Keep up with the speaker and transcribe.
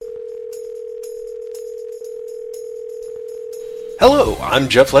Hello, I'm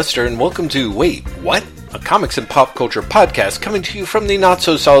Jeff Lester, and welcome to Wait, What? A comics and pop culture podcast coming to you from the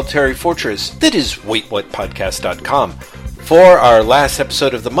not-so-solitary fortress that is waitwhatpodcast.com. For our last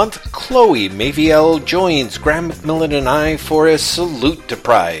episode of the month, Chloe Maviel joins Graham McMillan and I for a salute to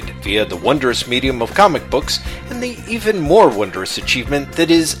Pride via the wondrous medium of comic books and the even more wondrous achievement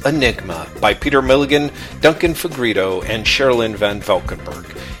that is Enigma by Peter Milligan, Duncan Fegredo, and Sherilyn Van Valkenburg.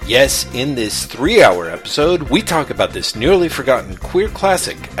 Yes, in this 3-hour episode, we talk about this nearly forgotten queer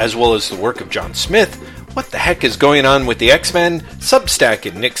classic, as well as the work of John Smith, what the heck is going on with the X-Men, Substack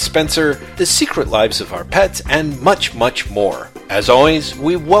and Nick Spencer, the secret lives of our pets, and much, much more. As always,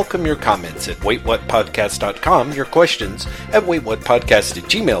 we welcome your comments at waitwhatpodcast.com, your questions at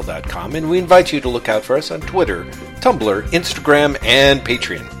waitwhatpodcast@gmail.com, and we invite you to look out for us on Twitter, Tumblr, Instagram, and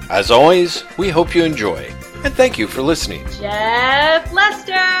Patreon. As always, we hope you enjoy. And thank you for listening. Jeff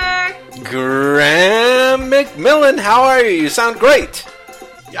Lester! Graham McMillan, how are you? You sound great.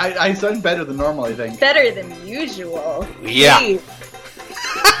 I sound better than normal, I think. Better than usual. Yeah.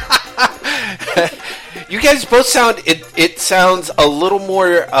 You guys both sound, it sounds a little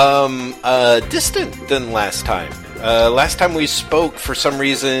more distant than last time. Last time we spoke, for some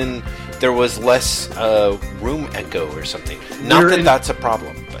reason, there was less room echo or something. Not that that's a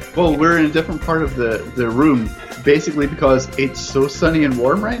problem. But, well, we're in a different part of the room, basically because it's so sunny and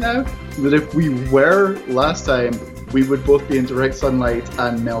warm right now, that if we were last time, we would both be in direct sunlight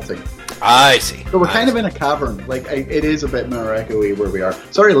and melting. I see. So we're kind of in a cavern. Like, it is a bit more echoey where we are.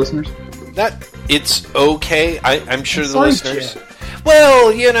 Sorry, listeners. It's okay. I'm sure the listeners... Jeff.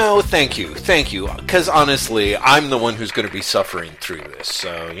 Well, thank you. Because honestly, I'm the one who's going to be suffering through this,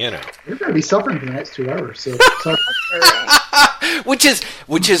 so, You're going to be suffering for the next 2 hours, so... Which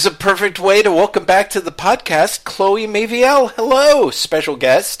is a perfect way to welcome back to the podcast, Chloe Maviel. Hello, special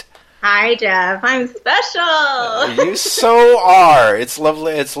guest. Hi, Jeff. I'm special. You so are. It's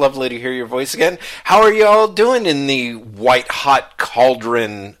lovely. It's lovely to hear your voice again. How are you all doing in the white-hot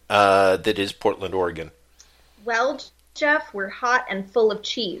cauldron that is Portland, Oregon? Well, Jeff, we're hot and full of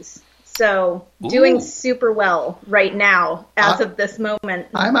cheese. So, doing super well right now, as of this moment.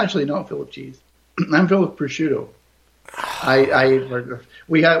 I'm actually not full of cheese. I'm filled with prosciutto.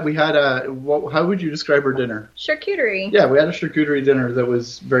 We had how would you describe our dinner? Charcuterie. Yeah, we had a charcuterie dinner that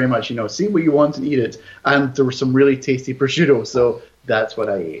was very much, see what you want and eat it. And there was some really tasty prosciutto, so that's what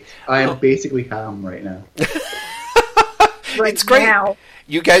I ate. I am basically ham right now. It's great. Now.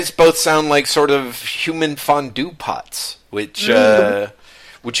 You guys both sound like sort of human fondue pots, which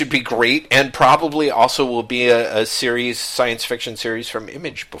would be great, and probably also will be a science fiction series from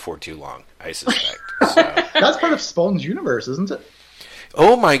Image before too long, I suspect. So. That's part of Spawn's universe, isn't it?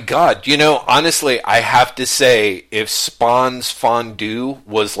 Oh my god. Honestly, I have to say, if Spawn's Fondue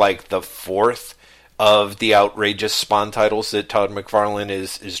was like the fourth of the outrageous Spawn titles that Todd McFarlane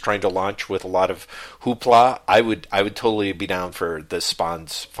is trying to launch with a lot of hoopla, I would totally be down for the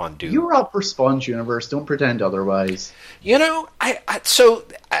Spawn's Fondue. You're up for Spawn's universe. Don't pretend otherwise. We've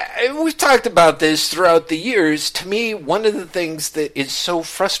talked about this throughout the years. To me, one of the things that is so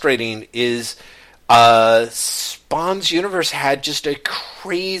frustrating is Spawn's universe had just a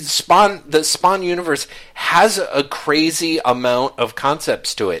crazy the Spawn universe has a crazy amount of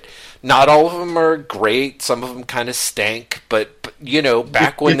concepts to it. Not all of them are great. Some of them kind of stank, but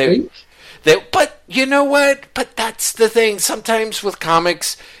back when but you know what? But that's the thing. Sometimes with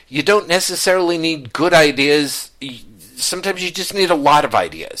comics, you don't necessarily need good ideas. Sometimes you just need a lot of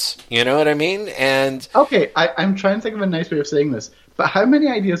ideas. You know what I mean? And okay, I'm trying to think of a nice way of saying this. But how many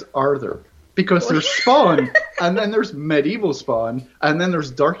ideas are there? Because there's Spawn, and then there's medieval Spawn, and then there's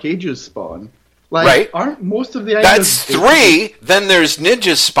Dark Ages Spawn. Like, right? Aren't most of the ideas... That's 3. Then there's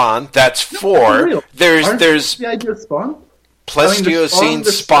Ninja Spawn. That's 4. There's the idea of Spawn. Pleistocene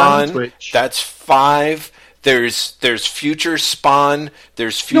Spawn. That's 5. There's Future Spawn.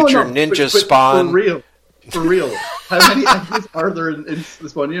 There's Future Ninja Spawn. For real. How many ideas are there in the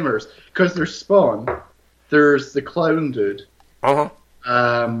Spawn universe? Because there's Spawn. There's the clown dude.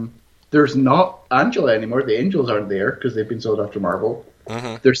 There's not Angela anymore. The Angels aren't there because they've been sold after Marvel.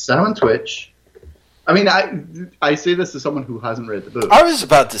 There's Sam and Twitch. I mean, I say this as someone who hasn't read the book. I was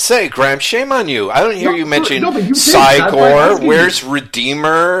about to say, Graham, shame on you. I don't hear you mention Cygor. Where's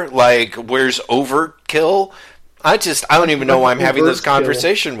Redeemer? Like, where's Overkill? I don't even know why I'm having this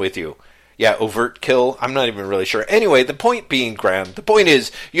conversation with you. Yeah, Overkill. I'm not even really sure. Anyway, the point being, Graham, the point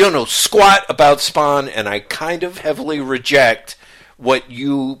is, you don't know squat about Spawn, and I kind of heavily reject what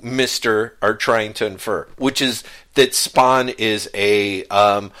you, mister, are trying to infer, which is that Spawn is a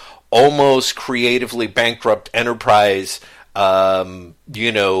almost creatively bankrupt enterprise, being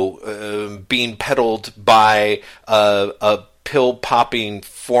peddled by a pill-popping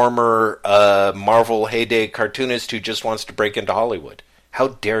former Marvel heyday cartoonist who just wants to break into Hollywood. How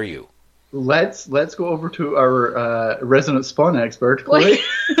dare you? Let's go over to our resident Spawn expert, Chloe.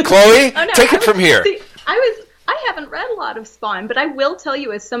 Chloe, take it from here. See, I haven't read a lot of Spawn, but I will tell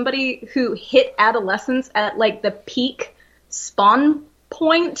you, as somebody who hit adolescence at like the peak Spawn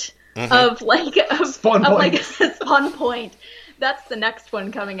point of Spawn point. That's the next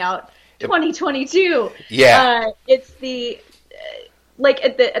one coming out, 2022. Yeah, it's the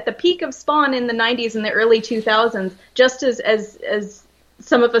at the peak of Spawn in the 90s and the early 2000s. Just as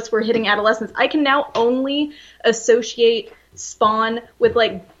some of us were hitting adolescence, I can now only associate Spawn with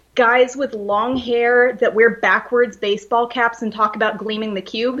like guys with long hair that wear backwards baseball caps and talk about gleaming the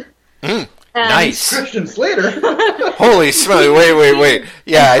cube. Nice. Christian Slater. Holy smoly, wait.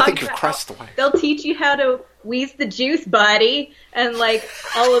 Yeah, I think you've crossed the line. They'll teach you how to wheeze the juice, buddy, and like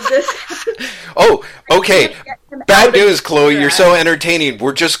all of this. Oh, okay. Bad news, Chloe. You're so entertaining.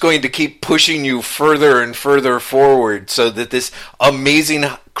 We're just going to keep pushing you further and further forward so that this amazing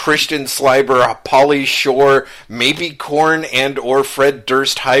Christian Sliber, Pauly Shore, maybe Korn and or Fred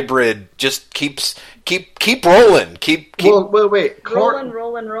Durst hybrid just keep rolling. Keep. Well, wait. Rolling.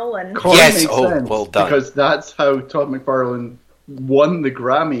 Korn Yes. makes Oh, sense well done. because that's how Todd McFarlane won the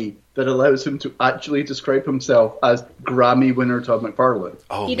Grammy that allows him to actually describe himself as Grammy winner Todd McFarlane.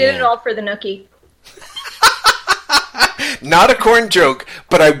 Oh, He did it all for the Nookie. Not a Korn joke,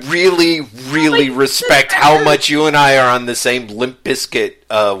 but I really, really respect how much you and I are on the same Limp Bizkit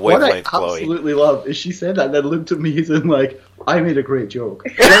What I wavelength, Chloe. absolutely love is she said that and then looked at me as in like, I made a great joke.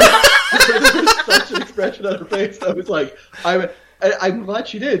 Such an expression on her face. I was like, I'm glad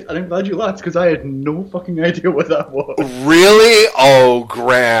she did, and I'm glad you laughed, because I had no fucking idea what that was. Really? Oh,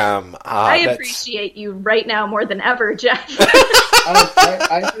 Graham. I appreciate you right now more than ever, Jeff. I'm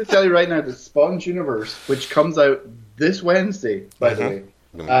going to tell you right now, the Spawn's Universe, which comes out this Wednesday, by the way,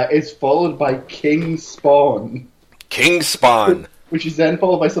 is followed by King Spawn. King Spawn. Which is then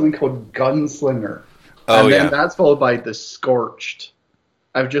followed by something called Gunslinger. Oh, and then that's followed by The Scorched.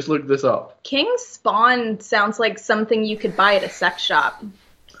 I've just looked this up. King Spawn sounds like something you could buy at a sex shop.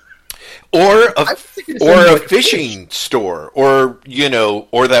 Or a fishing store, or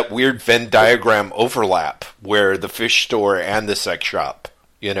that weird Venn diagram overlap where the fish store and the sex shop,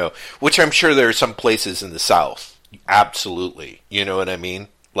 which I'm sure there are some places in the South. Absolutely. You know what I mean?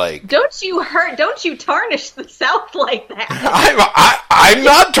 Like, don't you tarnish the South like that. I'm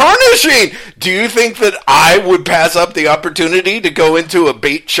not tarnishing. Do you think that I would pass up the opportunity to go into a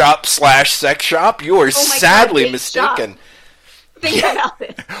bait shop / sex shop? You are sadly mistaken. Think about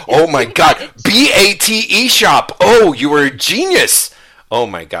this. Oh my God. BATE shop. Oh, you were a genius. Oh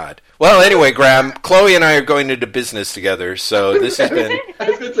my God. Well, anyway, Graham, Chloe and I are going into business together, so this has been... I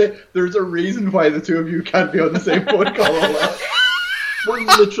was going to say, there's a reason why the two of you can't be on the same phone call all that. We're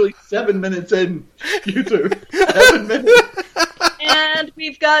literally 7 minutes in, you two. 7 minutes. And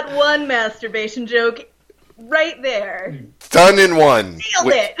we've got one masturbation joke right there. Done in one.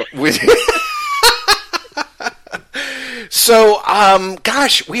 Nailed it. So,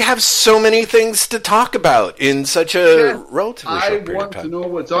 gosh, we have so many things to talk about in such a relatively short period of time. I want to know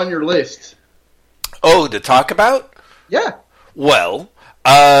what's on your list. Oh, to talk about? Yeah. Well,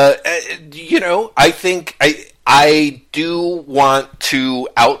 I think I do want to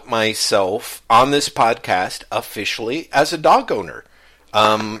out myself on this podcast officially as a dog owner.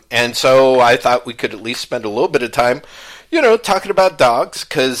 And so I thought we could at least spend a little bit of time, talking about dogs,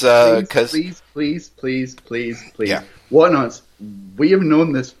 because... Please. Yeah. One us, we have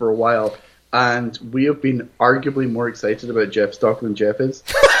known this for a while, and we have been arguably more excited about Jeff's dog than Jeff is.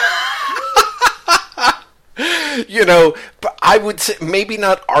 But I would say maybe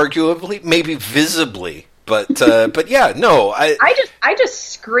not arguably, maybe visibly, but yeah, no. I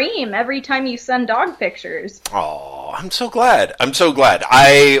just scream every time you send dog pictures. Oh, I'm so glad.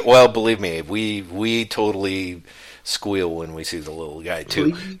 Believe me, we totally squeal when we see the little guy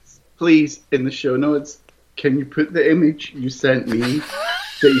too. Please, in the show notes, can you put the image you sent me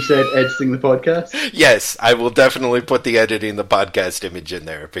that you said editing the podcast? Yes, I will definitely put the editing the podcast image in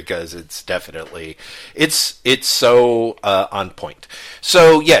there because it's definitely it's so on point.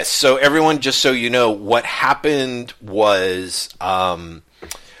 So yes, so everyone, just so you know, what happened was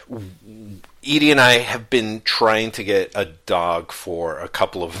Edie and I have been trying to get a dog for a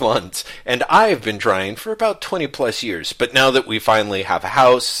couple of months, and I have been trying for about 20 plus years. But now that we finally have a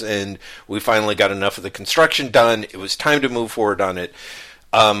house and we finally got enough of the construction done, it was time to move forward on it.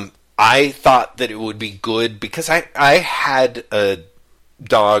 I thought that it would be good because I had a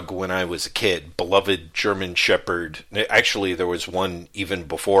dog when I was a kid, beloved German Shepherd. Actually, there was one even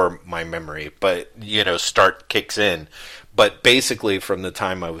before my memory, but, start kicks in. But basically, from the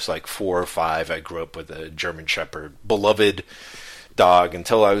time I was like 4 or 5, I grew up with a German Shepherd, beloved dog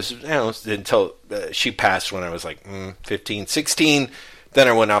until I was, until she passed when I was like 15, 16. Then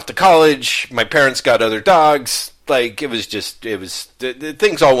I went off to college. My parents got other dogs. Like,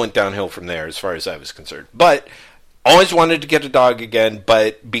 things all went downhill from there as far as I was concerned. But always wanted to get a dog again,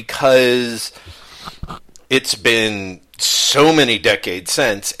 but because it's been so many decades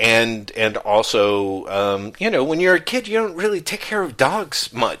since, and also, when you're a kid, you don't really take care of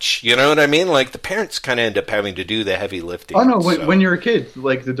dogs much. You know what I mean? Like, the parents kind of end up having to do the heavy lifting. Oh, no, when you're a kid,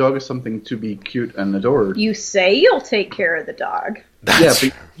 like, the dog is something to be cute and adored. You say you'll take care of the dog.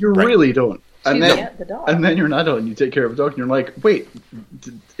 But you really don't. And then, get the dog. And then you're not on. You take care of a dog, and you're like, wait,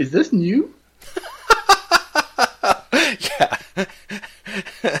 is this new? Yeah.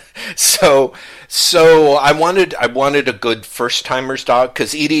 So I wanted a good first timers dog,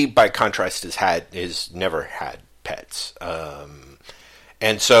 because Edie, by contrast, has never had pets.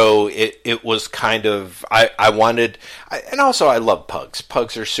 And so it was kind of, and also I love pugs.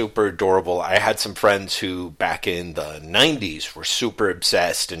 Pugs are super adorable. I had some friends who back in the 90s were super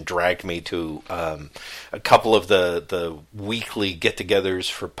obsessed and dragged me to a couple of the weekly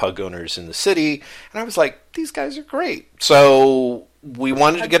get-togethers for pug owners in the city. And I was like, these guys are great. So we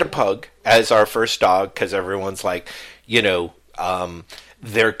wanted to get a pug as our first dog, because everyone's like,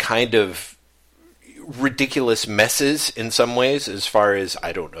 they're kind of ridiculous messes in some ways, as far as,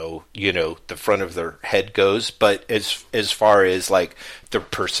 I don't know, the front of their head goes, but as far as like their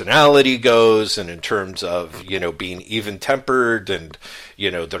personality goes, and in terms of being even tempered, and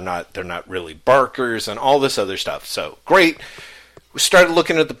they're not really barkers and all this other stuff. So great. We started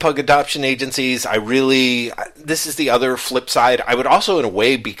looking at the pug adoption agencies. This is the other flip side. I would also, in a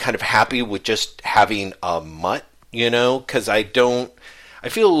way, be kind of happy with just having a mutt, because I feel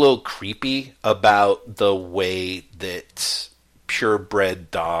a little creepy about the way that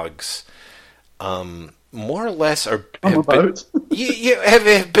purebred dogs, more or less, have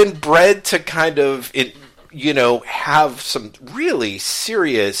been bred to kind of, have some really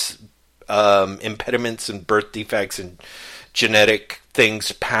serious impediments and birth defects and genetic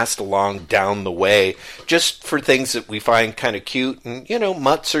things passed along down the way, just for things that we find kind of cute. And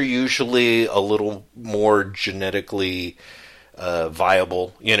mutts are usually a little more genetically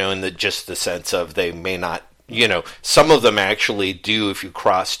viable, in the sense of they may not, some of them actually do, if you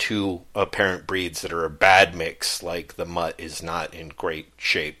cross two apparent breeds that are a bad mix, like the mutt is not in great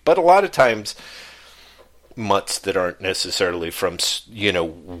shape. But a lot of times, mutts that aren't necessarily from,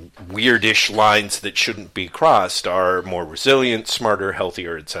 weirdish lines that shouldn't be crossed are more resilient, smarter,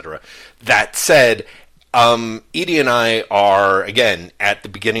 healthier, etc. That said, Edie and I are, again, at the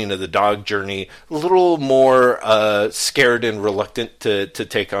beginning of the dog journey, a little more scared and reluctant to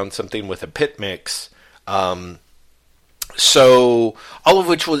take on something with a pit mix. So, all of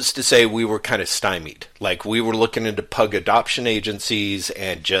which was to say we were kind of stymied. Like, we were looking into pug adoption agencies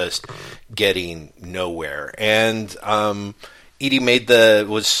and just getting nowhere. And Edie made the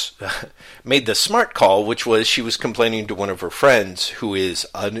smart call, which was she was complaining to one of her friends who is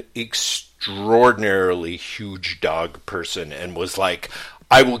an extraordinarily huge dog person, and was like,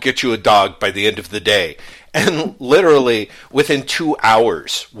 I will get you a dog by the end of the day. And literally within 2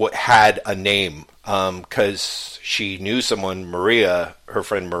 hours had a name, because she knew someone, Maria, her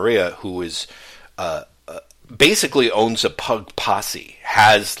friend Maria, who is basically owns a pug posse,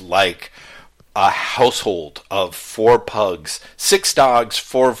 has like a household of 4 pugs, 6 dogs,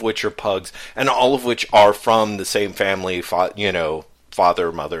 4 of which are pugs, and all of which are from the same family,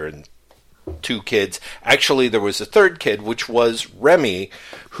 father, mother, and 2 kids. Actually, there was a 3rd kid, which was Remy,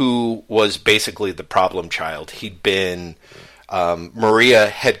 who was basically the problem child. He'd been, Maria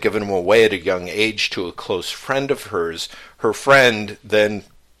had given him away at a young age to a close friend of hers. Her friend then,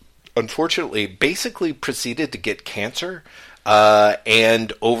 unfortunately, basically proceeded to get cancer,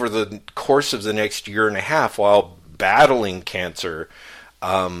 and over the course of the next year and a half, while battling cancer,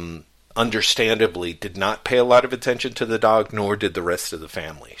 understandably did not pay a lot of attention to the dog, nor did the rest of the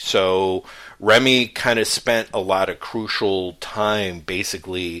family. So Remy kind of spent a lot of crucial time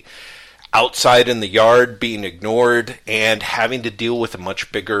basically outside in the yard, being ignored, and having to deal with a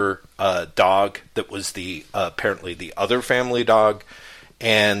much bigger dog that was the apparently the other family dog.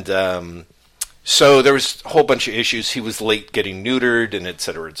 And so there was a whole bunch of issues. He was late getting neutered, and et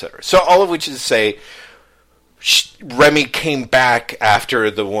cetera, et cetera. So all of which is to say, Remy came back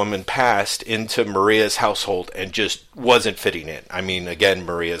after the woman passed into Maria's household and just wasn't fitting in. I mean, again,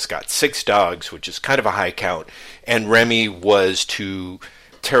 Maria's got 6 dogs, which is kind of a high count, and Remy was too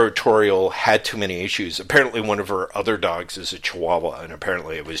territorial, had too many issues. Apparently one of her other dogs is a Chihuahua, and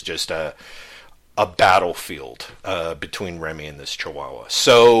apparently it was just a battlefield between Remy and this Chihuahua.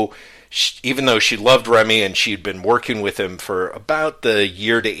 So even though she loved Remy and she'd been working with him for about the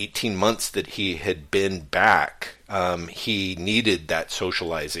year to 18 months that he had been back, he needed that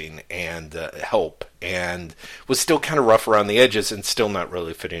socializing and help, and was still kind of rough around the edges and still not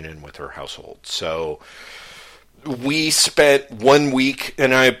really fitting in with her household. So we spent 1 week,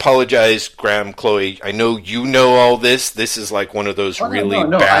 and I apologize, Graham, Chloe, I know you know all this. This is like one of those really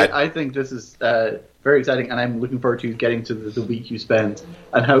bad... I think this is very exciting, and I'm looking forward to getting to the week you spent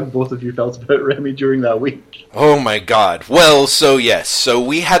and how both of you felt about Remy during that week. Oh my God. Well, so yes. So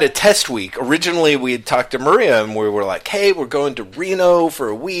we had a test week. Originally, we had talked to Maria, and we were like, hey, we're going to Reno for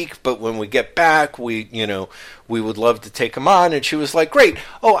a week, but when we get back, we would love to take him on. And she was like, great.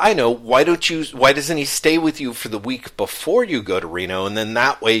 Oh, I know. Why doesn't he stay with you for the week before you go to Reno? And then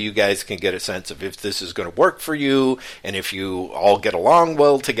that way you guys can get a sense of if this is going to work for you and if you all get along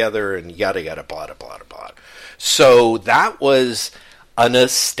well together and yada, yada, blah, blah, blah, blah. So that was an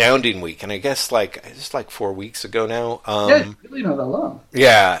astounding week. And I guess it's like 4 weeks ago now. Yeah, it's really not that long.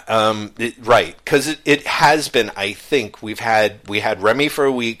 Yeah. Right. Because it has been, I think, we had Remy for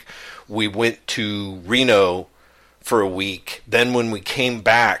a week. We went to Reno for a week. Then when we came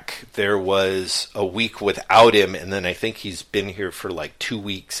back, there was a week without him, and then I think he's been here for like 2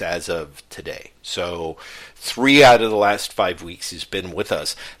 weeks as of today. So 3 out of the last 5 weeks he's been with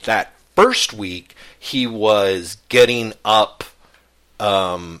us. That first week, he was getting up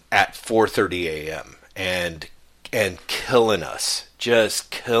at 4:30 a.m. and killing us. Just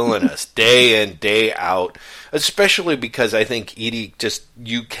killing us day in, day out, especially because I think Edie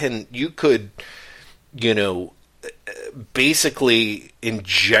you could basically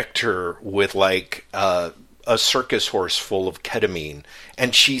inject her with like a circus horse full of ketamine,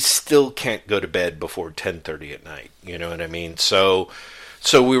 and she still can't go to bed before 10:30 at night. You know what I mean? So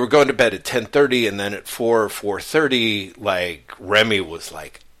we were going to bed at 10:30, and then at 4:30, like Remy was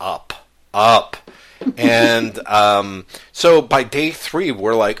like up. And so by day 3,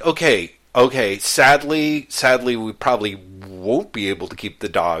 we're like, okay, sadly, we probably won't be able to keep the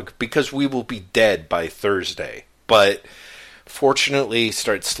dog because we will be dead by Thursday. But fortunately,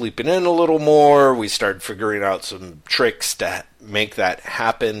 started sleeping in a little more. We started figuring out some tricks to make that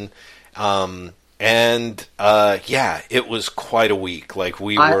happen. Yeah, it was quite a week. Like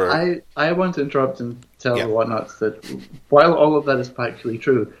I want to interrupt and tell the Whatnots that while all of that is factually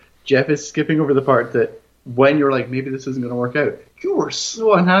true, Jeff is skipping over the part that when you're like, maybe this isn't going to work out, you were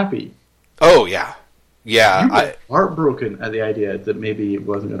so unhappy. Oh, yeah. Yeah. You were heartbroken at the idea that maybe it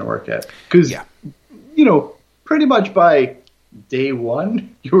wasn't going to work out. Because, pretty much by day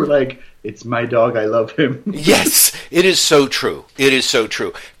 1, you were like, it's my dog, I love him. Yes, it is so true. It is so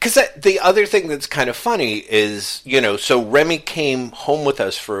true. Because the other thing that's kind of funny is, so Remy came home with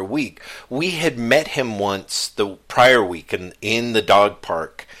us for a week. We had met him once the prior week in the dog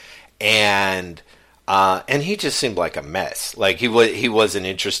park, and he just seemed like a mess. Like he wasn't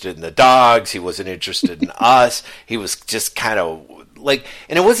interested in the dogs. He wasn't interested in us. He was just kind of like,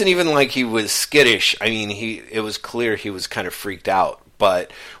 and it wasn't even like he was skittish. I mean, it was clear he was kind of freaked out.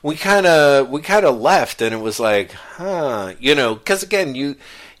 But we kind of left, and it was like, because again, you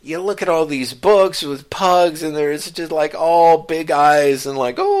look at all these books with pugs, and there's just like all big eyes and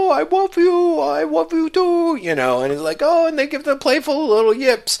like, oh, I love you too, and it's like, oh, and they give the playful little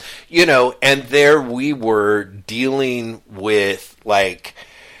yips, and there we were dealing with like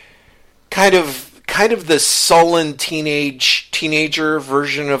kind of the sullen teenager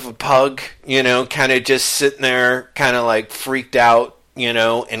version of a pug, kind of just sitting there, kind of like freaked out,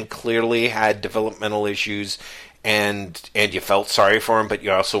 and clearly had developmental issues, and you felt sorry for him, but you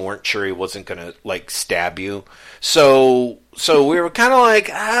also weren't sure he wasn't going to like stab you. So we were kind of like,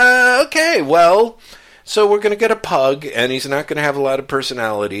 okay, well, so we're going to get a pug, and he's not going to have a lot of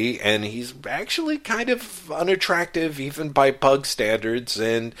personality, and he's actually kind of unattractive even by pug standards,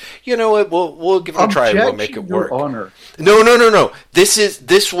 and we'll give it a try and we'll make it work. Honor. No.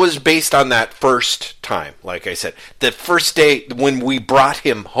 This was based on that first time, like I said. The first day when we brought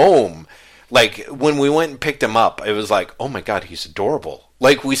him home, like when we went and picked him up, it was like, oh my God, he's adorable.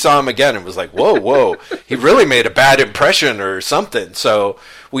 Like we saw him again and was like, whoa, he really made a bad impression or something. So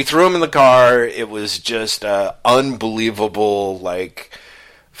we threw him in the car. It was just unbelievable, like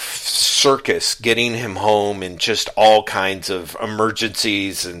circus getting him home and just all kinds of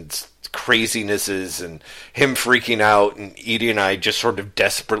emergencies and crazinesses and him freaking out and Edie and I just sort of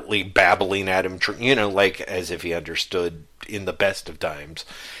desperately babbling at him, like as if he understood in the best of times.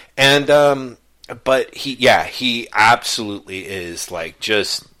 And, but he absolutely is like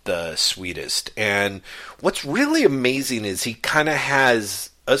just the sweetest. And what's really amazing is he kind of has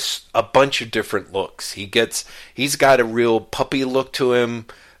a bunch of different looks. He's got a real puppy look to him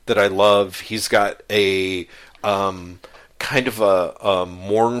that I love. He's got a kind of a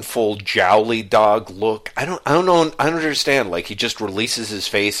mournful jowly dog look. I don't know. I don't understand. Like he just releases his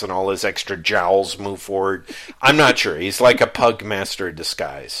face and all his extra jowls move forward. I'm not sure. He's like a pug master of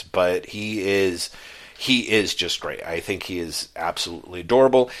disguise, but he is just great. I think he is absolutely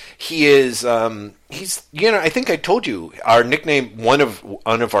adorable. He is, he's, I think I told you our nickname, one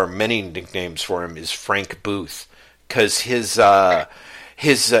of our many nicknames for him is Frank Booth, because he's got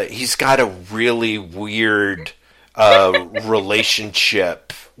a really weird,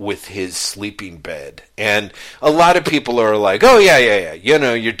 relationship with his sleeping bed. And a lot of people are like, oh yeah.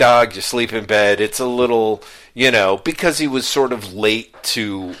 Your dog, you sleep in bed. It's a little, because he was sort of late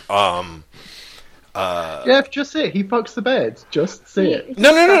to, just say it. He fucks the bed. Just say it.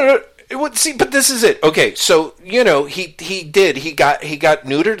 No. See, but this is it. Okay, so he got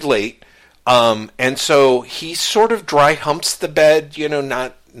neutered late, and so he sort of dry humps the bed.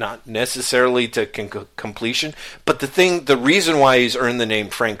 Not necessarily to completion, but the reason why he's earned the name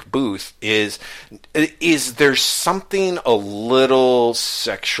Frank Booth is there's something a little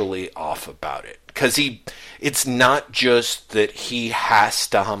sexually off about it, because it's not just that he has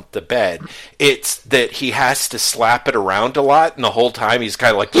to hump the bed. It's that he has to slap it around a lot, and the whole time he's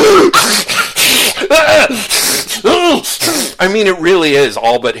kind of like... I mean, it really is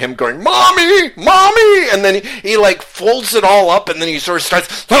all but him going, Mommy! Mommy! And then he like folds it all up, and then he sort of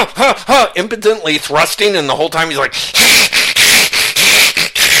starts impotently thrusting, and the whole time he's like...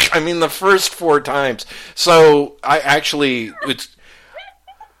 I mean, the first 4 times. So I actually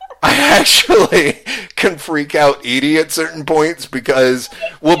can freak out Edie at certain points because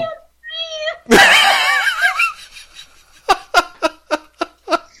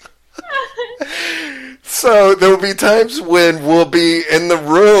So there will be times when we'll be in the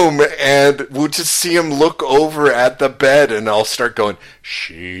room and we'll just see him look over at the bed, and I'll start going,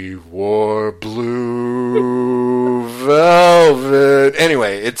 she wore blue velvet.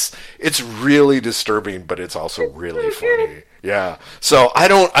 Anyway, it's really disturbing, but it's also really funny. Yeah. So I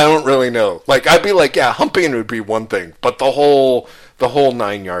don't really know. Like, I'd be like, yeah, humping would be one thing, but the whole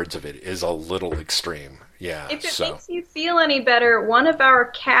 9 yards of it is a little extreme. Yeah. If it makes you feel any better, one of our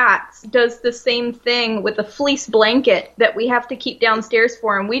cats does the same thing with a fleece blanket that we have to keep downstairs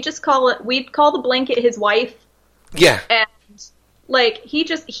for him. We'd call the blanket his wife. Yeah. And like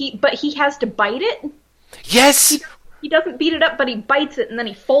but he has to bite it. Yes. He doesn't beat it up, but he bites it, and then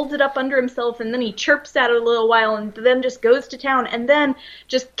he folds it up under himself, and then he chirps at it a little while, and then just goes to town, and then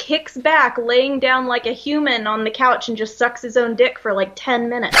just kicks back, laying down like a human on the couch, and just sucks his own dick for like 10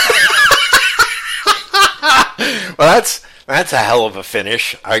 minutes. Well, that's a hell of a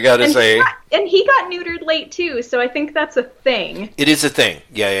finish, I gotta say. And he got neutered late too, so I think that's a thing. It is a thing.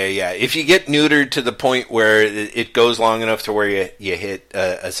 Yeah. If you get neutered to the point where it goes long enough to where you hit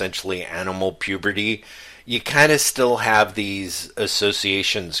essentially animal puberty, you kind of still have these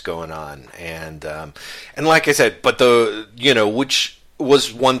associations going on, and like I said, but which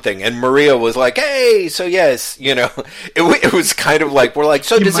was one thing, and Maria was like, "Hey, so yes, it was kind of like we're like,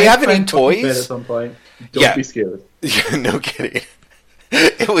 so does he have any toys?" At some point, don't be scared. Yeah, no kidding.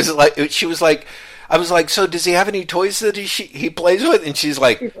 It was like she was like, I was like, so does he have any toys that he plays with? And she's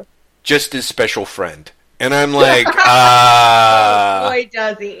like, just his special friend. And I'm like, boy,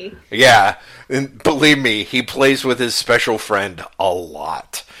 does he. Yeah. And believe me, he plays with his special friend a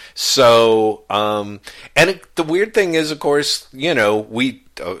lot. So, the weird thing is, of course, we,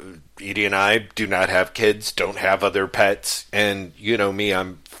 Edie and I do not have kids, don't have other pets. And, me,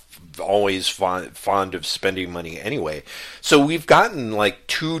 I'm always fond of spending money anyway. So we've gotten like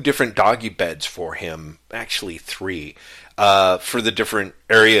 2 different doggy beds for him, actually 3, for the different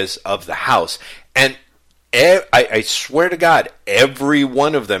areas of the house. And I swear to God, every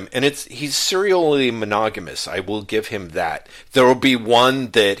one of them, and he's serially monogamous. I will give him that. There will be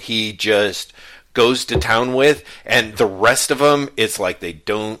one that he just goes to town with, and the rest of them, it's like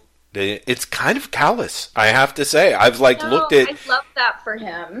it's kind of callous, I have to say. I've looked at... I love that for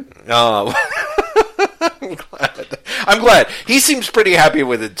him. Oh, I'm glad. He seems pretty happy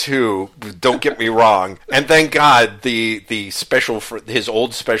with it too. Don't get me wrong. And thank God his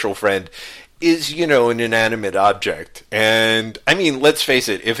old special friend is, an inanimate object. And, I mean, let's face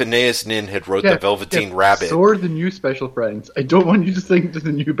it, if Aeneas Nin had wrote The Velveteen Rabbit... So are the new special friends. I don't want you to think that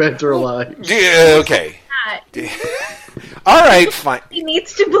the new beds are alive. Yeah, okay. All right, fine. He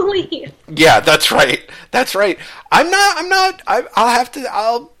needs to believe. Yeah, that's right. That's right.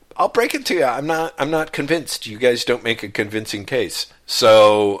 I'll break it to you. I'm not convinced. You guys don't make a convincing case.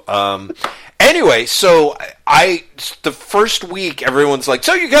 So, anyway, the first week, everyone's like,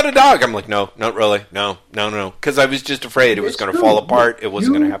 so you got a dog? I'm like, no, not really. No. Because I was just afraid it was going to fall apart. It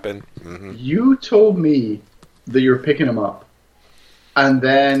wasn't going to happen. Mm-hmm. You told me that you were picking him up. And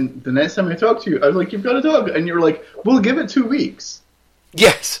then the next time I talked to you, I was like, you've got a dog. And you were like, we'll give it 2 weeks.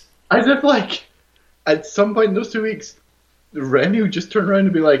 Yes. As if, like, at some point in those 2 weeks, Remy would just turn around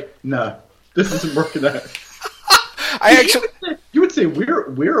and be like, nah, this isn't working out. You would say,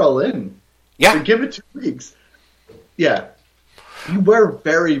 we're all in. Yeah. So give it 2 weeks. Yeah. You were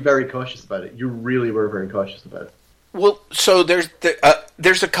very, very cautious about it. You really were very cautious about it. Well, so there's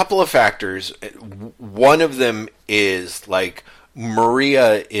a couple of factors. One of them is, like,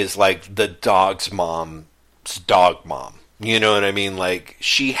 Maria is like the dog's mom's dog mom. You know what I mean? Like,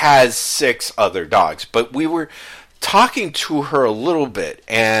 she has 6 other dogs, but we were talking to her a little bit,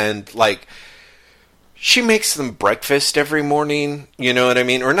 and, like, she makes them breakfast every morning, you know what I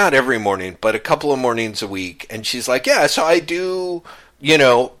mean? Or not every morning, but a couple of mornings a week, and she's like, yeah, so I do...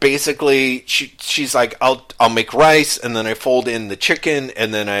 basically, she's like, I'll make rice, and then I fold in the chicken,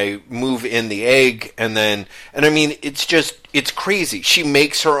 and then I move in the egg, and I mean, it's crazy. She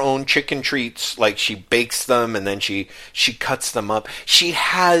makes her own chicken treats, like she bakes them, and then she cuts them up. She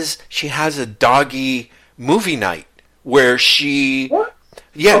has a doggy movie night where she... What?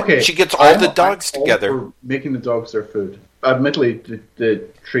 Yeah, okay. She gets all the dogs together. For making the dogs their food. Admittedly, the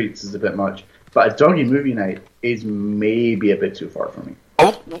treats is a bit much. But a doggy movie night is maybe a bit too far for me.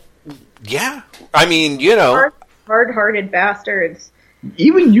 Oh, yeah. I mean, Hard-hearted bastards.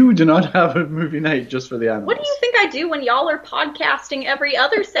 Even you do not have a movie night just for the animals. What do you think I do when y'all are podcasting every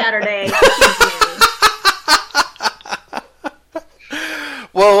other Saturday?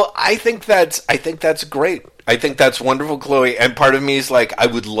 Well, I think that's great. I think that's wonderful, Chloe. And part of me is like, I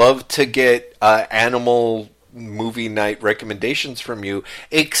would love to get animal movie night recommendations from you,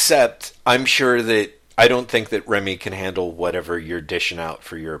 except I'm sure that I don't think that Remy can handle whatever you're dishing out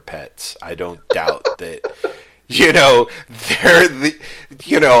for your pets. I don't doubt that,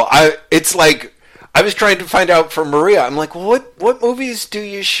 it's like, I was trying to find out from Maria, I'm like, what movies do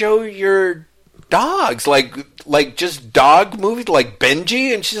you show your dogs? Like just dog movies, like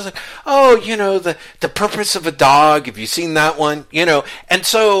Benji? And she's like, oh, the Purpose of a Dog. Have you seen that one? And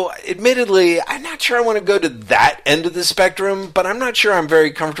so, admittedly, I'm not sure I want to go to that end of the spectrum, but I'm not sure I'm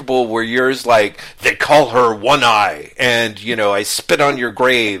very comfortable where yours, like, they call her One Eye, and, I Spit on Your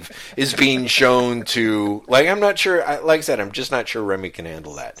Grave is being shown to, like, I'm not sure, like I said, I'm just not sure Remy can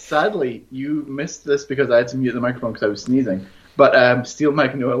handle that. Sadly, you missed this because I had to mute the microphone because I was sneezing. But Steel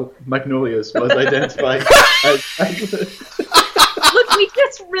Magnolias was identified as... Look, we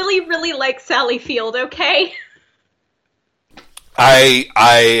just really, really like Sally Field, okay?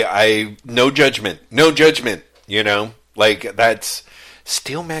 I no judgment, like that's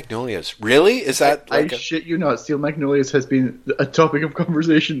Steel Magnolias. Really? Is that? Like I shit you not. Steel Magnolias has been a topic of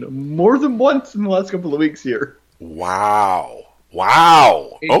conversation more than once in the last couple of weeks here. Wow.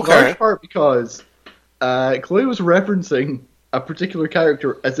 In large part because Chloe was referencing a particular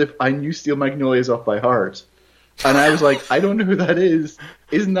character as if I knew Steel Magnolias off by heart. And I was like, I don't know who that is.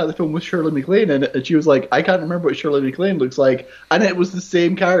 Isn't that the film with Shirley MacLaine in it? And she was like, I can't remember what Shirley MacLaine looks like. And it was the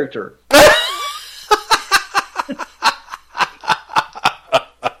same character.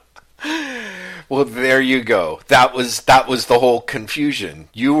 Well, there you go. That was the whole confusion.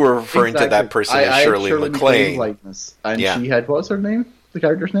 You were referring to that person as Shirley MacLaine. Likeness. And she had, what's her name? The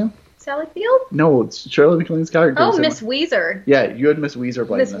character's name? Sally Field? No, it's Shirley MacLaine's character. Oh, Miss Weezer. Yeah, you had Miss Weezer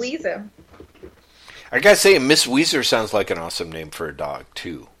blindness. Miss Weezer. I gotta say, Miss Weezer sounds like an awesome name for a dog,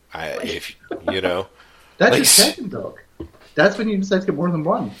 too. That's your second dog. That's when you decide to get more than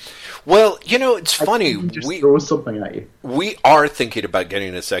one. Well, it's funny. We throw something at you. We are thinking about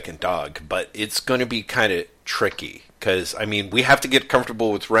getting a second dog, but it's going to be kind of tricky. Because, we have to get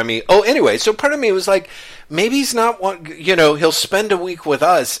comfortable with Remy. Oh, anyway, so part of me was like, maybe he's not one, he'll spend a week with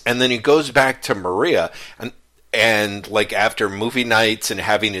us, and then he goes back to Maria, and like, after movie nights and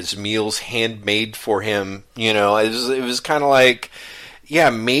having his meals handmade for him, it was kind of like,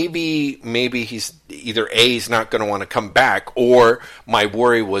 yeah, maybe he's either A, he's not going to want to come back, or my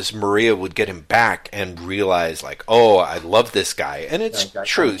worry was Maria would get him back and realize, like, oh, I love this guy. And it's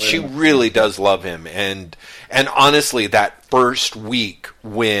true. She really does love him. And honestly, that first week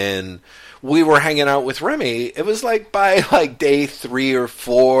when we were hanging out with Remy, it was like by like day 3 or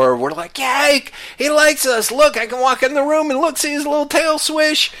 4, we're like, yeah, he likes us. Look, I can walk in the room and look, see his little tail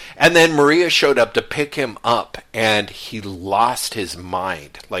swish. And then Maria showed up to pick him up, and he lost his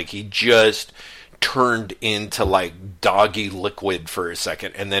mind. Like, he just turned into like doggy liquid for a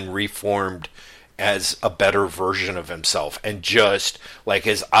second, and then reformed as a better version of himself, and just like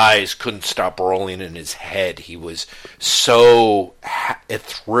his eyes couldn't stop rolling in his head. He was so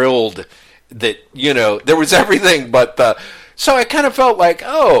thrilled that, you know, there was everything but so I kind of felt like,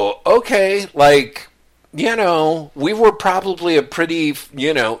 oh, okay, like, you know, we were probably a pretty,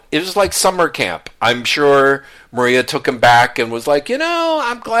 you know, it was like summer camp. I'm sure Maria took him back and was like, you know,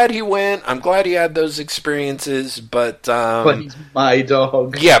 I'm glad he went. I'm glad he had those experiences, but he's my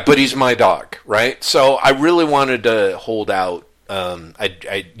dog. Yeah, but he's my dog, right? So I really wanted to hold out.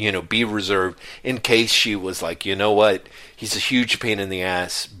 I you know, be reserved in case she was like, you know what, he's a huge pain in the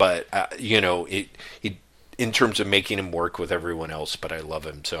ass, but you know, it in terms of making him work with everyone else, but I love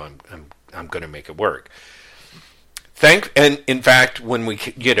him, so I'm going to make it work. And in fact, when we,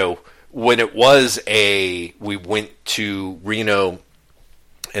 you know, when it was we went to Reno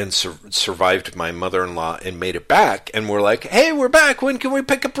and survived my mother-in-law and made it back, and we're like, hey, we're back, when can we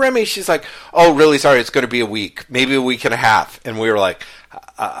pick up Remy? She's like, oh, really sorry, it's going to be a week, maybe a week and a half. And we were like,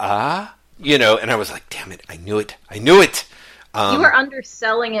 you know, and I was like, damn it, I knew it. You were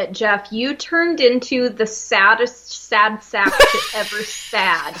underselling it, Jeff. You turned into the saddest sad sack to ever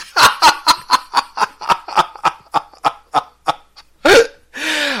sad.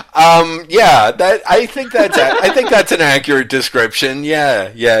 Yeah, I think that's an accurate description.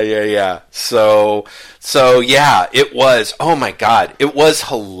 Yeah. So yeah, it was. Oh my God, it was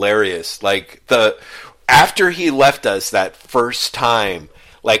hilarious. Like after he left us that first time,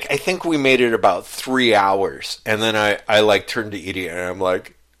 like I think we made it about 3 hours, and then I like turned to Edie and I'm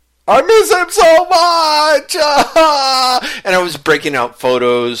like, I miss him so much! And I was breaking out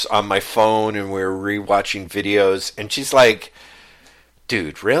photos on my phone, and we were rewatching videos, and she's like,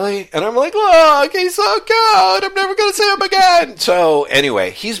 dude, really? And I'm like, look, he's so good. I'm never going to see him again. So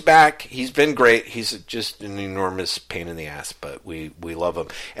anyway, he's back. He's been great. He's just an enormous pain in the ass, but we love him.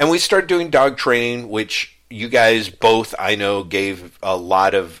 And we started doing dog training, which you guys both, I know, gave a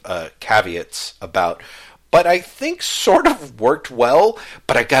lot of caveats about, but I think sort of worked well.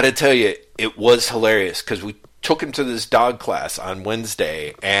 But I got to tell you, it was hilarious because we took him to this dog class on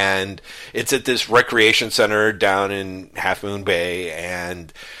Wednesday, and it's at this recreation center down in Half Moon Bay,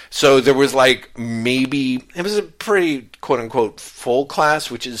 and so there was like maybe, it was a pretty quote-unquote full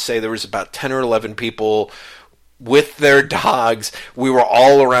class, which is to say there was about 10 or 11 people with their dogs. We were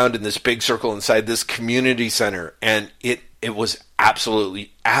all around in this big circle inside this community center, and it was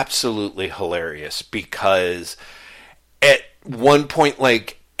absolutely hilarious because at one point,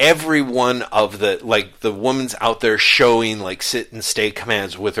 like, every one of the woman's out there showing like sit and stay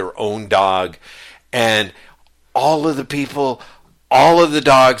commands with her own dog, and all of the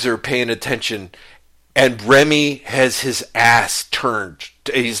dogs are paying attention, and Remy has his ass turned.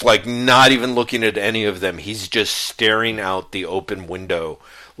 He's like not even looking at any of them. He's just staring out the open window,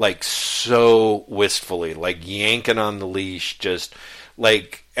 like so wistfully, like yanking on the leash, just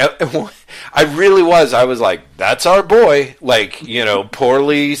like, I really was. I was like, that's our boy. Like, you know,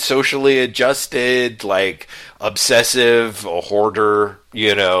 poorly socially adjusted, like obsessive, a hoarder,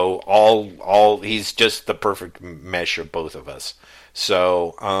 you know, all he's just the perfect mesh of both of us.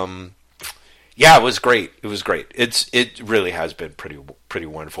 So, yeah, it was great. It really has been pretty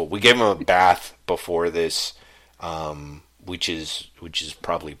wonderful. We gave him a bath before this, which is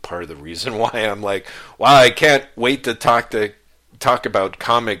probably part of the reason why I'm like, wow, I can't wait to talk about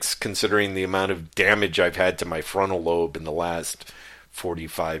comics, considering the amount of damage I've had to my frontal lobe in the last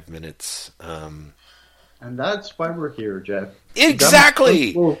 45 minutes. And that's why we're here, Jeff.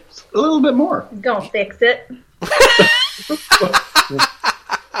 Exactly. A little bit more. Don't fix it.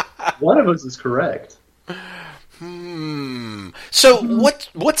 One of us is correct. So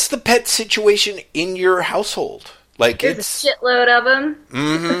what's the pet situation in your household? Like, there's a shitload of them.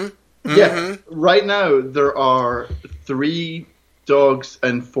 Mm-hmm. Yeah. Right now there are 3 dogs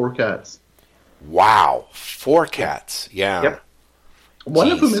and 4 cats. Wow, 4 cats. Yeah. Yep.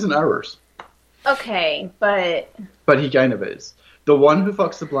 One of them isn't ours. Okay, but he kind of is. The one who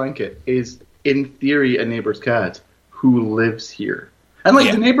fucks the blanket is, in theory, a neighbor's cat who lives here, and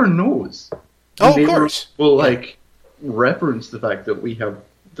like the neighbor knows. The neighbor of course, will like reference the fact that we have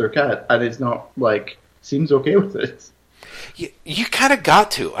their cat, and it's not like seems okay with it. You kind of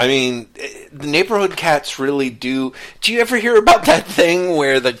got to. I mean, the neighborhood cats really do. Do you ever hear about that thing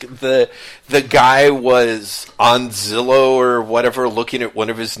where the guy was on Zillow or whatever looking at one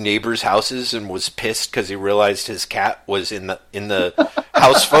of his neighbor's houses and was pissed because he realized his cat was in the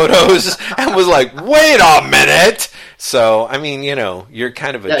house photos and was like, "Wait a minute!" So, I mean, you're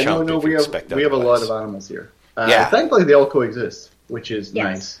kind of a chump if you expect that. We have a lot of animals here. Yeah. Thankfully, they all coexist, which is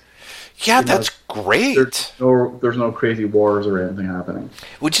nice. Yeah, that's great. There's no crazy wars or anything happening.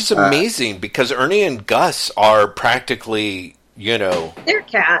 Which is amazing because Ernie and Gus are practically, They're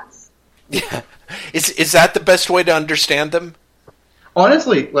cats. Yeah. Is that the best way to understand them?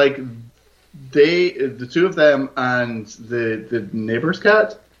 Honestly, like the two of them and the neighbor's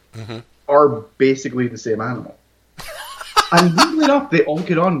cat are basically the same animal. And weirdly enough, they all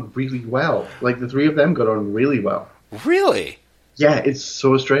get on really well. Like the three of them got on really well. Really? Yeah, it's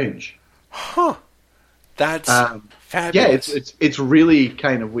so strange. Huh. That's fabulous. Yeah, it's really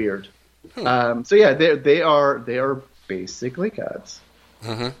kind of weird. So yeah, they are basically cats.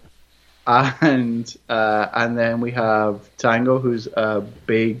 Mm-hmm. And then we have Tango, who's a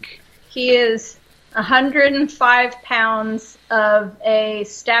big. He is 105 pounds of a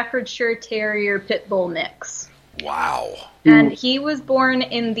Staffordshire Terrier Pit Bull mix. Wow. And he was born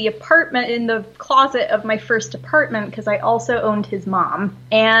in the closet of my first apartment because I also owned his mom.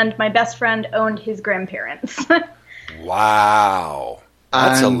 And my best friend owned his grandparents. Wow.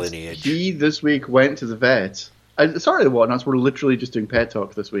 That's a lineage. He this week went to the vet. Sorry, the Whatnots, we're literally just doing pet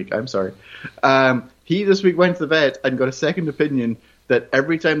talk this week. I'm sorry. He this week went to the vet and got a second opinion that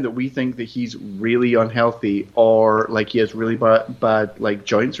every time that we think that he's really unhealthy or like he has really bad like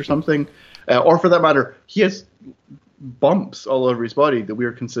joints or something, or for that matter, he has bumps all over his body that we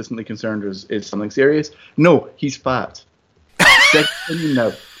are consistently concerned is something serious. No, he's fat. Second opinion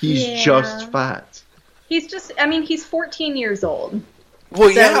now, he's just fat. He's 14 years old. Well,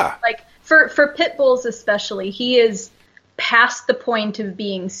 so, yeah. Like, for pit bulls especially, he is past the point of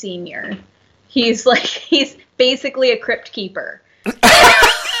being senior. He's basically a crypt keeper.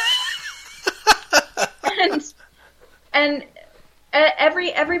 and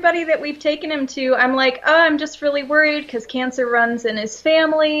everybody that we've taken him to, I'm like, oh, I'm just really worried because cancer runs in his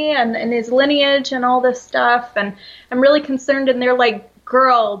family and in his lineage and all this stuff, and I'm really concerned. And they're like,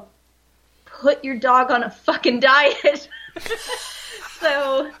 girl, put your dog on a fucking diet.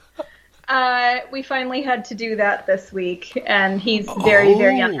 So we finally had to do that this week, and he's very,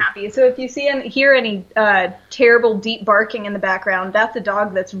 very unhappy. So if you hear any terrible deep barking in the background, that's a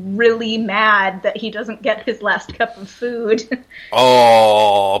dog that's really mad that he doesn't get his last cup of food.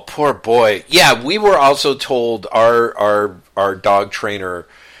 Oh, poor boy. Yeah, we were also told our dog trainer,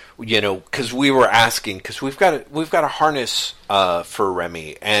 because we were asking, because we've got a harness for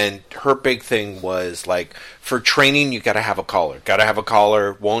Remy, and her big thing was like, for training you got to have a collar.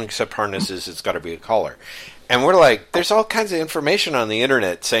 Won't accept harnesses. It's got to be a collar. And we're like, there's all kinds of information on the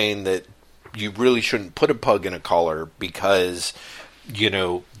internet saying that you really shouldn't put a pug in a collar because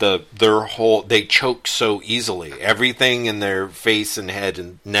they choke so easily. Everything in their face and head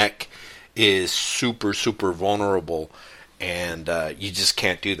and neck is super, super vulnerable. And you just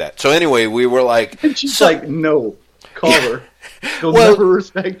can't do that. So anyway, we were like... And she's like, no, collar. They'll never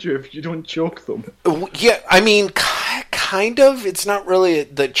respect you if you don't choke them. Yeah, I mean, kind of. It's not really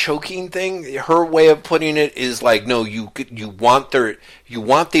the choking thing. Her way of putting it is like, no, you want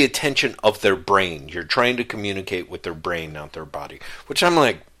the attention of their brain. You're trying to communicate with their brain, not their body. Which I'm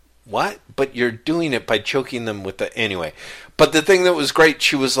like, what? But you're doing it by choking them with the... Anyway. But the thing that was great,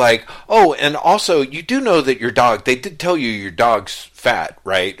 she was like, oh, and also, you do know that your dog... They did tell you your dog's fat,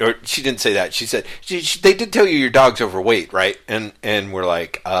 right? Or she didn't say that. She said, they did tell you your dog's overweight, right? And we're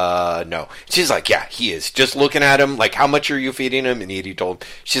like, no. She's like, yeah, he is. Just looking at him, like, how much are you feeding him? And Edie told him.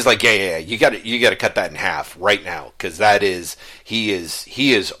 She's like, yeah. You got to cut that in half right now. Because he is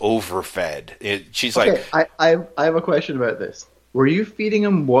overfed. She's okay, like... I have a question about this. Were you feeding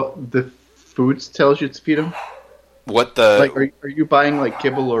him what the foods tells you to feed him? What the... Like, are you buying, like,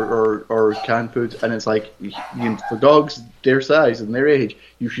 kibble or canned foods, and it's like, for dogs their size and their age,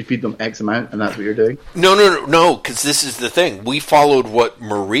 you should feed them X amount, and that's what you're doing? No, because this is the thing. We followed what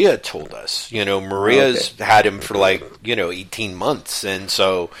Maria told us. Maria's had him for, 18 months, and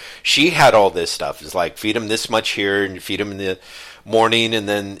so she had all this stuff. It's like, feed him this much here, and you feed him in the morning and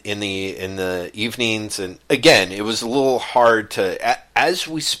then in the evenings. And again, it was a little hard to, as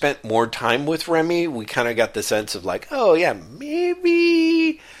we spent more time with Remy, we kind of got the sense of like, oh yeah,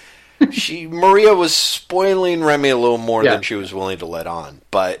 maybe Maria was spoiling Remy a little more than she was willing to let on.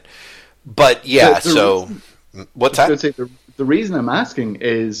 But yeah, so what's that? I was going to say the The reason I'm asking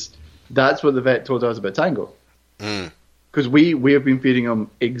is that's what the vet told us about Tango. Because we have been feeding him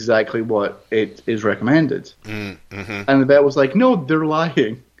exactly what it is recommended. And the vet was like, no, they're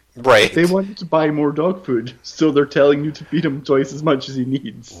lying. Right. They want you to buy more dog food, so they're telling you to feed him twice as much as he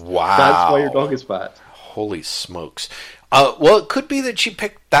needs. Wow. That's why your dog is fat. Holy smokes. Well, it could be that she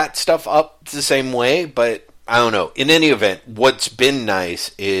picked that stuff up the same way, but I don't know. In any event, what's been nice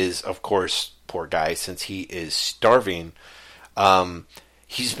is, of course, poor guy, since he is starving,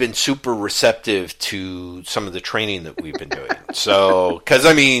 he's been super receptive to some of the training that we've been doing. So, because,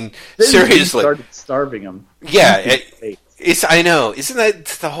 I mean, seriously. Started starving him. Yeah, I know. Isn't that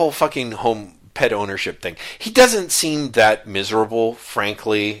the whole fucking home pet ownership thing? He doesn't seem that miserable,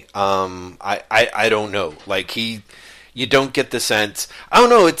 frankly. I don't know. Like, you don't get the sense. I don't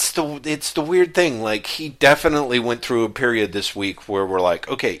know. It's the weird thing. Like, he definitely went through a period this week where we're like,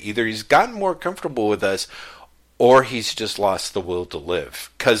 okay, either he's gotten more comfortable with us, or he's just lost the will to live.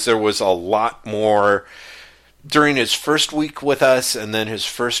 Because there was a lot more during his first week with us, and then his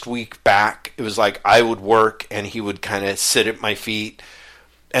first week back. It was like I would work, and he would kind of sit at my feet,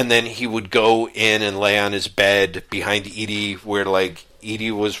 and then he would go in and lay on his bed behind Edie, where like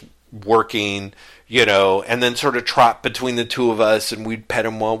Edie was working, you know, and then sort of trot between the two of us, and we'd pet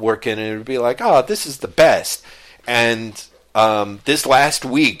him while working, and it would be like, oh, this is the best. And this last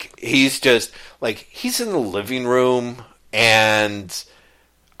week, he's just like, he's in the living room, and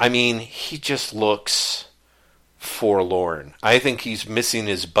I mean, he just looks forlorn. I think he's missing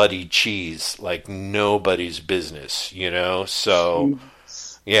his buddy Cheese like nobody's business, you know? So,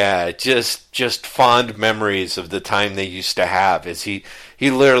 yeah, just fond memories of the time they used to have. As he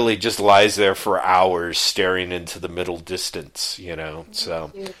literally just lies there for hours staring into the middle distance, you know?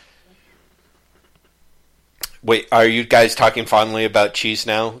 So, wait, are you guys talking fondly about Cheese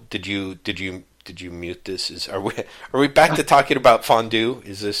now? Did you mute this? Are we back to talking about fondue?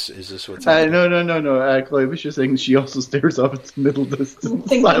 Is this what's happening? No. Chloe was just saying she also stares up at the middle distance.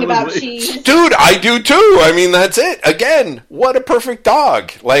 Thinking about Cheese. Dude, I do too. I mean, that's it. Again, what a perfect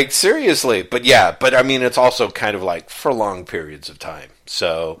dog. Like, seriously. But yeah, I mean, it's also kind of like for long periods of time.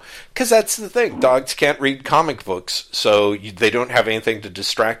 So, because that's the thing. Dogs can't read comic books, so they don't have anything to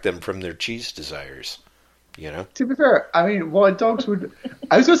distract them from their cheese desires. You know? To be fair, I mean, what dogs would...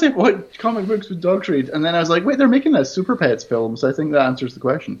 I was going to say, what comic books would dogs read? And then I was like, wait, they're making that Super Pets film, so I think that answers the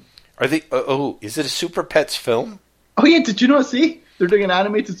question. Are they... is it a Super Pets film? Oh, yeah, did you not see? They're doing an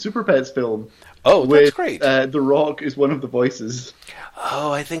animated Super Pets film. Oh, that's great. The Rock is one of the voices.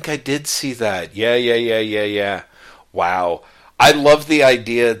 Oh, I think I did see that. Yeah. Wow. I love the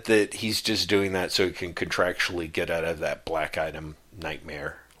idea that he's just doing that so he can contractually get out of that Black Item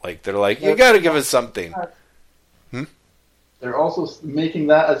nightmare. Like, they're like, you gotta give us something. They're also making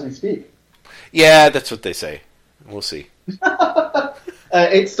that as we speak. Yeah, that's what they say. We'll see.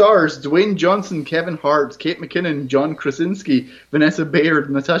 It stars Dwayne Johnson, Kevin Hart, Kate McKinnon, John Krasinski, Vanessa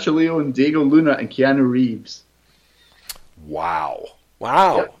Baird, Natasha Lyonne, Diego Luna, and Keanu Reeves. Wow.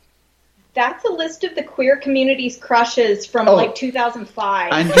 Yep. That's a list of the queer community's crushes from like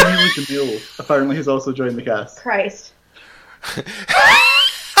 2005. And Jimmy DeMille apparently has also joined the cast. Christ.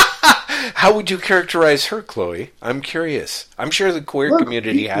 How would you characterize her, Chloe? I'm curious. I'm sure the queer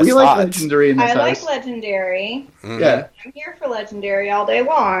community has we thoughts. Like Legendary in this I house. like Legendary. Mm-hmm. Yeah. I'm here for Legendary all day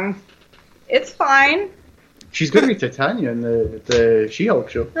long. It's fine. She's going to be Titania in the She-Hulk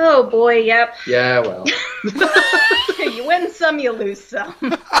show. Oh boy, yep. Yeah, well. You win some, you lose some.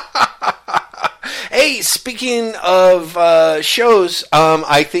 Hey, speaking of shows,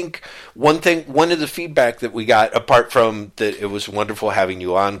 I think one of the feedback that we got, apart from that it was wonderful having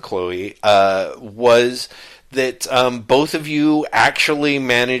you on, Chloe, was that both of you actually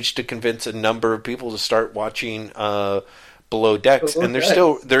managed to convince a number of people to start watching Below Decks, and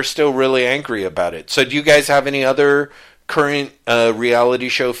they're still really angry about it. So, do you guys have any other current reality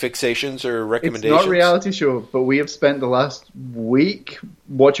show fixations or recommendations? It's not a reality show, but we have spent the last week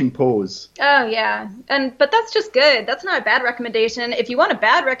watching Pose. Oh yeah, but that's just good. That's not a bad recommendation. If you want a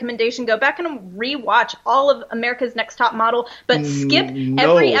bad recommendation, go back and rewatch all of America's Next Top Model, but skip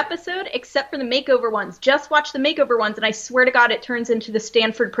every episode except for the makeover ones. Just watch the makeover ones, and I swear to God, it turns into the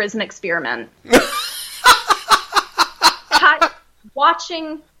Stanford Prison Experiment.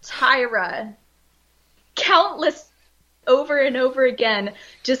 Watching Tyra countless over and over again,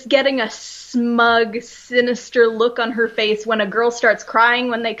 just getting a smug, sinister look on her face when a girl starts crying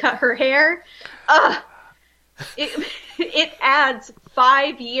when they cut her hair. It adds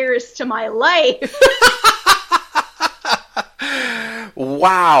 5 years to my life.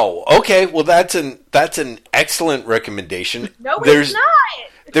 Wow. Okay. Well, that's an excellent recommendation. No, it's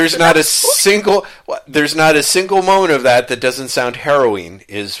not. There's not a single moment of that doesn't sound harrowing,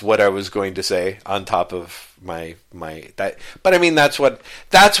 is what I was going to say on top of my that. But I mean, that's what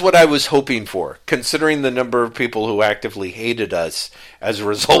I was hoping for, considering the number of people who actively hated us as a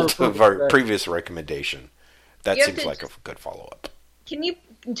result of our previous recommendation. That seems like a good follow-up. Can you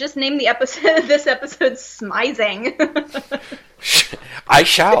just name the episode? This episode, Smizing. I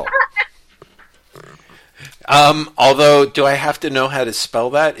shall. Although, do I have to know how to spell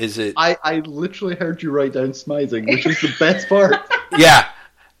that? Is it? I literally heard you write down smizing, which is the best part. Yeah.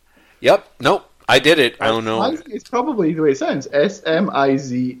 Yep. Nope. I did it. I don't know. Smizing is probably the way it sounds.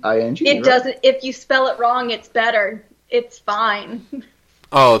 S-M-I-Z-I-N-G. It doesn't. If you spell it wrong, it's better. It's fine.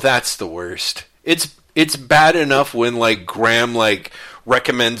 Oh, that's the worst. It's bad enough when like Graham like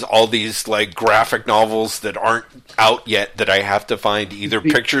recommends all these like graphic novels that aren't out yet that I have to find either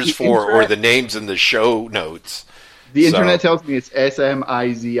pictures for or the names in the show notes. The internet tells me it's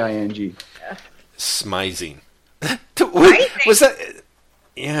S-M-I-Z-I-N-G. Smizing. Was that?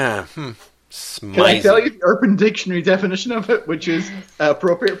 Yeah. Smizing. Can I tell you the Urban Dictionary definition of it, which is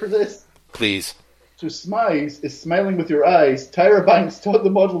appropriate for this? Please. To smize is smiling with your eyes. Tyra Banks taught the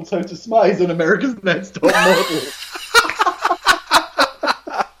models how to smize on America's Next Top Model.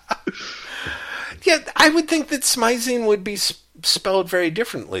 Yeah, I would think that smizing would be spelled very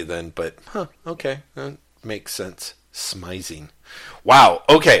differently then, but okay, that makes sense. Smizing. Wow.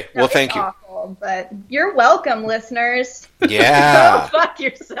 Okay. Well, thank you. Awful, but you're welcome, listeners. Yeah. Go fuck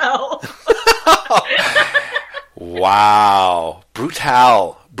yourself. Wow.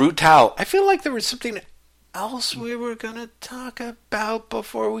 Brutal. I feel like there was something else we were going to talk about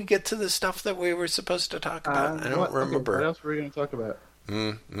before we get to the stuff that we were supposed to talk about. I don't remember. What else were we going to talk about?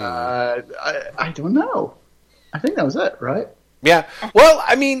 I don't know. I think that was it, right? Yeah. Well,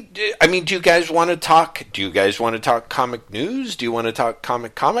 I mean, do you guys want to talk? Do you guys want to talk comic news? Do you want to talk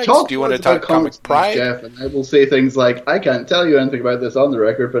comics? Do you want to talk comic pride? Jeff, and I will say things like, "I can't tell you anything about this on the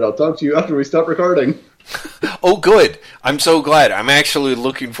record, but I'll talk to you after we stop recording." Oh, good! I'm so glad. I'm actually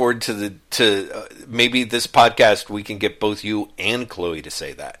looking forward to maybe this podcast we can get both you and Chloe to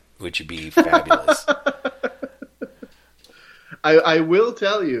say that, which would be fabulous. I will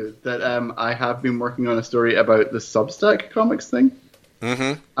tell you that I have been working on a story about the Substack comics thing.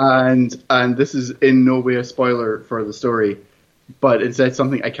 Mm-hmm. And this is in no way a spoiler for the story, but it said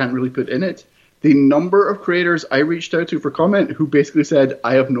something I can't really put in it. The number of creators I reached out to for comment who basically said,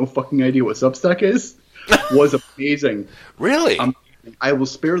 I have no fucking idea what Substack is, was amazing. Really? I will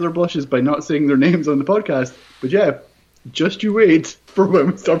spare their blushes by not saying their names on the podcast, but yeah, just you wait for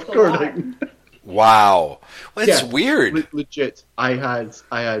when we start recording. Wow. Well, it's weird. Legit. I had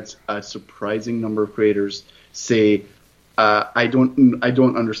a surprising number of creators say, I don't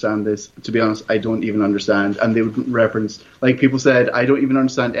understand this. To be honest, I don't even understand. And they would reference, like people said, I don't even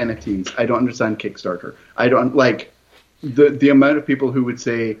understand NFTs. I don't understand Kickstarter. I don't like the amount of people who would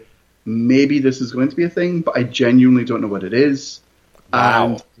say, maybe this is going to be a thing, but I genuinely don't know what it is. Wow.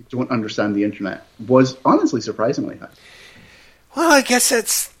 And I don't understand the internet. Was honestly surprisingly high. Well, I guess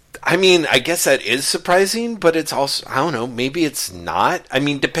that is surprising, but it's also, I don't know, maybe it's not. I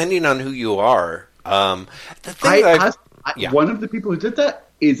mean, depending on who you are. The thing one of the people who did that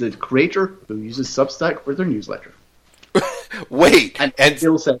is a creator who uses Substack for their newsletter. Wait. And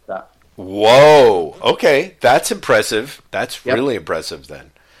still said that. Whoa. Okay. That's impressive. That's really impressive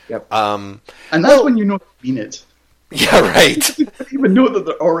then. Yep. And that's when you know they mean it. Yeah, right. You don't even know that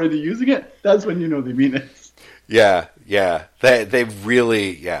they're already using it. That's when you know they mean it. Yeah. They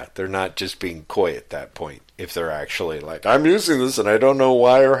really, they're not just being coy at that point. If they're actually like, I'm using this and I don't know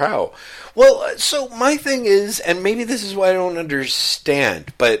why or how. Well, so my thing is, and maybe this is why I don't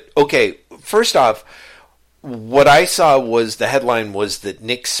understand, but okay, first off, what I saw was the headline was that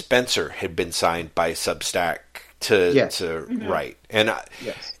Nick Spencer had been signed by Substack to write. And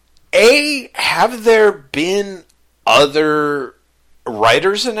have there been other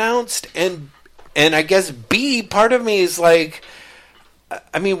writers announced? And I guess B, part of me is like,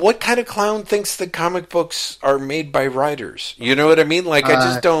 I mean, what kind of clown thinks that comic books are made by writers? You know what I mean? Like, I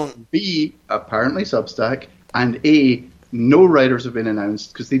just don't... B, apparently Substack, and A, no writers have been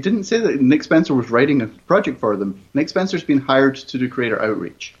announced, because they didn't say that Nick Spencer was writing a project for them. Nick Spencer's been hired to do creator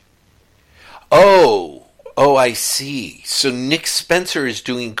outreach. Oh, I see. So Nick Spencer is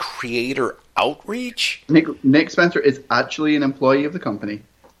doing creator outreach? Nick Spencer is actually an employee of the company.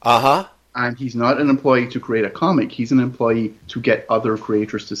 Uh-huh. And he's not an employee to create a comic. He's an employee to get other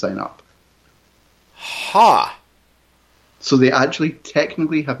creators to sign up. Ha! So they actually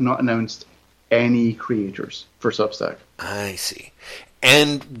technically have not announced any creators for Substack. I see.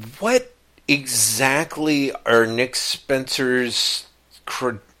 And what exactly are Nick Spencer's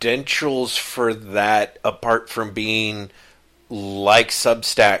credentials for that apart from being, like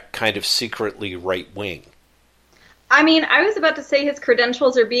Substack, kind of secretly right-wing? I mean, I was about to say his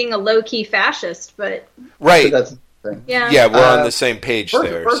credentials are being a low-key fascist, but... Right. That's the thing. Yeah, we're on the same page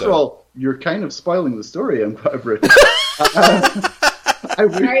there. First of all, you're kind of spoiling the story I've written.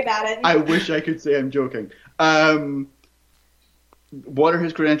 Sorry about it. I wish I could say I'm joking. What are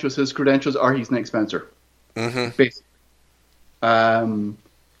his credentials? His credentials are he's Nick Spencer. Mm-hmm. Basically.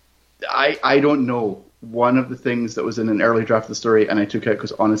 I don't know. One of the things that was in an early draft of the story, and I took it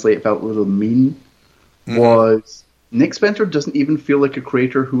because honestly it felt a little mean, was Nick Spencer doesn't even feel like a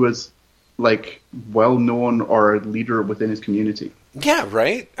creator who is like well known or a leader within his community. Yeah,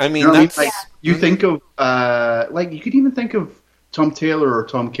 right. I mean, You know what that's I mean? Like, you think of like you could even think of Tom Taylor or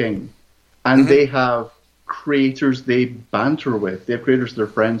Tom King, and they have creators they banter with. They have creators they're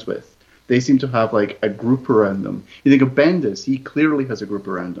friends with. They seem to have like a group around them. You think of Bendis; he clearly has a group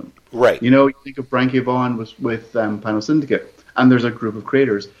around him. right. You know, you think of Brian K. Vaughan with Panel Syndicate, and there's a group of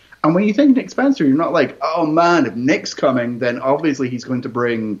creators. And when you think Nick Spencer, you're not like, oh man, if Nick's coming, then obviously he's going to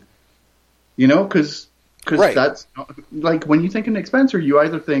bring, you know, because Right. that's not, like when you think of Nick Spencer, you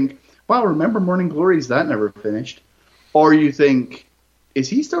either think, wow, remember Morning Glories? That never finished, or you think, is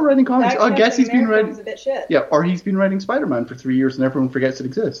he still writing comics? I guess he's been writing. A bit shit. Yeah, or he's been writing Spider-Man for 3 years and everyone forgets it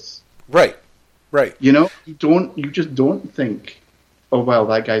exists. Right. Right. You know, you just don't think, oh well,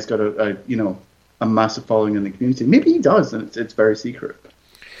 that guy's got a massive following in the community. Maybe he does, and it's very secret.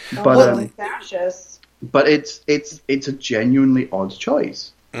 But fascist. but it's a genuinely odd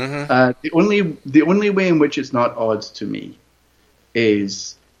choice. Mm-hmm. The only way in which it's not odd to me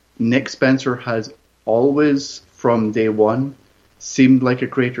is Nick Spencer has always, from day one, seemed like a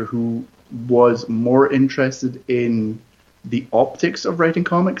creator who was more interested in the optics of writing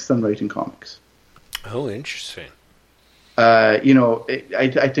comics than writing comics. Oh, interesting. I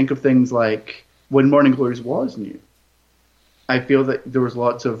think of things like when Morning Glories was new. I feel that there was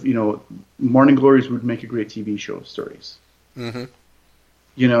lots of, Morning Glories would make a great TV show stories. Mm-hmm.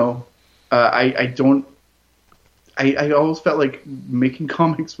 I always felt like making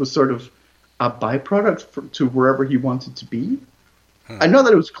comics was sort of a byproduct to wherever he wanted to be. I know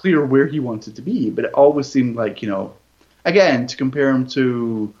that it was clear where he wanted to be, but it always seemed like, again, to compare him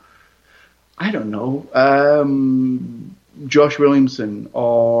to, I don't know, Josh Williamson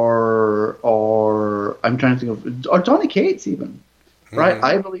or I'm trying to think of, or Donny Cates even, right? Mm-hmm.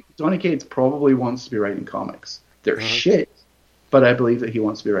 I believe Donny Cates probably wants to be writing comics. They're shit, but I believe that he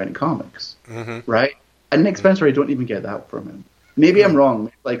wants to be writing comics, right? And Nick Spencer, I don't even get that from him. Maybe I'm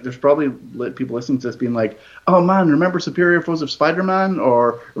wrong. Like, there's probably people listening to this being like, oh man, remember Superior Foes of Spider-Man?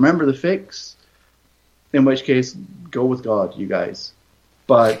 Or remember The Fix? In which case, go with God, you guys.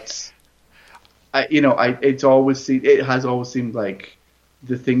 But it has always seemed like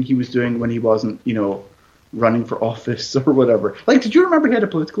the thing he was doing when he wasn't, running for office or whatever. Like, did you remember he had a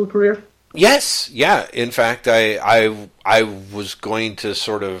political career? Yes, yeah. In fact, I was going to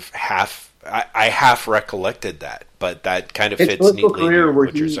sort of half recollected that, but that kind of His fits political neatly career with where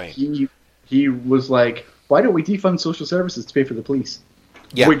what you're saying. He was like, why don't we defund social services to pay for the police?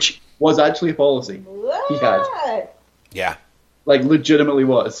 Yeah. Which was actually a policy he had. Yeah. Like, legitimately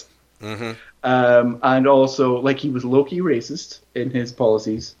was. Mm-hmm. And also, like, he was low-key racist in his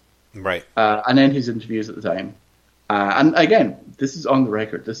policies. Right. And in his interviews at the time. And again, this is on the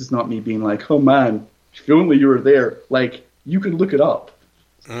record. This is not me being like, oh man, if only you were there. Like, you can look it up.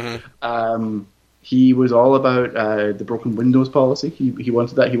 Mm-hmm. He was all about the broken windows policy. He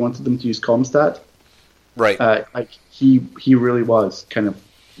wanted that. He wanted them to use Comstat. Right. Like, he really was kind of,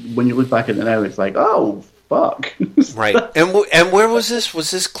 when you look back at it now, it's like, oh, fuck. Right. And where was this?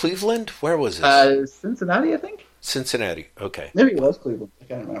 Was this Cleveland? Where was this? Cincinnati, I think. Cincinnati. Okay. Maybe it was Cleveland. I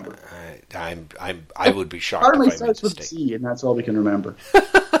can't remember. I would be shocked Hardly if I made starts a with mistake. C, and that's all we can remember.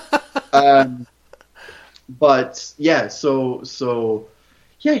 But yeah, so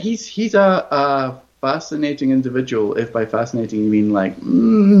yeah, he's a fascinating individual. If by fascinating you mean like,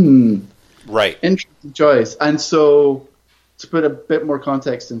 Right. interesting choice. And so, to put a bit more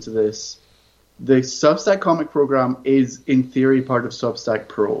context into this, the Substack comic program is, in theory, part of Substack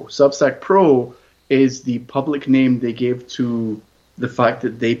Pro. Substack Pro is the public name they gave to the fact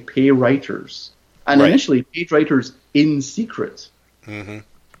that they pay writers. And initially paid writers in secret. Mm-hmm.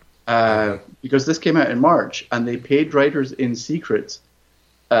 Because this came out in March, and they paid writers in secret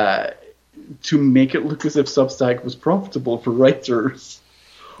to make it look as if Substack was profitable for writers.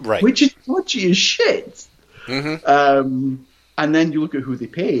 Right. Which is dodgy as shit. Mm-hmm. And then you look at who they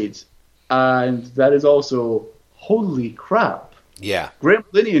paid, and that is also, holy crap. Yeah. Graham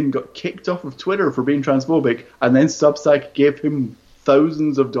Linian got kicked off of Twitter for being transphobic, and then Substack gave him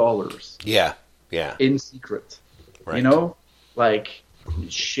thousands of dollars. Yeah. In secret. Right. You know? Like,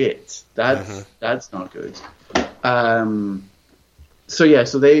 shit. That's not good.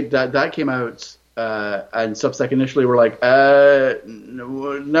 So that came out, and Substack initially were like,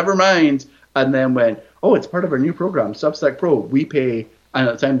 no, never mind. And then went, oh, it's part of our new program, Substack Pro. We pay, and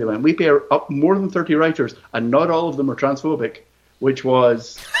at the time they went, we pay up more than 30 writers, and not all of them are transphobic, which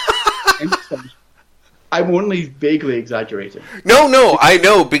was... I'm only vaguely exaggerating. No, I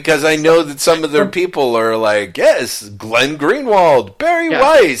know, because I know that some of their people are like, yes, Glenn Greenwald, Barry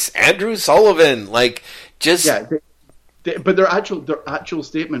Weiss, Andrew Sullivan, like, just... Yeah, but their actual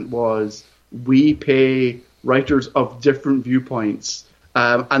statement was, we pay writers of different viewpoints,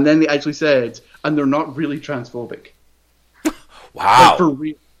 and then they actually said, and they're not really transphobic. Wow.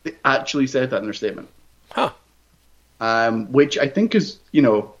 Like, they actually said that in their statement. Huh. Which I think is,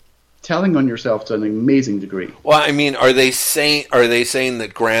 telling on yourself to an amazing degree. Well, I mean, are they saying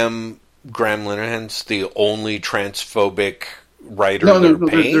that Graham Linehan's the only transphobic writer? No,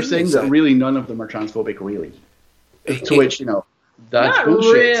 they're saying that really none of them are transphobic, really. To which, that's not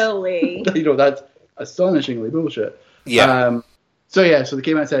bullshit. Really. That's astonishingly bullshit. Yeah. So they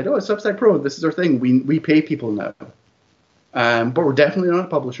came out and said, oh, it's Substack Pro, this is our thing. We pay people now. But we're definitely not a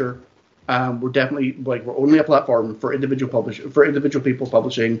publisher. We're definitely, we're only a platform for individual people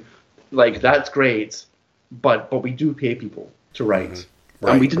publishing. Like, that's great, but we do pay people to write. Mm-hmm.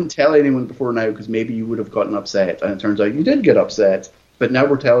 Right. And we didn't tell anyone before now because maybe you would have gotten upset. And it turns out you did get upset. But now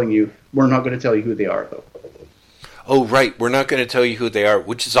we're telling you, we're not going to tell you who they are, though. Oh, right. We're not going to tell you who they are,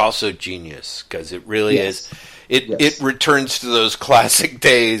 which is also genius because it really is. It returns to those classic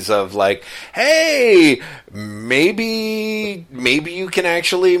days of like, hey, maybe you can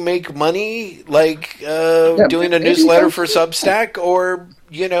actually make money like doing a newsletter for Substack, or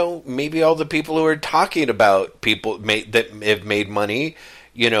maybe all the people who are talking about people that have made money,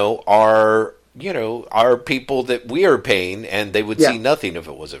 are people that we are paying, and they would see nothing if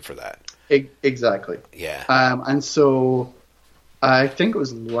it wasn't for that. Exactly. Yeah. And so I think it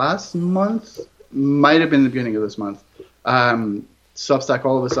was last month. Might have been the beginning of this month. Substack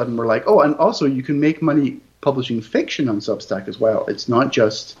all of a sudden were like, oh, and also you can make money publishing fiction on Substack as well. It's not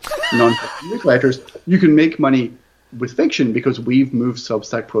just non-fiction newsletters. You can make money with fiction because we've moved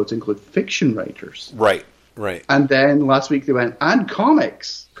Substack Pro to include fiction writers. Right. And then last week they went, and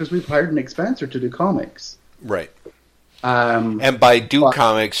comics, because we've hired Nick Spencer to do comics. Right. And by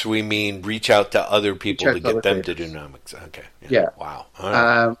comics, we mean reach out to other people to get them to do comics. Okay. Yeah. Wow. All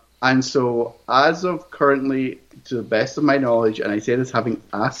right. And so, as of currently, to the best of my knowledge, and I say this having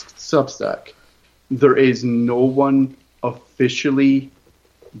asked Substack, there is no one officially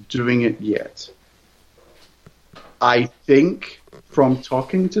doing it yet. I think, from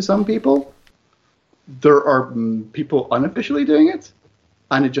talking to some people, there are people unofficially doing it,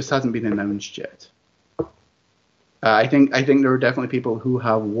 and it just hasn't been announced yet. I think there are definitely people who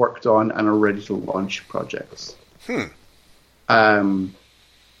have worked on and are ready to launch projects.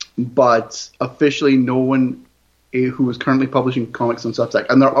 But officially, no one who is currently publishing comics on Substack,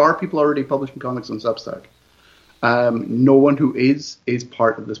 and there are people already publishing comics on Substack, no one who is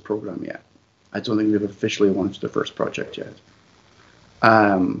part of this program yet. I don't think they've officially launched their first project yet.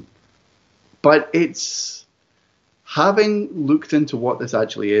 But it's, having looked into what this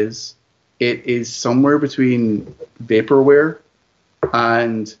actually is, it is somewhere between vaporware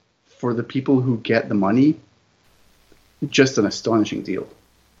and, for the people who get the money, just an astonishing deal.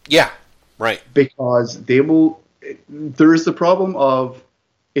 Yeah, right. Because there is the problem of,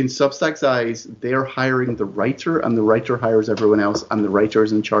 in Substack's eyes, they're hiring the writer, and the writer hires everyone else, and the writer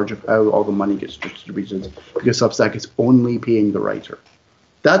is in charge of how all the money gets distributed, because Substack is only paying the writer.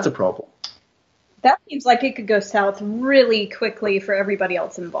 That's a problem. That seems like it could go south really quickly for everybody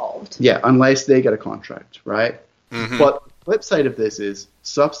else involved. Yeah, unless they get a contract, right? Mm-hmm. But the flip side of this is,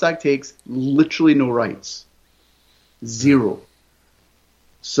 Substack takes literally no rights. Zero.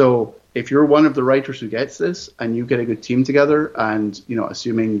 So if you're one of the writers who gets this, and you get a good team together, and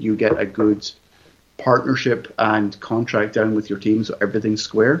assuming you get a good partnership and contract down with your team, so everything's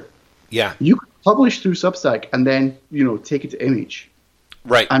square, you can publish through Substack and then take it to Image,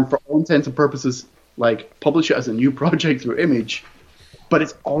 right? And for all intents and purposes, publish it as a new project through Image, but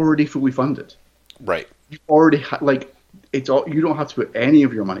it's already fully funded, right? You already it's all. You don't have to put any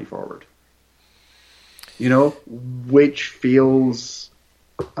of your money forward, which feels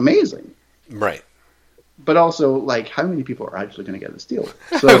amazing, right? But also, how many people are actually going to get this deal?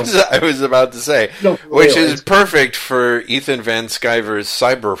 So, I was about to say, which is perfect for Ethan Van Sciver's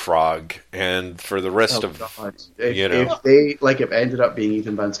Cyberfrog, and for the rest of if they if ended up being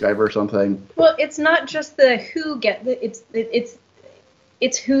Ethan Van Sciver or something. Well, it's not just the who get it's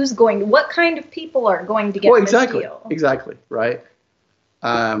It's what kind of people are going to get this deal. Exactly, right?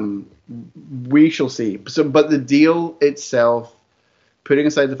 We shall see. So, but the deal itself, putting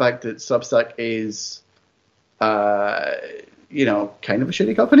aside the fact that Substack is, kind of a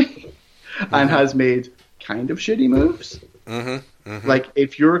shitty company and has made kind of shitty moves. Like,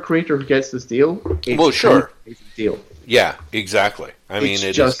 if you're a creator who gets this deal, it's a deal. Yeah, exactly. I mean,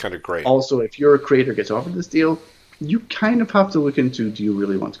 it is kind of great. Also, if you're a creator who gets offered this deal, you kind of have to look into, do you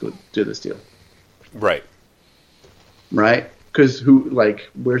really want to go do this deal? Right. Right? Because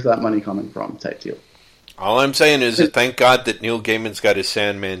where's that money coming from type deal? All I'm saying is that thank God that Neil Gaiman's got his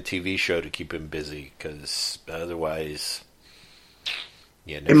Sandman TV show to keep him busy, because otherwise,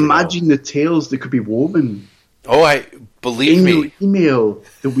 you never imagine the tales that could be woven. Oh, believe me. Email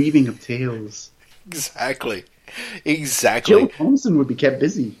the weaving of tales. Exactly. Jill Thompson would be kept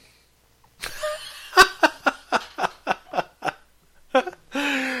busy.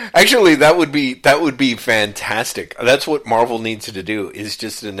 Actually, that would be fantastic. That's what Marvel needs to do, is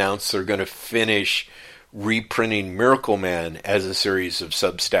just announce they're going to finish reprinting Miracle Man as a series of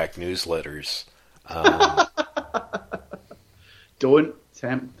Substack newsletters. Don't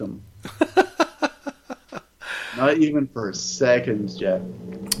tempt them. Not even for a second, Jeff.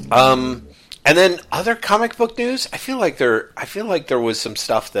 And then other comic book news. I feel like there was some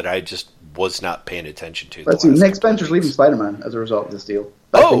stuff that I just was not paying attention to. Let's see. Nick Spencer's leaving Spider-Man as a result of this deal.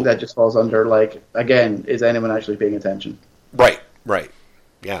 I think that just falls under, again, is anyone actually paying attention? Right.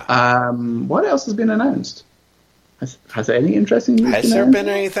 Yeah. What else has been announced? Has any interesting news Has there been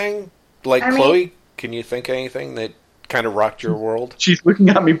anything? Chloe, can you think of anything that kind of rocked your world? She's looking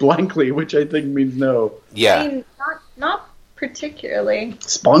at me blankly, which I think means no. Yeah. I mean, not particularly.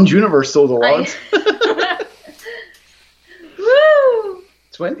 Spawn's Universe sold a lot. Woo!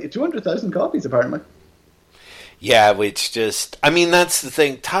 200,000 copies, apparently. Yeah, it's just, I mean, that's the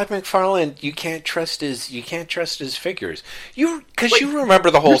thing. Todd McFarlane, you can't trust his figures. Because you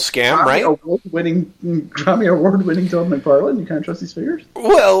remember the whole scam, right? Grammy Award-winning Todd McFarlane, you can't trust his figures?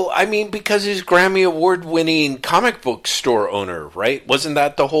 Well, I mean, because he's Grammy Award-winning comic book store owner, right? Wasn't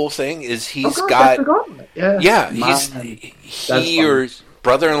that the whole thing? He or his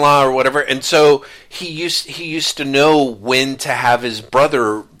brother-in-law or whatever, and so he used to know when to have his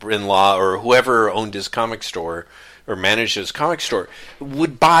brother-in-law or whoever owned his comic store or managed his comic store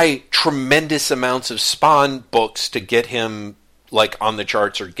would buy tremendous amounts of Spawn books to get him on the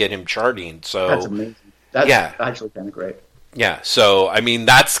charts or get him charting. So that's amazing. That's actually kind of great. Yeah, so I mean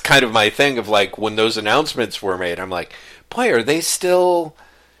that's kind of my thing of when those announcements were made, I'm like, boy,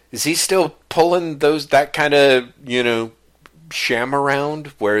 is he still pulling that kind of, sham around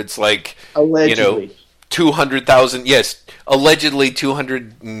where it's allegedly 200,000, yes, allegedly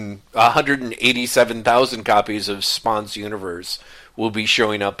 187,000 copies of Spawn's Universe will be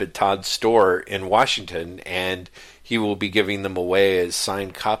showing up at Todd's store in Washington, and he will be giving them away as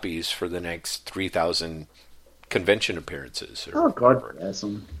signed copies for the next 3,000 convention appearances. God bless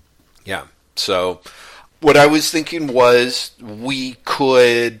him. Yeah, so what I was thinking was we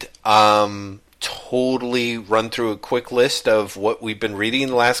could totally run through a quick list of what we've been reading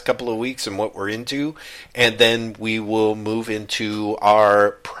the last couple of weeks and what we're into, and then we will move into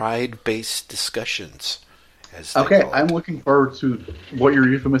our Pride-based discussions. Okay, I'm looking forward to what you're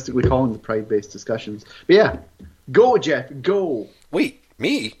euphemistically calling the Pride-based discussions. But yeah, go, Jeff, go. Wait,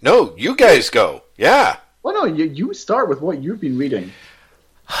 me? No, you guys go. Yeah. Well, no, you start with what you've been reading.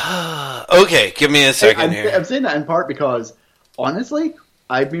 Okay, give me a second here. I'm saying that in part because, honestly,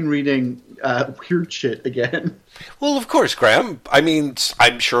 I've been reading weird shit again. Well, of course, Graham. I mean,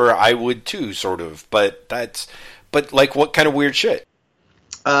 I'm sure I would too, sort of. But what kind of weird shit?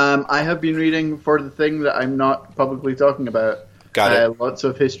 I have been reading, for the thing that I'm not publicly talking about, Got it. Lots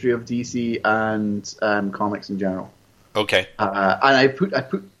of history of DC and comics in general. Okay. And I put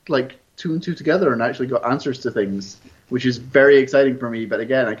two and two together and actually got answers to things, which is very exciting for me. But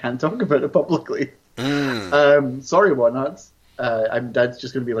again, I can't talk about it publicly. Sorry, whatnots. That's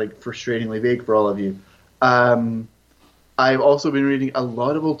just going to be frustratingly vague for all of you. I've also been reading a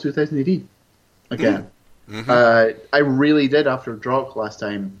lot of old 2000 AD again. Mm-hmm. I really did, after Drock last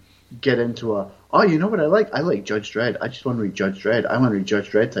time, get into you know what I like? I like Judge Dredd. I just want to read Judge Dredd. I want to read Judge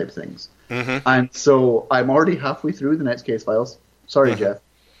Dredd type things. Mm-hmm. And so I'm already halfway through the next Case Files. Sorry, Jeff.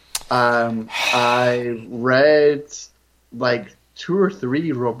 I read 2 or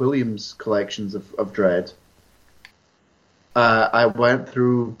 3 Rob Williams collections of Dredd. I went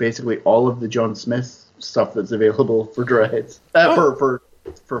through basically all of the John Smith stuff that's available for Dredd for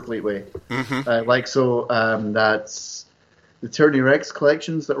Fleetway. Mm-hmm. That's the Tyranny Rex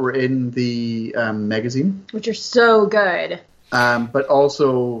collections that were in the magazine, which are so good. But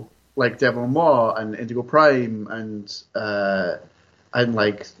also like Devil Maw and Indigo Prime and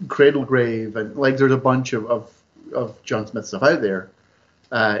like Cradlegrave and like there's a bunch of John Smith stuff out there.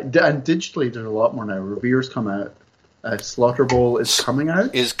 And digitally, there's a lot more now. Revere's come out. Slaughter Bowl is coming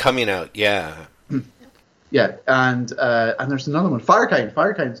out. Yeah. Yeah, and there's another one. Firekind.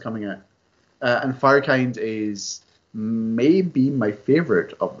 Firekind's coming out. And Firekind is maybe my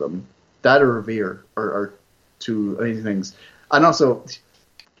favorite of them. That or Revere are two amazing things. And also,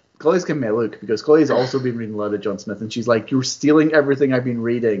 Chloe's giving me a look because Chloe's also been reading a lot of John Smith, and she's like, "You're stealing everything I've been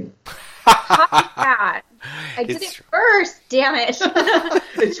reading." I did it first, damn it.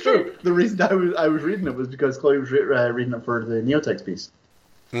 It's true. The reason I was reading it was because Chloe was reading it for the Neotext piece.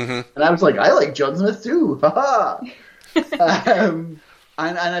 Mm-hmm. And I was like, I like John Smith too. Haha. And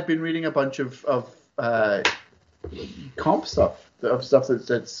I've been reading a bunch of comp stuff,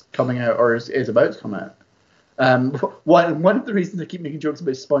 that's coming out or is about to come out. One of the reasons I keep making jokes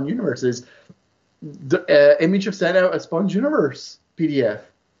about Spawn Universe is the Image have sent out a Spawn Universe PDF.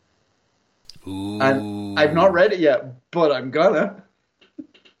 Ooh. And I've not read it yet, but I'm gonna.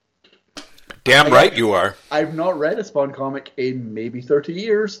 Damn right you are. I've not read a Spawn comic in maybe 30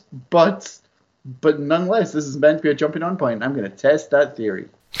 years, but nonetheless, this is meant to be a jumping on point. I'm going to test that theory.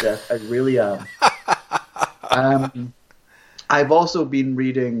 Yeah, I really am. I've also been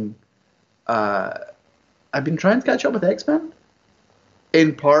reading... I've been trying to catch up with X-Men,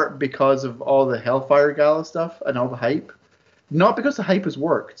 in part because of all the Hellfire Gala stuff and all the hype. Not because the hype has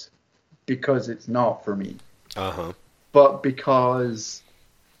worked, because it's not for me. Uh-huh. But because...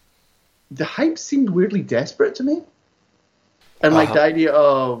 the hype seemed weirdly desperate to me. And like the idea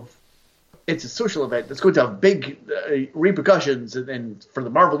of it's a social event that's going to have big repercussions and for the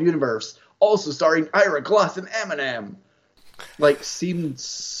Marvel Universe, also starring Ira Glass and Eminem, like seemed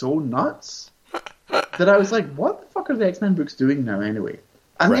so nuts that I was like, what the fuck are the X-Men books doing now anyway?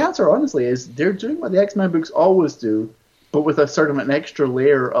 And the answer, honestly, is they're doing what the X-Men books always do, but with a sort of an extra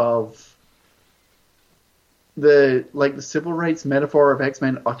layer of the civil rights metaphor of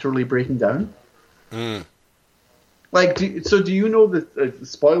X-Men utterly breaking down. Mm. Like, do you know the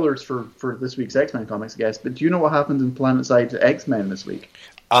spoilers for this week's X-Men comics, I guess? But do you know what happened in Planetside to X-Men this week?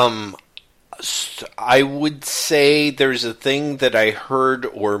 I would say there's a thing that I heard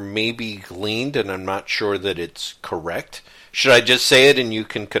or maybe gleaned, and I'm not sure that it's correct. Should I just say it and you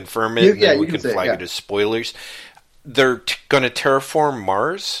can confirm it, and then we can flag it as spoilers? They're going to terraform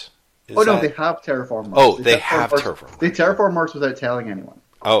Mars? They have terraformed Mars. Oh, they have terraformed Mars. They terraform Mars without telling anyone.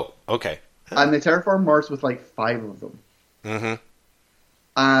 Oh, okay. And they terraform Mars with like 5 of them. Mm-hmm.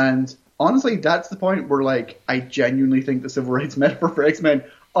 And honestly, that's the point where like I genuinely think the civil rights metaphor for X-Men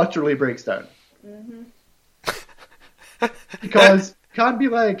utterly breaks down. Mm-hmm. Because you can't be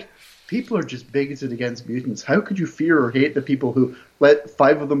like, people are just bigoted against mutants. How could you fear or hate the people who let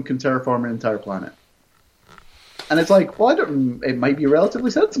 5 of them can terraform an entire planet? And it's like, well, it might be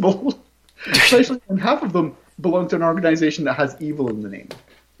relatively sensible. Especially when half of them belong to an organization that has evil in the name.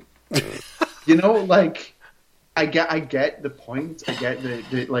 You know, like, I get the point. I get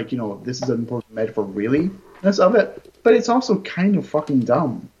the like, you know, this is an important metaphor, realiness of it. But it's also kind of fucking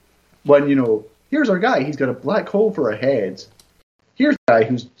dumb. When, you know, here's our guy. He's got a black hole for a head. Here's a guy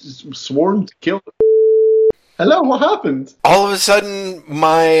who's sworn to kill... Hello, what happened? All of a sudden,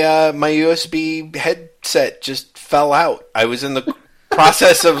 my USB headset just fell out. I was in the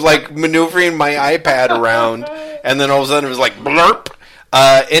process of like maneuvering my iPad around, and then all of a sudden it was like blurp.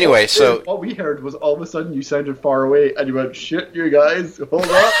 Anyway, so what we heard was all of a sudden you sounded far away, and you went, "Shit, you guys, hold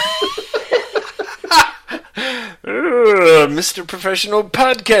up." Mr. Professional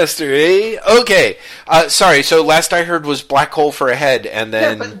Podcaster, eh? Okay. Sorry, so last I heard was black hole for a head, and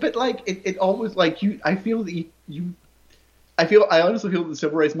then... Yeah, but like, it always, like, I honestly feel that the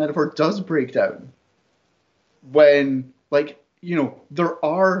civil rights metaphor does break down. When, like, you know, there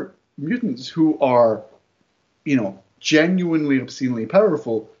are mutants who are, you know, genuinely obscenely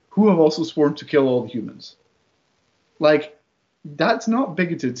powerful, who have also sworn to kill all the humans. Like, that's not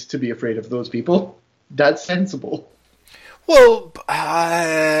bigoted to be afraid of those people. That's sensible. Well,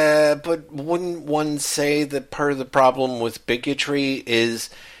 but wouldn't one say that part of the problem with bigotry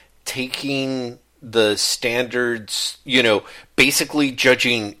is taking the standards, you know, basically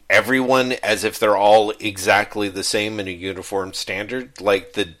judging everyone as if they're all exactly the same in a uniform standard?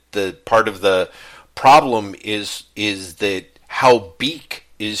 Like, the part of the problem is that how Beak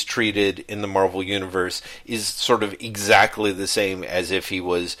is treated in the Marvel Universe is sort of exactly the same as if he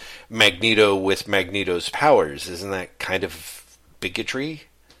was Magneto with Magneto's powers. Isn't that kind of bigotry?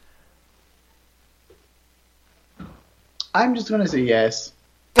 I'm just going to say yes.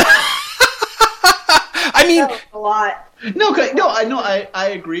 I I mean, a lot. No, I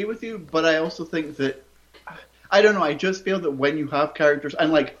agree with you, but I also think that, I don't know, I just feel that when you have characters,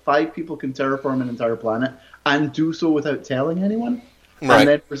 and like 5 people can terraform an entire planet, and do so without telling anyone, right. and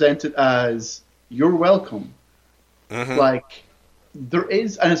then present it as, you're welcome. Mm-hmm. Like, there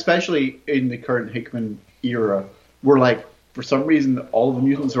is, and especially in the current Hickman era, where like, for some reason, all the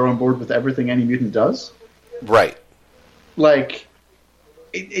mutants are on board with everything any mutant does. Right. Like,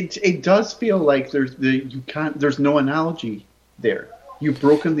 it does feel like there's no analogy there. You've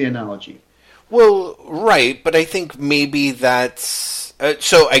broken the analogy. Well, right, but I think maybe that's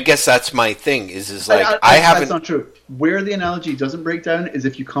so. I guess that's my thing. Is like I haven't. That's not true. Where the analogy doesn't break down is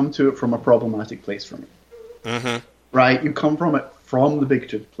if you come to it from a problematic place for me. Mm-hmm. Right, you come from it from the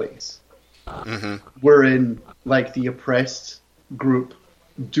bigoted place. Mm-hmm. Wherein, like, the oppressed group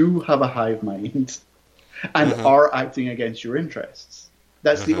do have a hive mind and are acting against your interests.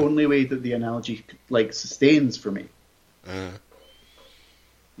 That's the only way that the analogy, like, sustains for me.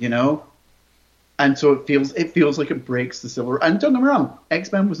 You know? And so it feels like it breaks the civil. And don't get me wrong,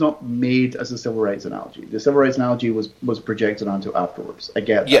 X-Men was not made as a civil rights analogy. The civil rights analogy was projected onto afterwards. I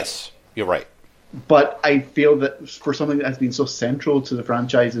get that. Yes, you're right. But I feel that for something that has been so central to the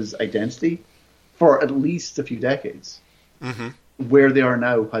franchise's identity for at least a few decades, where they are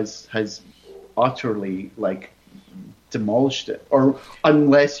now has utterly, like, demolished it. Or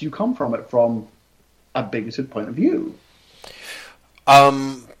unless you come from it from a bigoted point of view.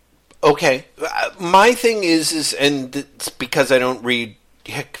 Okay. My thing is, and it's because I don't read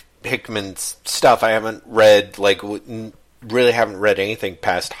Hickman's stuff. I haven't read, like, really haven't read anything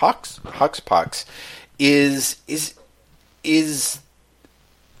past Hoxpox. Is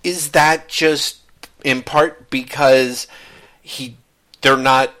that just in part because they're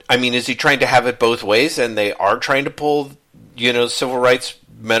not? I mean, is he trying to have it both ways, and they are trying to pull, civil rights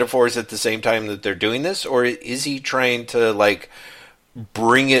metaphors at the same time that they're doing this, or is he trying to, like,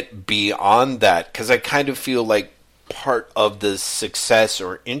 bring it beyond that? Because I kind of feel like part of the success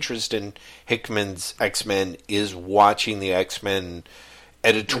or interest in Hickman's X-Men is watching the X-Men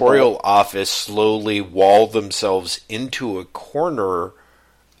editorial office slowly wall themselves into a corner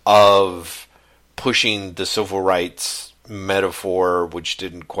of pushing the civil rights metaphor, which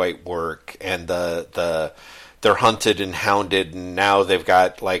didn't quite work, and they're hunted and hounded, and now they've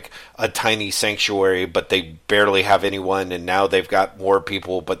got, like, a tiny sanctuary, but they barely have anyone, and now they've got more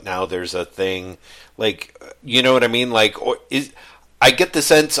people, but now there's a thing. Like, you know what I mean? Like, I get the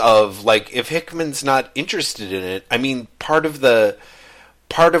sense of, like, if Hickman's not interested in it, I mean, part of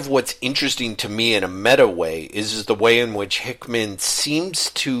what's interesting to me in a meta way is the way in which Hickman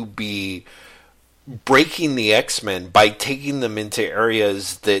seems to be breaking the X-Men by taking them into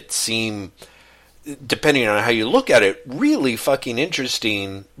areas that seem, depending on how you look at it, really fucking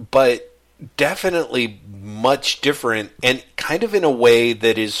interesting, but definitely much different, and kind of in a way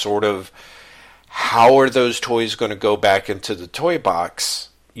that is sort of, how are those toys going to go back into the toy box,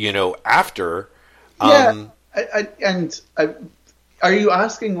 after? Yeah, are you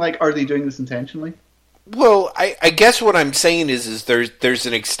asking, like, are they doing this intentionally? Well, I guess what I'm saying is there's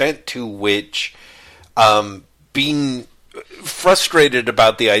an extent to which being frustrated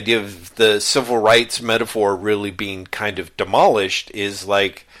about the idea of the civil rights metaphor really being kind of demolished is,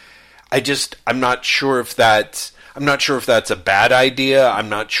 like, I'm not sure if that's a bad idea. I'm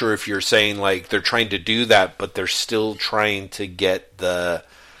not sure if you're saying, like, they're trying to do that, but they're still trying to get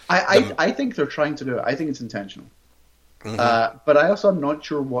I think they're trying to do it. I think it's intentional. But I also am not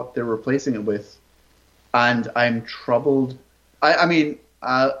sure what they're replacing it with, and I'm troubled. I mean,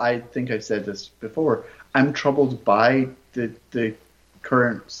 I think I've said this before. I'm troubled by the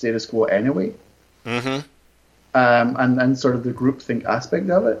current status quo anyway, and sort of the groupthink aspect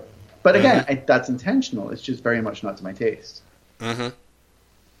of it. But again, that's intentional. It's just very much not to my taste. You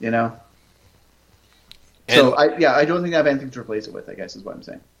know. So I don't think I have anything to replace it with, I guess is what I'm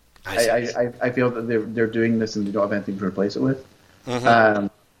saying. I feel that they're doing this and they don't have anything to replace it with.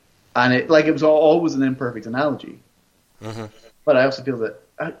 And it was always an imperfect analogy. But I also feel that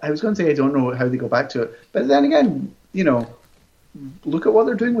I was going to say I don't know how they go back to it, but then again, look at what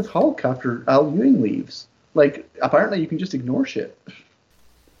they're doing with Hulk after Al Ewing leaves. Like, apparently you can just ignore shit.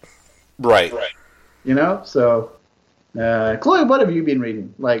 Right. So Chloe, what have you been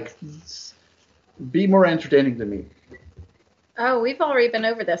reading? Like, be more entertaining than me. Oh, we've already been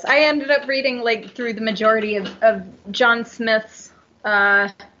over this. I ended up reading, like, through the majority of John Smith's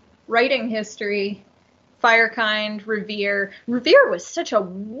writing history. Firekind, Revere. Revere was such a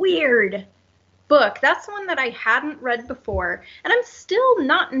weird book. That's one that I hadn't read before. And I'm still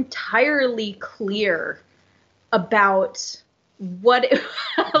not entirely clear about what it,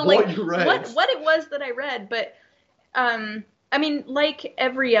 like What you read. what it was that I read, but I mean, like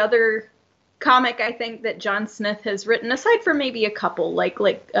every other comic I think that John Smith has written, aside from maybe a couple like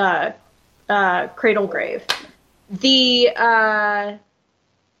Cradle Grave,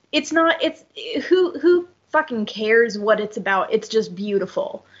 it's who fucking cares what it's about? It's just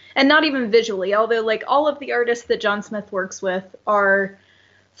beautiful. And not even visually, although like all of the artists that John Smith works with are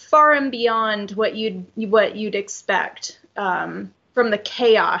far and beyond what you'd expect from the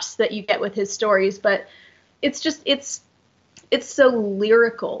chaos that you get with his stories. But it's just it's so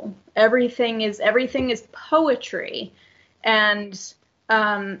lyrical. Everything is poetry, and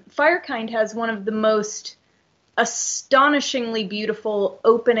Firekind has one of the most astonishingly beautiful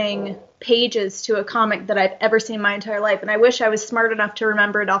opening pages to a comic that I've ever seen in my entire life, and I wish I was smart enough to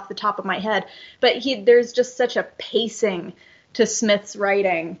remember it off the top of my head. But there's just such a pacing to Smith's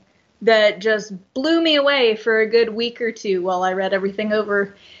writing that just blew me away for a good week or two while I read everything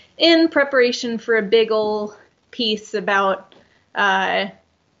over in preparation for a big ol' piece about how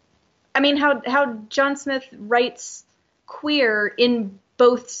John Smith writes queer in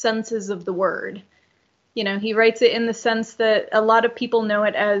both senses of the word. You know, he writes it in the sense that a lot of people know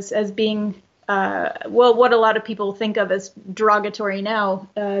it as being, what a lot of people think of as derogatory now,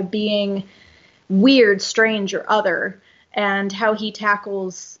 being weird, strange, or other, and how he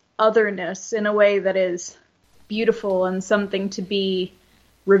tackles otherness in a way that is beautiful and something to be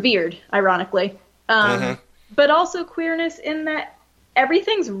revered, ironically. But also queerness in that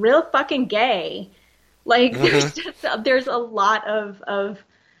everything's real fucking gay. Like, there's a lot of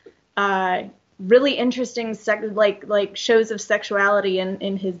really interesting like shows of sexuality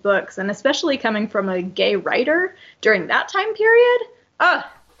in his books, and especially coming from a gay writer during that time period.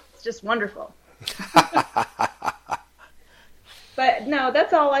 It's just wonderful. But no,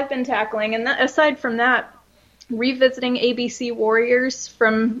 that's all I've been tackling. And aside from that, revisiting ABC Warriors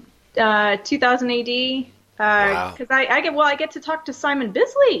from 2000 AD. Wow. Because I get to talk to Simon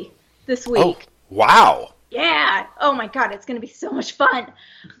Bisley this week. Oh, wow. Yeah. Oh my God, it's going to be so much fun.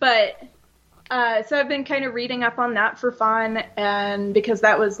 But so I've been kind of reading up on that for fun, and because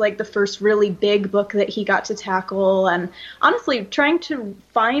that was like the first really big book that he got to tackle, and honestly trying to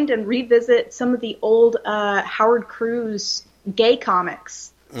find and revisit some of the old Howard Cruz gay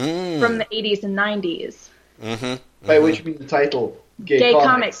comics from the 80s and 90s. By which you mean the title, Gay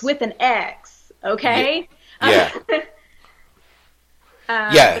Comics with an X, okay? Yeah.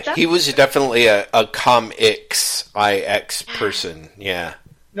 Yeah, he was definitely a comics IX person. Yeah.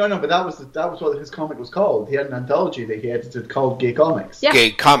 No, but that was what his comic was called. He had an anthology that he edited called Gay Comics. Yeah.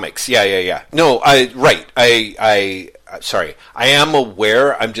 Gay Comics. Yeah. No, sorry. I am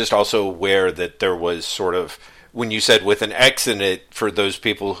aware. I'm just also aware that there was sort of, when you said with an X in it, for those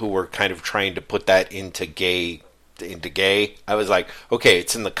people who were kind of trying to put that into gay, I was like, okay,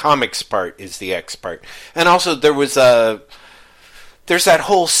 it's in the comics part is the X part. And also there's that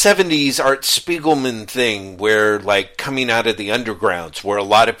whole 70s Art Spiegelman thing where, like, coming out of the undergrounds, where a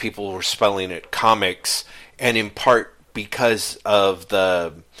lot of people were spelling it comics, and in part because of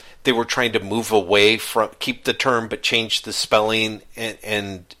they were trying to move away from, keep the term but change the spelling,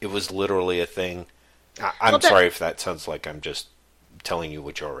 and it was literally a thing. I'm sorry if that sounds like I'm just telling you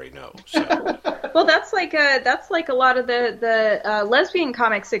what you already know. So. Well, that's like a lot of the lesbian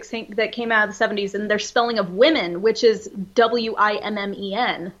comics that came out of the 70s, and their spelling of women, which is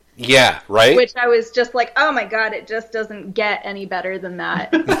WIMMEN. Yeah, right? Which I was just like, oh my God, it just doesn't get any better than that.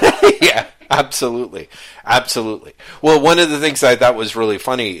 Yeah, absolutely. Well, one of the things I thought was really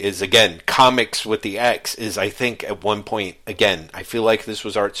funny is, again, comics with the X is, I think at one point, again, I feel like this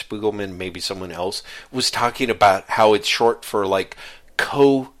was Art Spiegelman, maybe someone else, was talking about how it's short for, like,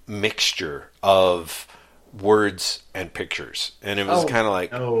 co-mixture of words and pictures. And it was kind of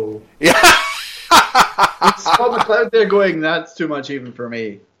like... No. Yeah. Scott McCloud there going, that's too much even for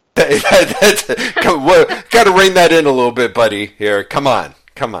me. Got to rein that in a little bit, buddy. Here, come on.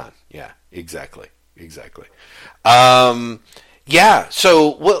 Yeah, exactly. Yeah.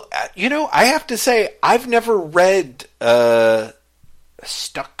 So, well, I have to say, I've never read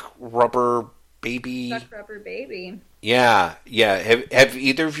Stuck Rubber Baby. Stuck Rubber Baby. Yeah. Have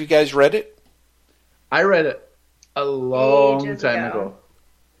either of you guys read it? I read it a long Ages time ago. ago.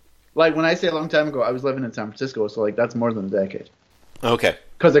 Like, when I say a long time ago, I was living in San Francisco, so, like, that's more than a decade. Okay.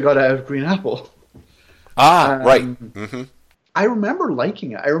 Because I got out of Green Apple. Right. Mm-hmm. I remember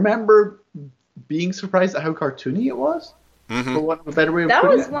liking it. I remember being surprised at how cartoony it was. Mm-hmm. For want of a better way of That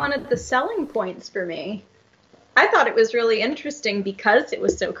putting was it. one of the selling points for me. I thought it was really interesting because it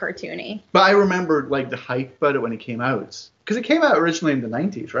was so cartoony. But I remember, like, the hype about it when it came out. Because it came out originally in the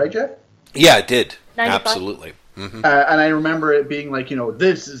 90s, right, Jeff? Yeah, it did. 95? Absolutely. Mm-hmm. And I remember it being like,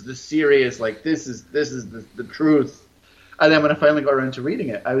 this is the serious, like this is the truth. And then when I finally got around to reading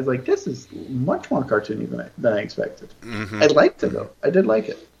it, I was like, this is much more cartoony than I expected. Mm-hmm. I liked it though. I did like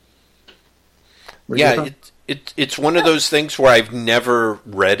it. Yeah, it's one of those things where I've never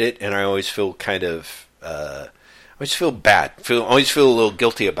read it, and I always feel kind of, I always feel bad. Always feel a little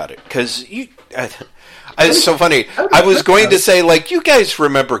guilty about it because it's so funny. I was going to say, like, you guys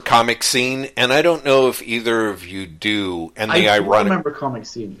remember Comic Scene, and I don't know if either of you do. And I remember Comic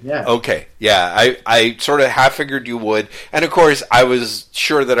Scene. Yeah. Okay. Yeah, I sort of half figured you would, and of course, I was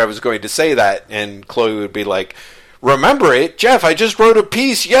sure that I was going to say that, and Chloe would be like, remember it, Jeff? I just wrote a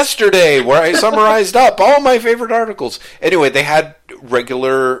piece yesterday where I summarized up all my favorite articles. Anyway, they had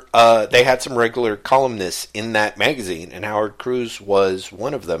some regular columnists in that magazine, and Howard Cruz was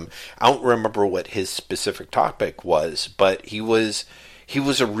one of them. I don't remember what his specific topic was, but he was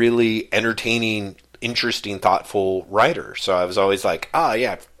a really entertaining, interesting, thoughtful writer. So I was always like,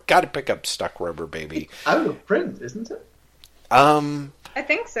 yeah, I've got to pick up Stuck Rubber Baby. Out of print, isn't it? I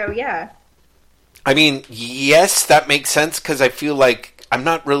think so. Yeah. I mean, yes, that makes sense because I feel like I'm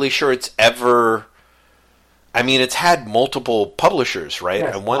not really sure it's ever. I mean, it's had multiple publishers, right?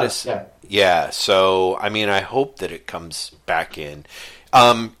 Yes, I want to, yeah. So, I mean, I hope that it comes back in.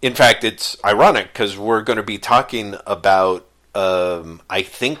 In fact, it's ironic because we're going to be talking about. I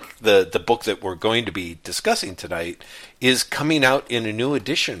think the book that we're going to be discussing tonight is coming out in a new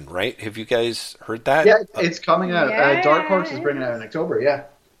edition, right? Have you guys heard that? Yeah, it's coming out. Dark Horse is bringing it out in October. Yeah.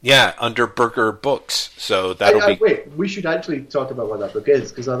 Yeah, under Burger Books. So that'll be. Wait, we should actually talk about what that book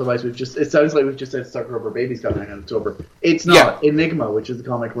is, because otherwise it sounds like we've just said Stuck Rubber Baby's coming out in October. It's not. Yeah. Enigma, which is the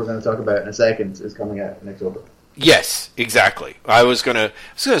comic we're going to talk about in a second, is coming out in October. Yes, exactly. I was gonna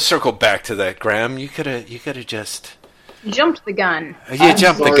circle back to that, Graham. You could have just jumped the gun. You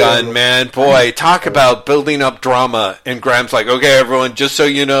jumped the gun, man. Boy, talk about building up drama. And Graham's like, okay, everyone, just so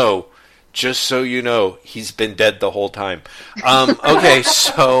you know, he's been dead the whole time. Okay,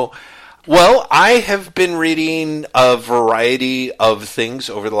 so, well, I have been reading a variety of things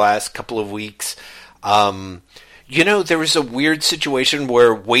over the last couple of weeks. There was a weird situation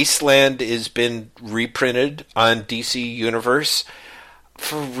where Wasteland has been reprinted on DC Universe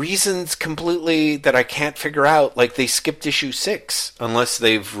for reasons completely that I can't figure out. Like, they skipped issue 6, unless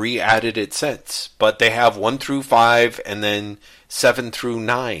they've re-added it since. But they have 1 through 5, and then 7 through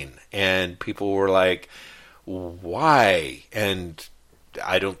 9. And people were like, why? And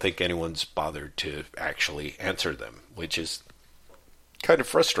I don't think anyone's bothered to actually answer them, which is kind of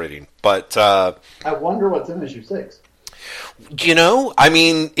frustrating. But I wonder what's in issue 6. I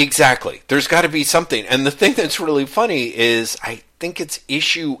mean, exactly. There's got to be something. And the thing that's really funny is I think it's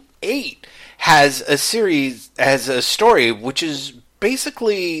issue 8 has a story which is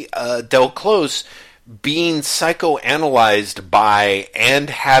basically Del Close being psychoanalyzed by and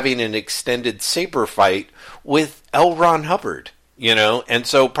having an extended saber fight with L. Ron Hubbard, And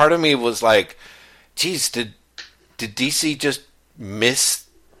so part of me was like, geez, did DC just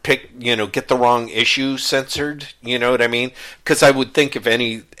get the wrong issue censored? You know what I mean? Because I would think if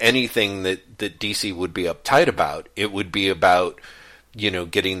anything that DC would be uptight about, it would be about,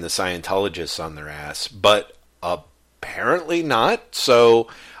 getting the Scientologists on their ass. But apparently not. So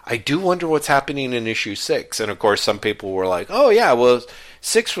I do wonder what's happening in issue 6. And of course, some people were like, oh yeah, well,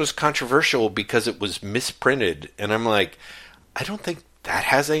 6 was controversial because it was misprinted. And I'm like, I don't think that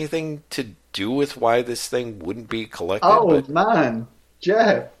has anything to do with why this thing wouldn't be collected. Oh, man.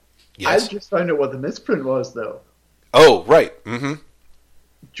 Jeff. Yes? I just found out what the misprint was, though. Oh, right. Mm-hmm. Do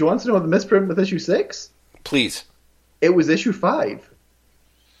you want to know what the misprint with issue 6? Please. It was issue 5.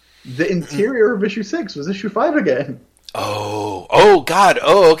 The interior of issue 6 was issue 5 again. Oh, God.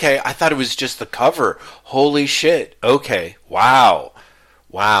 Oh, okay. I thought it was just the cover. Holy shit. Okay. Wow.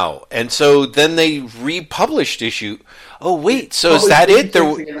 And so then they republished issue. Oh, wait. So is that it?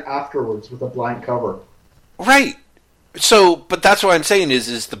 Again afterwards with a blank cover. Right. So, but that's what I'm saying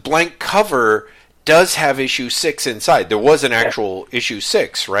is the blank cover does have issue 6 inside. There was an actual issue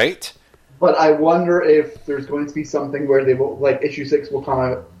 6, right? But I wonder if there's going to be something where they will, like, issue 6 will come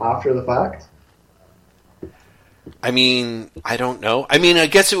out after the fact. I mean, I don't know. I mean, I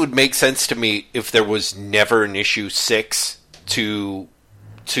guess it would make sense to me if there was never an issue 6 to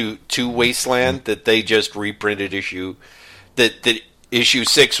Wasteland, that they just reprinted issue that issue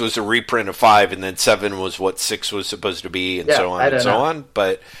 6 was a reprint of 5, and then 7 was what 6 was supposed to be, and so on and so on.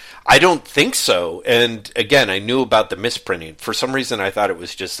 But I don't think so. And again, I knew about the misprinting. For some reason, I thought it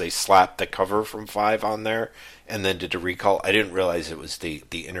was just they slapped the cover from 5 on there and then did a recall. I didn't realize it was the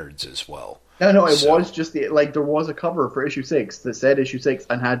innards as well. No, it was just there was a cover for issue 6 that said issue 6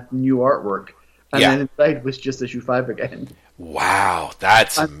 and had new artwork. And Yeah. then inside was just issue 5 again. Wow,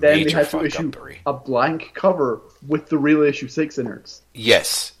 that's a And then they major had to fuck issue uppery. a blank cover with the real issue 6 innards.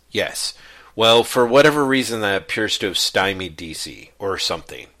 Yes, yes. Well, for whatever reason, that appears to have stymied DC or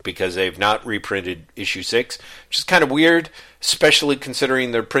something, because they've not reprinted issue 6, which is kind of weird, especially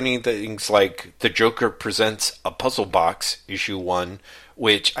considering they're printing things like The Joker Presents a Puzzle Box, issue 1,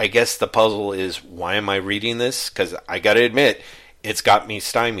 which I guess the puzzle is, why am I reading this? Because I gotta admit, it's got me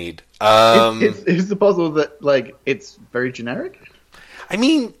stymied. It's the puzzle that, like, it's very generic? I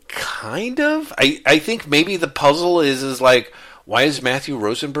mean, kind of. I think maybe the puzzle is like, why is Matthew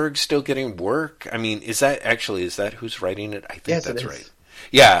Rosenberg still getting work? I mean, is that who's writing it? I think Yes, that's it is. right.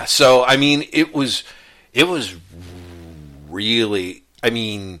 Yeah, so I mean, it was really, I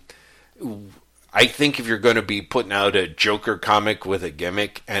mean, I think if you're going to be putting out a Joker comic with a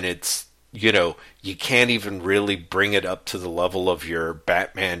gimmick and it's, you know, you can't even really bring it up to the level of your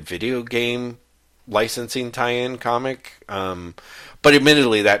Batman video game licensing tie-in comic. But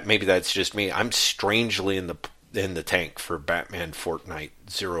admittedly, that's just me. I'm strangely in the tank for Batman Fortnite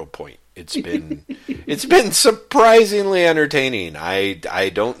 0 Point. It's been surprisingly entertaining. I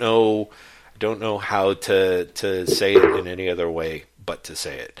don't know how to say it in any other way but to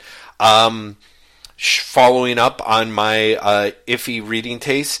say it. Following up on my iffy reading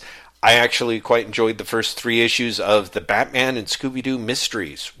tastes, I actually quite enjoyed the first 3 issues of the Batman and Scooby-Doo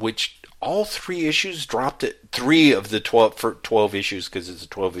Mysteries, which all 3 issues dropped at 3 of the 12 issues, because it's a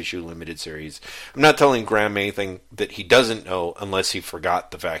 12-issue limited series. I'm not telling Graham anything that he doesn't know unless he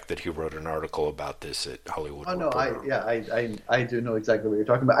forgot the fact that he wrote an article about this at Hollywood Reporter. I do know exactly what you're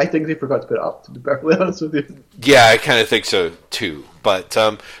talking about. I think they forgot to put it up, to be perfectly honest with you. Yeah, I kind of think so too. But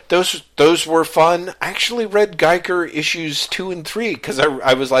those were fun. I actually read Geiger issues 2 and 3 because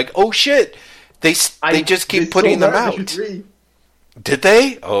I was like, oh shit, they just keep putting them out. Issue 3. Did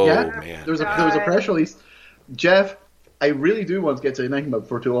they? Oh Yeah, man, there was a press release. Jeff, I really do want to get to Enigma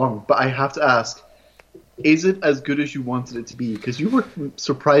before too long, but I have to ask: is it as good as you wanted it to be? Because you were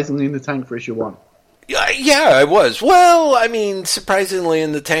surprisingly in the tank for issue 1. Yeah, I was. Well, I mean, surprisingly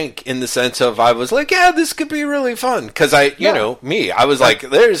in the tank in the sense of I was like, yeah, this could be really fun because I was like,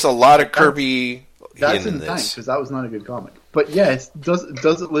 there's a lot of Kirby That's in in the tank this. because that was not a good comic. But yes, does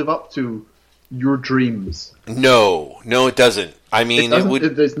it live up to your dreams? No, it doesn't. I mean,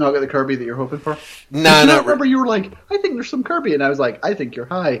 It's not got the Kirby that you're hoping for. No, I remember you were like, I think there's some Kirby, and I was like, I think you're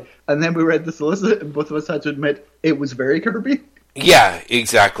high. And then we read the solicit, and both of us had to admit it was very Kirby. Yeah,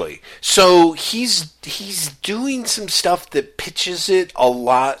 exactly. So he's doing some stuff that pitches it a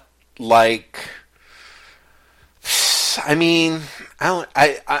lot like. I mean,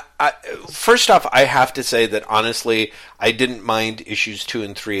 I first off, I have to say that honestly, I didn't mind issues 2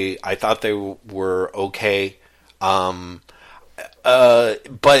 and 3. I thought they were okay.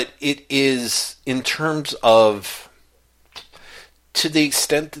 But it is, in terms of, to the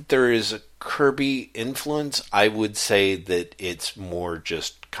extent that there is a Kirby influence, I would say that it's more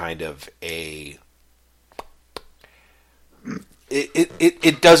just kind of a.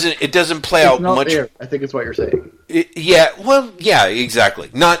 It doesn't play out Not much. there. I think it's what you're saying. Yeah, exactly.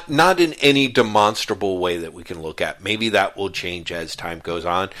 Not in any demonstrable way that we can look at. Maybe that will change as time goes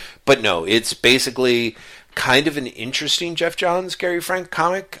on. But no, it's basically kind of an interesting Jeff Johns, Gary Frank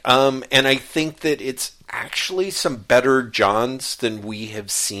comic. And I think that it's actually some better Johns than we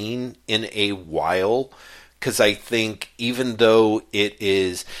have seen in a while. Because I think even though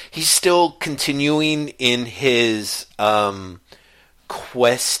he's still continuing in his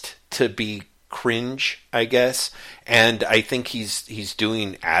quest to be cringe, I guess. And I think he's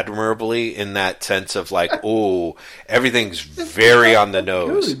doing admirably in that sense of like, oh, everything's very on the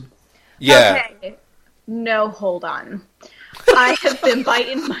nose. Good. Yeah. Okay. No, hold on. I have been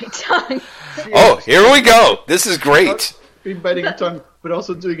biting my tongue. Oh, here we go. This is great. Been biting your tongue, but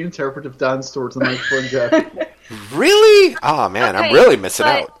also doing interpretive dance towards the microphone, Jeff. Really? Oh, man, I'm Okay, really missing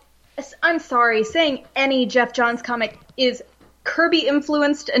but out. I'm sorry. Saying any Jeff Johns comic is Kirby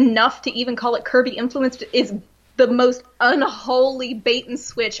influenced enough to even call it Kirby influenced is the most unholy bait and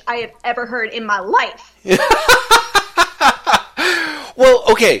switch I have ever heard in my life. Well,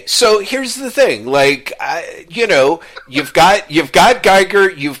 okay, so here's the thing. Like, you've got Geiger,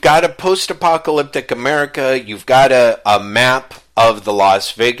 you've got a post-apocalyptic America, you've got a map of the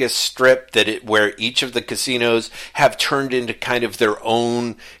Las Vegas Strip where each of the casinos have turned into kind of their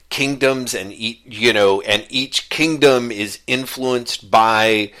own kingdoms and each kingdom is influenced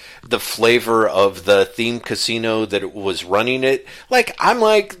by the flavor of the themed casino that it was running it. Like, I'm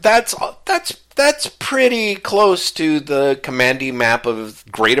like, that's pretty close to the Commandy map of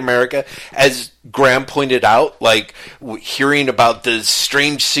Great America. As Graham pointed out, like, hearing about the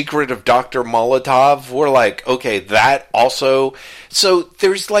strange secret of Dr. Molotov, we're like, okay, that also. So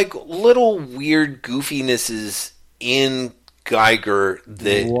there's like little weird goofinesses in Geiger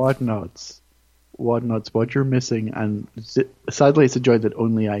that what you're missing, and sadly it's a joy that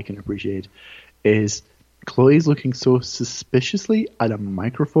only I can appreciate, is Chloe's looking so suspiciously at a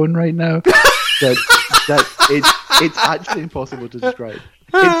microphone right now that it's actually impossible to describe.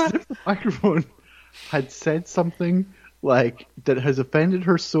 It's as if the microphone had said something like that has offended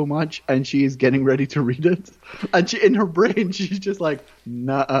her so much, and she is getting ready to read it, and in her brain she's just like,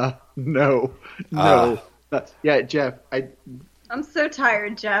 nah, no. Yeah, Jeff, I'm so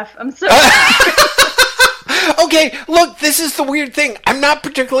tired, Jeff. I'm so tired. Okay, look, this is the weird thing. I'm not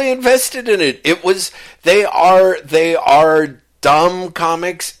particularly invested in it. They are dumb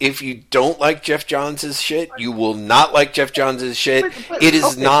comics. If you don't like Jeff Johns' shit, you will not like Jeff Johns' shit. It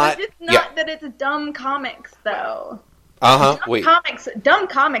is not. It's not that it's dumb comics, though. Wait. Dumb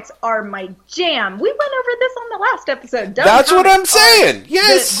comics are my jam. We went over this on the last episode. That's what I'm saying.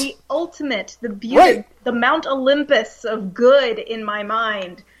 Yes. The ultimate, the beauty, right. The Mount Olympus of good in my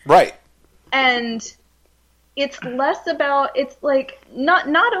mind. Right. And it's less about, it's like, not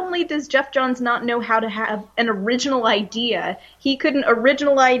only does Jeff Johns not know how to have an original idea, he could an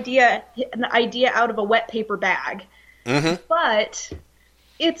idea out of a wet paper bag. Mm-hmm. But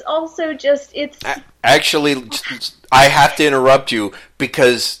it's also just, Actually, I have to interrupt you,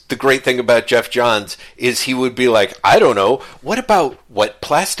 because the great thing about Jeff Johns is he would be like, I don't know, what about what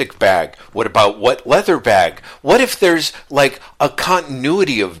plastic bag? What about what leather bag? What if there's like a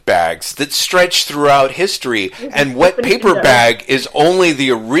continuity of bags that stretch throughout history, and wet paper bag is only the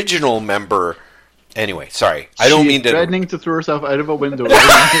original member? Anyway, sorry. I don't mean to... She's threatening to throw herself out of a window.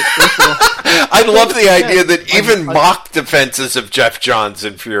 I love the idea that even mock defenses of Jeff Johns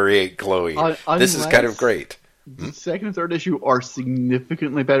infuriate Chloe. This is kind of great. The second and third issue are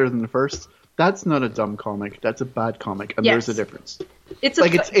significantly better than the first. That's not a dumb comic. That's a bad comic, and there's a difference. It's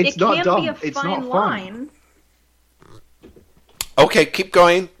not dumb. It's not fun. Okay, keep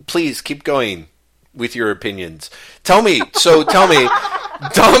going. Please keep going with your opinions. Tell me.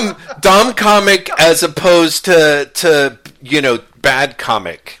 Dumb comic as opposed to bad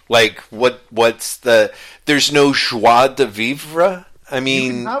comic. Like what's there's no joie de vivre? I mean,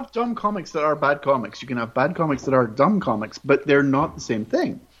 you can have dumb comics that are bad comics. You can have bad comics that are dumb comics, but they're not the same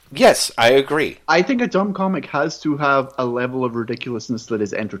thing. Yes, I agree. I think a dumb comic has to have a level of ridiculousness that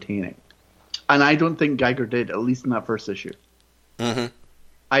is entertaining. And I don't think Geiger did, at least in that first issue. Mm-hmm.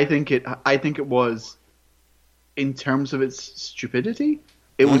 I think it was, in terms of its stupidity,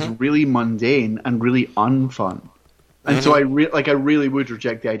 it was really mundane and really unfun. And so I really would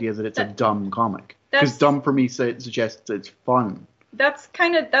reject the idea that it's a dumb comic. Because dumb for me suggests it's fun. That's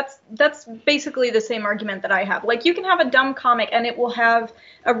basically the same argument that I have. Like, you can have a dumb comic and it will have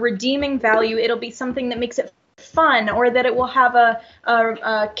a redeeming value. It'll be something that makes it fun, or that it will have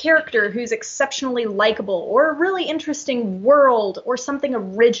a character who's exceptionally likable, or a really interesting world, or something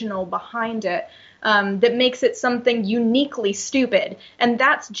original behind it. That makes it something uniquely stupid, and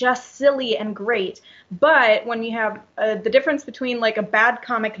that's just silly and great. But when you have the difference between like a bad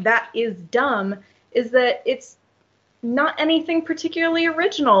comic that is dumb is that it's not anything particularly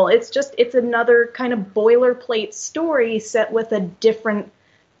original. It's another kind of boilerplate story set with a different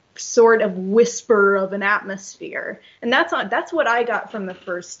sort of whisper of an atmosphere, and that's what I got from the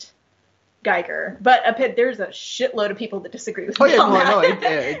first Geiger. But there's a shitload of people that disagree with me on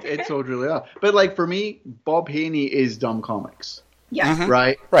that. It's so really are. But like for me, Bob Haney is dumb comics. Yes.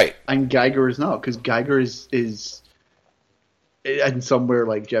 Mm-hmm. Right. And Geiger is not, because Geiger is and somewhere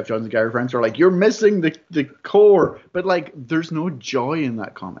like Jeff Johns and Geiger friends are like, you're missing the core. But like, there's no joy in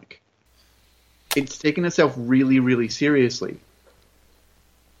that comic. It's taking itself really, really seriously.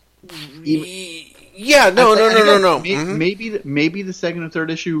 No. Maybe the second and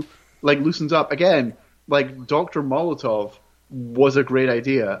third issue like loosens up again. Like Dr. Molotov was a great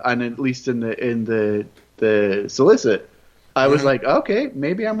idea, and at least in the solicit, I was like, okay,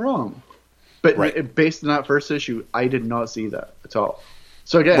 maybe I'm wrong. But based on that first issue, I did not see that at all.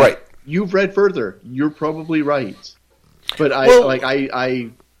 So again, you've read further. You're probably right. But I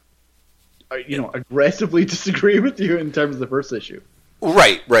aggressively disagree with you in terms of the first issue.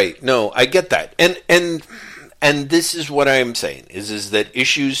 Right. No, I get that. And this is what I am saying is that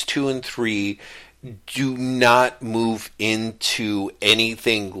issues 2 and 3 do not move into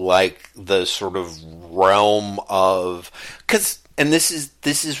anything like the sort of realm of, and this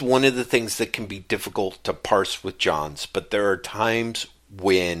is one of the things that can be difficult to parse with Johns, but there are times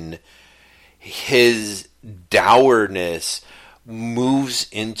when his dourness moves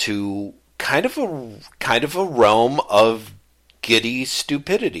into kind of a realm of giddy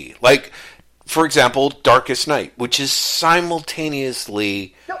stupidity. Like, for example, Darkest Night, which is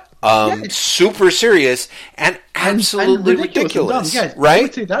simultaneously super serious and absolutely and ridiculous. Yes, right? I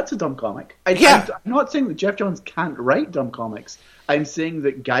would say that's a dumb comic. I'm not saying that Jeff Johns can't write dumb comics. I'm saying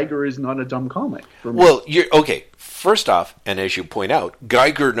that Geiger is not a dumb comic. For me. Well, okay. First off, and as you point out,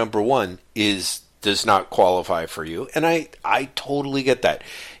 Geiger #1 does not qualify for you, and I totally get that.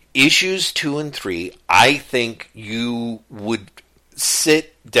 Issues 2 and 3, I think you would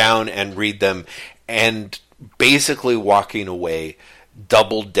sit down and read them, and basically walking away,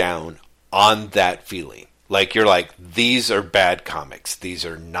 double down on that feeling. Like, you're like, these are bad comics. These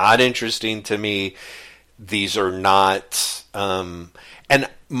are not interesting to me. These are not... and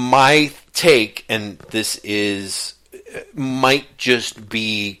my take, and this might just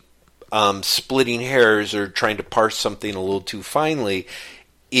be splitting hairs or trying to parse something a little too finely,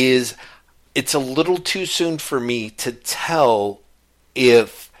 is it's a little too soon for me to tell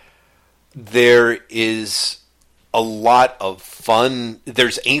if there is a lot of fun,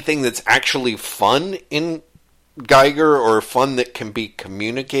 there's anything that's actually fun in Geiger or fun that can be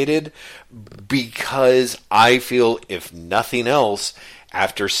communicated, because I feel, if nothing else,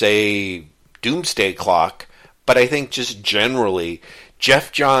 after, say, Doomsday Clock, but I think just generally,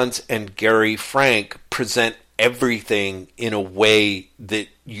 Jeff Johns and Gary Frank present everything in a way that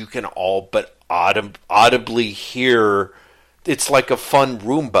you can all but audibly hear. It's like a fun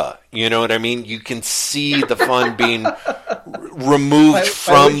Roomba, you know what I mean? You can see the fun being removed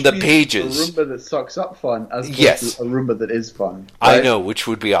from the pages. A Roomba that sucks up fun, as opposed to a Roomba that is fun. Right? I know, which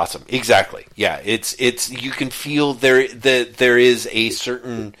would be awesome. Exactly. Yeah, it's you can feel there is a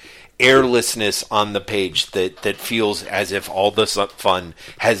certain airlessness on the page that feels as if all the fun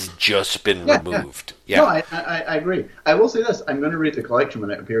has just been removed. Yeah. No, I agree. I will say this: I'm going to read the collection when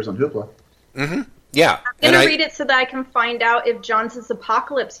it appears on Hoopla. Mm-hmm. Yeah. I'm going to read it so that I can find out if Johns'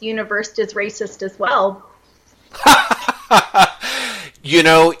 Apocalypse universe is racist as well. You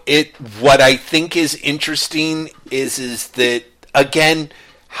know, what I think is interesting is that, again,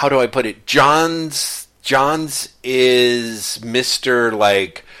 how do I put it? Johns is Mr.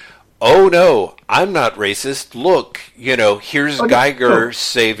 like, oh no, I'm not racist. Look, here's Geiger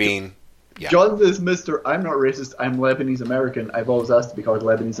saving. Yeah. Johns is Mr. I'm not racist, I'm Lebanese American. I've always asked to be called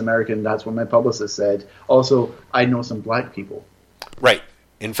Lebanese American. That's what my publicist said. Also, I know some black people. Right.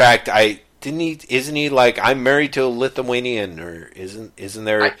 In fact, isn't he like, I'm married to a Lithuanian, or isn't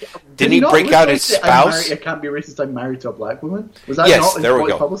there? Didn't he break out his spouse? I can't be racist, I'm married to a black woman. Was that yes, not there what we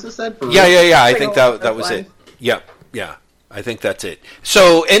go. the publicist said? Yeah. I think that was it. Yeah. I think that's it.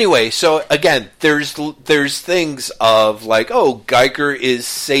 So anyway, again, there's things of like, oh, Geiger is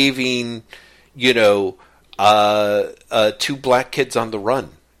saving, 2 black kids on the run,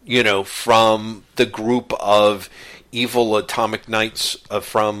 from the group of evil Atomic Knights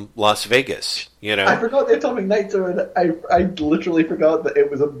from Las Vegas. I forgot the Atomic Knights are. I literally forgot that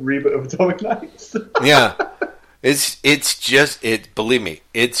it was a reboot of Atomic Knights. Yeah. It's just believe me,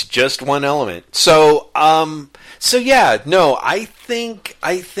 it's just one element. So yeah, no, I think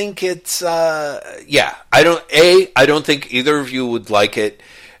it's I don't think either of you would like it.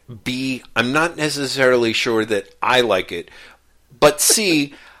 B, I'm not necessarily sure that I like it. But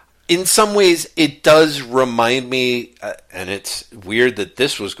C, in some ways it does remind me, and it's weird that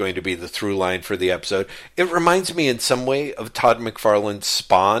this was going to be the through line for the episode, it reminds me in some way of Todd McFarlane's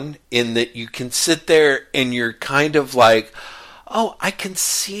Spawn, in that you can sit there and you're kind of like, oh, I can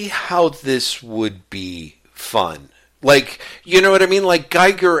see how this would be fun. Like, you know what I mean? Like,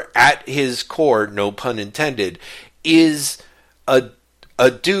 Geiger at his core, no pun intended, is a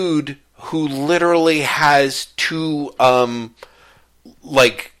dude who literally has 2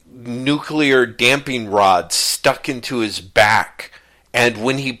 nuclear damping rods stuck into his back, and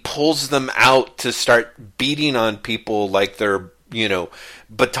when he pulls them out to start beating on people like they're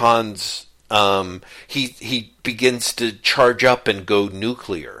batons, he begins to charge up and go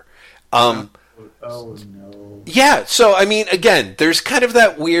nuclear. Oh no. Yeah, so I mean, again, there's kind of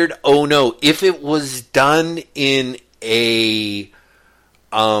that weird oh no. If it was done in a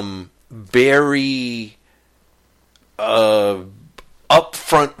very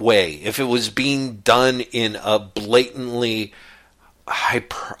upfront way, if it was being done in a blatantly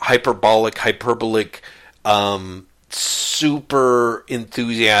hyperbolic, super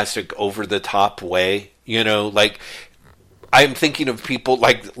enthusiastic, over the top way. You know, like I'm thinking of people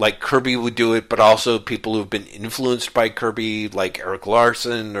like Kirby would do it, but also people who've been influenced by Kirby, like Eric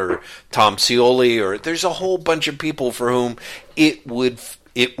Larson or Tom Scioli, or there's a whole bunch of people for whom it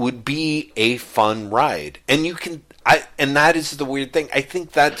would be a fun ride. And you can, and that is the weird thing. I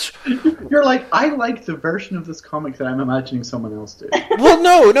think that's... You're like, I like the version of this comic that I'm imagining someone else did. Well,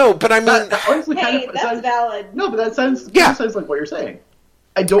 no, but I mean... That honestly That's sounds, valid. No, but that sounds like what you're saying.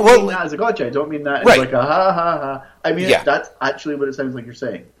 I don't mean that as a gotcha. I don't mean that as like a ha ha ha. I mean, that's actually what it sounds like you're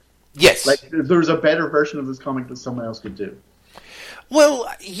saying. Yes. Like, there's a better version of this comic that someone else could do.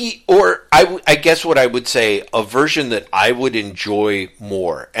 Well, I guess what I would say, a version that I would enjoy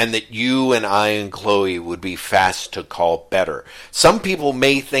more, and that you and I and Chloe would be fast to call better. Some people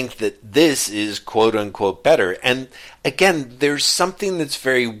may think that this is quote-unquote better, and again, there's something that's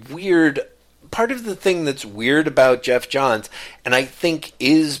very weird. Part of the thing that's weird about Geoff Johns, and I think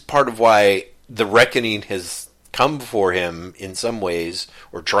is part of why The Reckoning has come for him in some ways,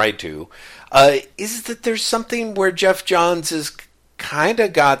 or tried to, is that there's something where Geoff Johns is kind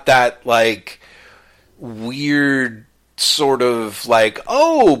of got that, like, weird sort of, like,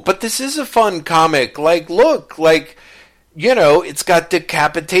 oh, but this is a fun comic. Like, look, like, you know, it's got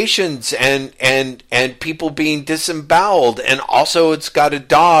decapitations and people being disemboweled, and also it's got a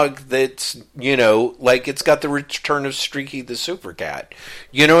dog that's, you know, like, it's got the return of Streaky the Super Cat.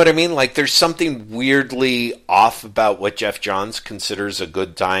 You know what I mean? Like, there's something weirdly off about what Geoff Johns considers a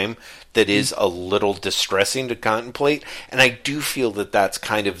good time that is a little distressing to contemplate, and I do feel that that's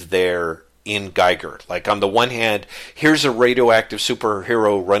kind of there in Geiger. Like, on the one hand, here's a radioactive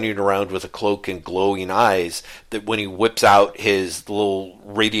superhero running around with a cloak and glowing eyes that when he whips out his little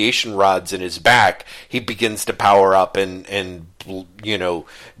radiation rods in his back, he begins to power up and you know,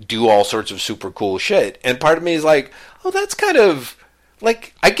 do all sorts of super cool shit. And part of me is like, oh, that's kind of...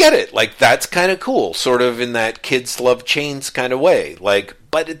 like, I get it. Like, that's kind of cool, sort of in that kids love chains kind of way. Like,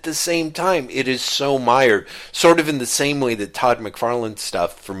 but at the same time, it is so mired, sort of in the same way that Todd McFarlane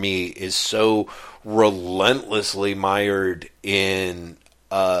stuff, for me, is so relentlessly mired in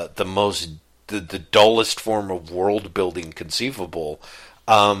the dullest form of world building conceivable.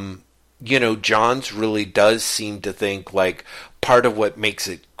 You know, Johns really does seem to think, like, part of what makes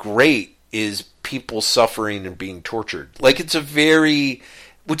it great is people suffering and being tortured. Like, it's a very,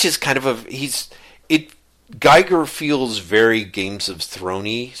 which is kind of Geiger feels very Games of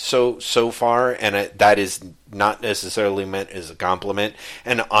Thrones-y so far, and that is not necessarily meant as a compliment.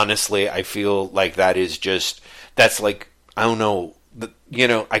 And honestly, I feel like that's like, I don't know, you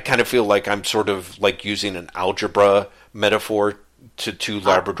know, I kind of feel like I'm sort of like using an algebra metaphor to two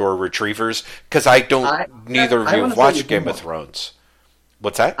Labrador retrievers, because neither of you have watched Game of Thrones.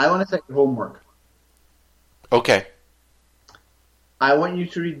 What's that? I want to take your homework. Okay. I want you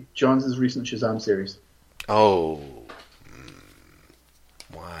to read Johns' recent Shazam series. Oh.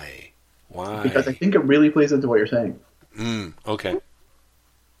 Why? Because I think it really plays into what you're saying. Okay.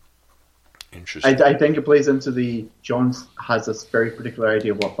 Interesting. I think it plays into Johns has this very particular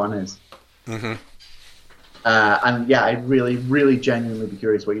idea of what fun is. Mm-hmm. And yeah, I'd really, really genuinely be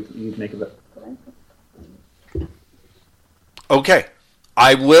curious what you'd make of it. Okay.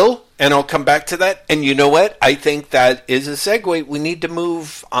 I will, and I'll come back to that. And you know what? I think that is a segue. We need to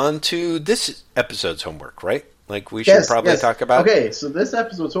move on to this episode's homework, right? Like, we should probably talk about... Okay, so this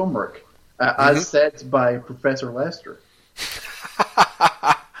episode's homework, as said by Professor Lester,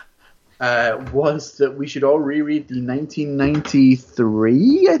 was that we should all reread the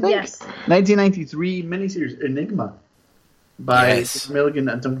 1993, I think? Yes. 1993 miniseries Enigma by Milligan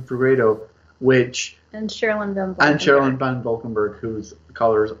and Duncan Fegredo, which... And Sherilyn Van Valkenburg, whose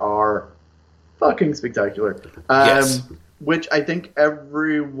colors are fucking spectacular. Which I think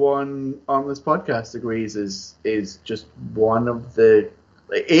everyone on this podcast agrees is just one of an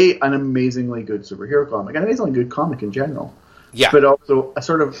amazingly good superhero comic, an amazingly good comic in general. Yeah. But also a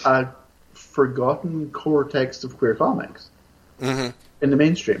sort of a forgotten core text of queer comics in the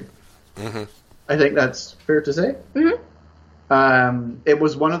mainstream. Mm-hmm. I think that's fair to say. Mm-hmm. It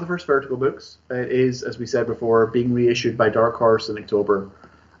was one of the first Vertigo books. It is, as we said before, being reissued by Dark Horse in October.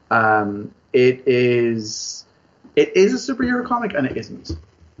 It is a superhero comic, and it isn't.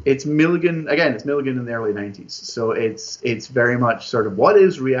 It's Milligan, again, it's Milligan in the early 90s. So it's very much sort of, what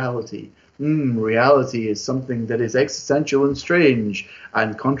is reality? Reality is something that is existential and strange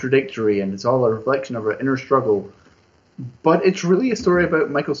and contradictory, and it's all a reflection of our inner struggle. But it's really a story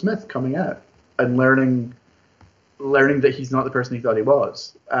about Michael Smith coming out and learning that he's not the person he thought he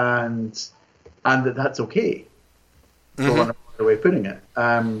was, and that's okay. For one way of putting it,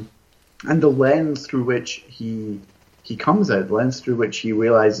 and the lens through which he he comes out, the lens through which he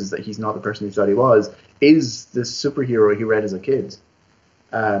realizes that he's not the person he thought he was, is this superhero he read as a kid,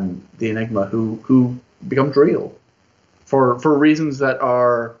 the Enigma, who becomes real for reasons that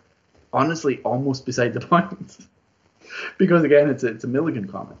are honestly almost beside the point. Because again, it's a Milligan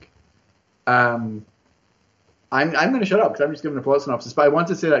comic. I'm going to shut up because I'm just giving a plot synopsis. But I want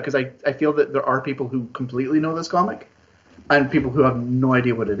to say that because I feel that there are people who completely know this comic and people who have no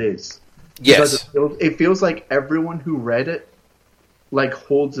idea what it is. Yes. It feels like everyone who read it like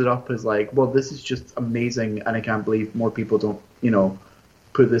holds it up as like, well, this is just amazing, and I can't believe more people don't,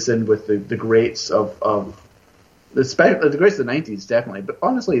 put this in with the greats of the greats of the 90s, definitely, but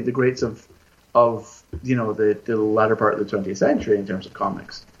honestly, the greats of the latter part of the 20th century in terms of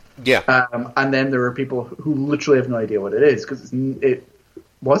comics. Yeah. And then there are people who literally have no idea what it is because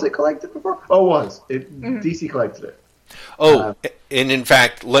was it collected before? Oh, it was. DC collected it. Oh, and in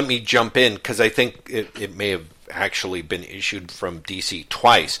fact, let me jump in because I think it may have actually been issued from DC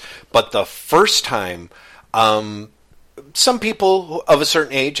twice. But the first time, some people of a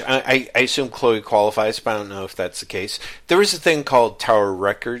certain age, I assume Chloe qualifies, but I don't know if that's the case. There was a thing called Tower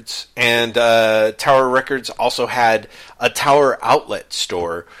Records, and Tower Records also had a Tower outlet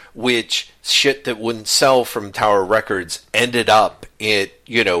store, which shit that wouldn't sell from Tower Records ended up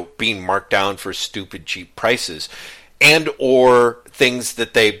being marked down for stupid cheap prices. And or things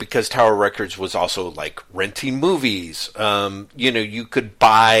that because Tower Records was also like renting movies. You could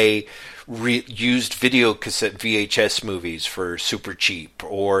buy used video cassette VHS movies for super cheap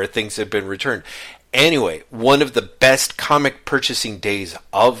or things that have been returned. Anyway, one of the best comic purchasing days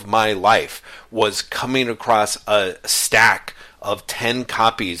of my life was coming across a stack of 10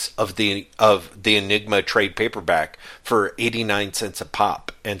 copies of the Enigma trade paperback for 89 cents a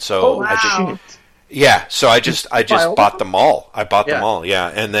pop. And so so I just bought them all. I bought them all,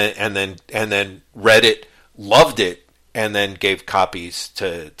 and then read it, loved it, and then gave copies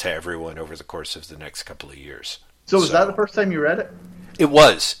to everyone over the course of the next couple of years. So was that the first time you read it? It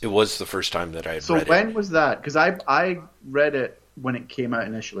was. It was the first time that I had read it. So when was that? Because I read it when it came out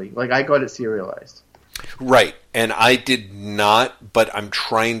initially. Like I got it serialized. Right, and I did not, but I'm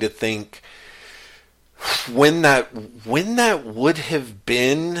trying to think when that would have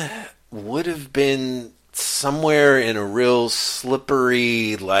been somewhere in a real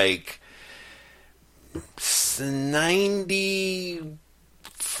slippery, like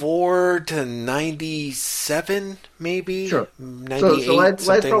 94 to 97, maybe. Sure. 98, so let's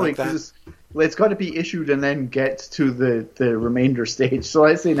probably, like that. It's got to be issued and then get to the remainder stage. So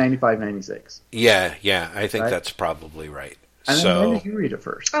let's say 95, 96. Yeah, I think that's probably right. And then when did you read it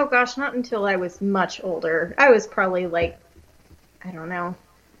first? Oh gosh, not until I was much older. I was probably like, I don't know.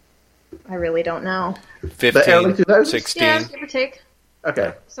 I really don't know. 15, early 2000s? 16. Yeah, give or take.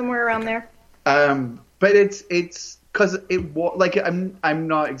 Okay. Somewhere around there. But it's because it was like I'm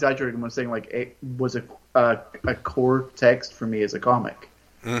not exaggerating when I'm saying like it was a core text for me as a comic,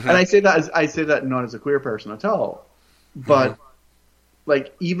 and I say that not as a queer person at all, but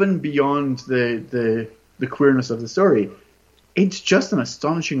like even beyond the queerness of the story, it's just an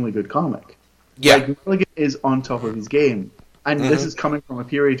astonishingly good comic. Yeah, like Milligan is on top of his game. And this is coming from a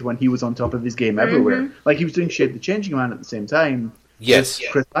period when he was on top of his game everywhere. Like, he was doing Shade the Changing Man at the same time. Yes. With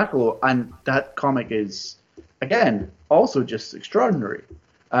Chris Bachalo. And that comic is, again, also just extraordinary.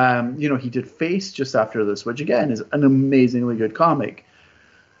 He did Face just after this, which, again, is an amazingly good comic.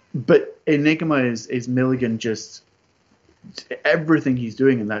 But Enigma is Milligan just... Everything he's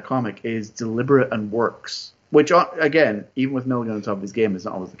doing in that comic is deliberate and works. Which, again, even with Milligan on top of his game, is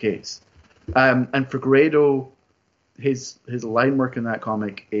not always the case. And for Grado... His line work in that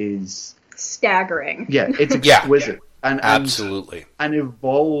comic is staggering. Yeah, it's exquisite. And absolutely. And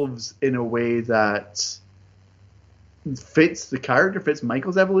evolves in a way that fits the character, fits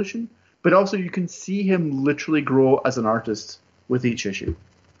Michael's evolution, but also you can see him literally grow as an artist with each issue.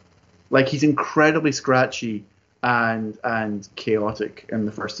 Like, he's incredibly scratchy and chaotic in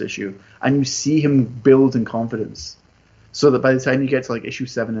the first issue, and you see him build in confidence. So that by the time you get to like issue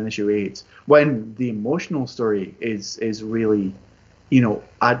 7 and issue 8, when the emotional story is really,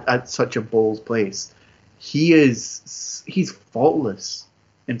 at such a bold place, he's faultless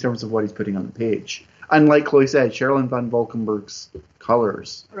in terms of what he's putting on the page. And like Chloe said, Sherilyn Van Valkenburg's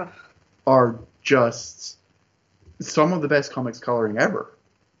colors are just some of the best comics coloring ever.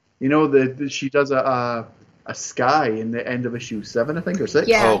 She does a sky in the end of issue 7, I think, or 6.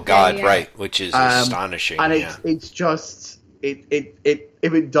 Yeah, oh God, yeah. Right, which is astonishing. And it's just if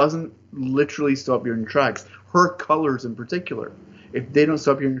it doesn't literally stop you in your tracks, her colors in particular, if they don't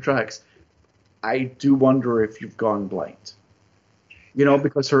stop you in your tracks, I do wonder if you've gone blind.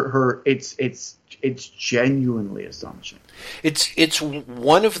 Because her it's it's genuinely astonishing. It's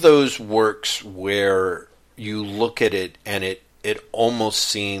one of those works where you look at it and it almost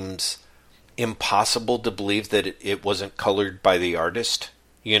seems impossible to believe that it wasn't colored by the artist.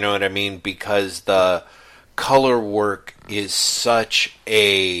 You know what I mean? Because the color work is such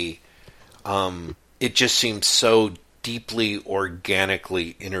a it just seems so deeply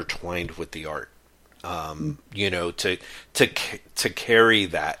organically intertwined with the art. You know, to carry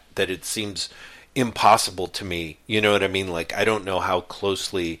that it seems impossible to me. You know what I mean? Like, I don't know how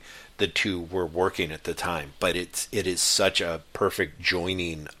closely the two were working at the time, but it is such a perfect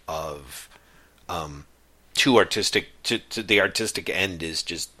joining of two artistic to the artistic end is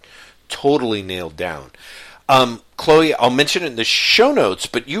just totally nailed down. Chloe, I'll mention it in the show notes,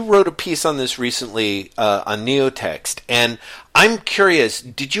 but you wrote a piece on this recently on Neotext, and I'm curious,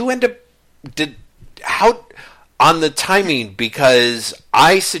 how on the timing, because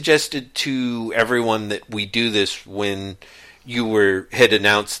I suggested to everyone that we do this when you had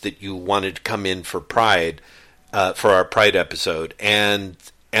announced that you wanted to come in for Pride, for our Pride episode, and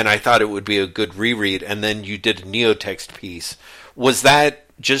I thought it would be a good reread, and then you did a Neotext piece. Was that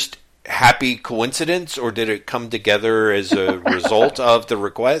just happy coincidence, or did it come together as a result of the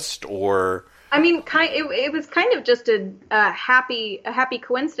request, or? I mean, it was kind of just a happy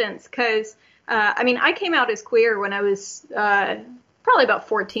coincidence, because I mean, I came out as queer when I was probably about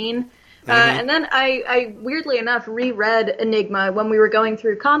 14. And then I weirdly enough reread Enigma when we were going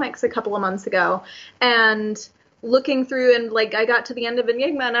through comics a couple of months ago, and looking through, and like I got to the end of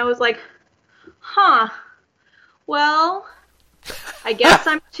Enigma and I was like, well, I guess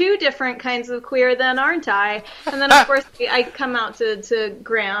I'm two different kinds of queer then, aren't I? And then of course I come out to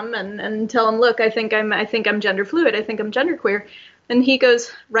Graham and tell him, look, I think I'm gender fluid, I think I'm genderqueer. And he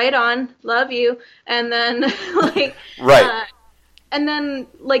goes, right on, love you. And then like right. And then,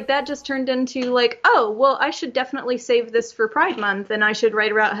 like, that just turned into, like, oh, well, I should definitely save this for Pride Month, and I should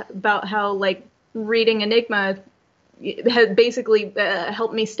write about how, like, reading Enigma had basically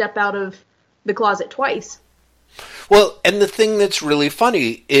helped me step out of the closet twice. Well, and the thing that's really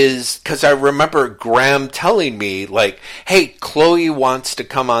funny is, because I remember Graham telling me, like, hey, Chloe wants to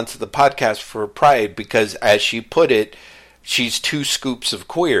come onto the podcast for Pride because, as she put it, she's 2 scoops of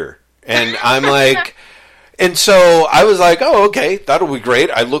queer. And I'm like... And so I was like, oh, okay, that'll be great.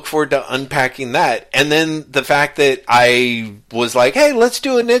 I look forward to unpacking that. And then the fact that I was like, hey, let's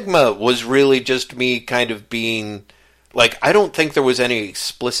do Enigma was really just me kind of being like, I don't think there was any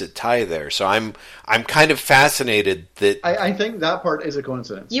explicit tie there. So I'm kind of fascinated that... I think that part is a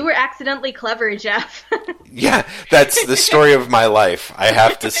coincidence. You were accidentally clever, Jeff. Yeah, that's the story of my life, I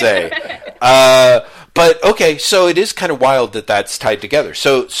have to say. But, okay, so it is kind of wild that that's tied together.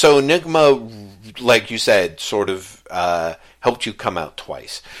 So Enigma... like you said, sort of helped you come out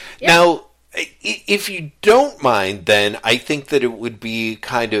twice. Yep. Now, if you don't mind, then I think that it would be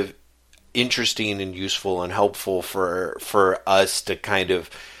kind of interesting and useful and helpful for us to kind of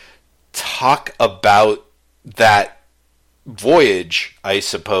talk about that voyage, I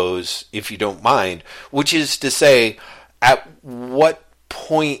suppose, if you don't mind, which is to say, at what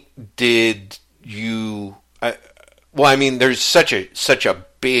point did you... well, I mean, there's such a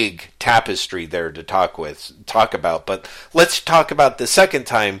big tapestry there to talk about, but let's talk about the second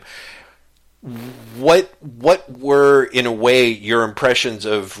time. What were, in a way, your impressions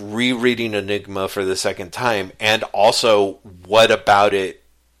of rereading Enigma for the second time, and also what about it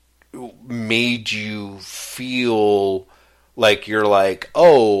made you feel like you're like,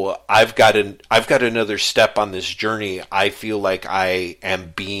 oh, I've got another step on this journey. I feel like I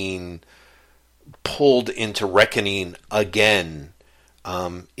am being pulled into reckoning again.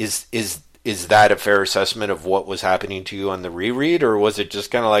 Is that a fair assessment of what was happening to you on the reread, or was it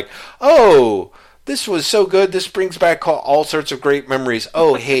just kind of like, oh, this was so good, this brings back all sorts of great memories.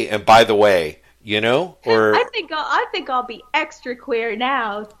 Oh, hey, and by the way, you know, or I think I'll be extra queer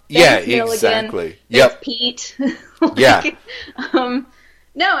now. Thanks, yeah, exactly. Yep, Pete. Yeah.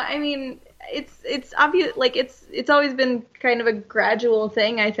 No, I mean, it's obvious. Like it's always been kind of a gradual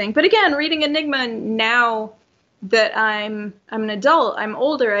thing, I think. But again, reading Enigma now that I'm an adult, I'm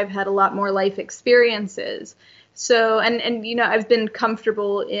older, I've had a lot more life experiences. So, and you know, I've been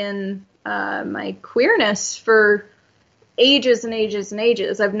comfortable in my queerness for ages and ages and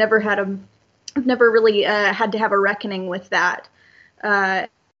ages. I've never really had to have a reckoning with that,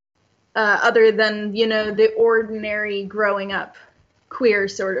 other than, you know, the ordinary growing up queer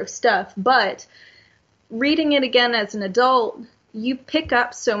sort of stuff. But reading it again as an adult, you pick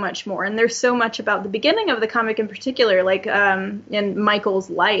up so much more, and there's so much about the beginning of the comic in particular, like in Michael's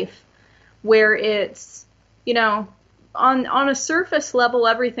life, where it's, you know, on a surface level,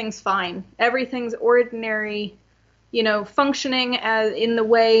 everything's fine. Everything's ordinary, functioning as in the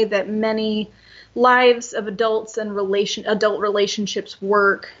way that many lives of adults and adult relationships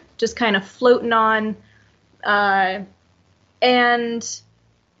work, just kind of floating on. But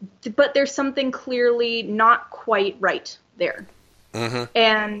there's something clearly not quite right there. Mm-hmm.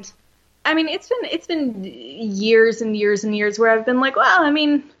 And I mean, it's been years and years and years where I've been like, well, I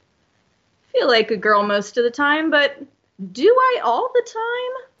mean, I feel like a girl most of the time, but do I all the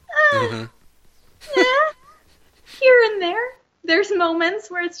time? Yeah, here and there. There's moments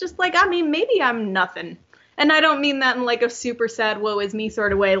where it's just like, I mean, maybe I'm nothing. And I don't mean that in like a super sad, woe is me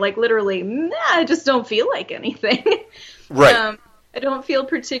sort of way. Like literally, I just don't feel like anything. Right. I don't feel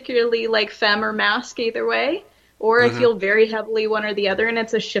particularly like femme or masc either way. Or I feel very heavily one or the other, and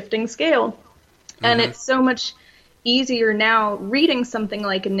it's a shifting scale. And it's so much easier now reading something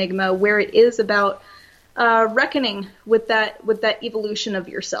like Enigma, where it is about reckoning with that evolution of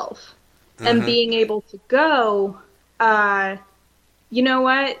yourself, and being able to go, you know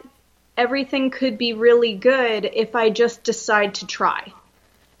what? Everything could be really good if I just decide to try.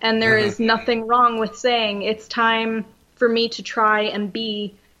 And there is nothing wrong with saying it's time for me to try and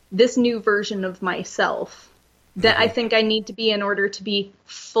be this new version of myself that I think I need to be in order to be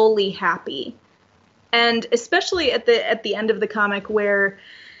fully happy. And especially at the end of the comic where,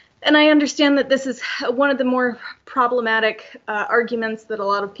 and I understand that this is one of the more problematic arguments that a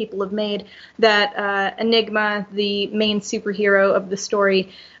lot of people have made, that Enigma, the main superhero of the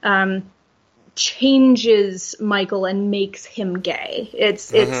story, changes Michael and makes him gay.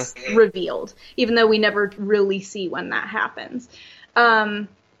 It's revealed, even though we never really see when that happens.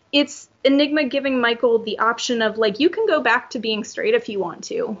 It's Enigma giving Michael the option of, like, you can go back to being straight if you want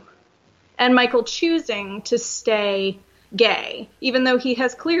to. And Michael choosing to stay gay, even though he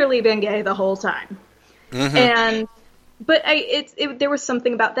has clearly been gay the whole time. But there was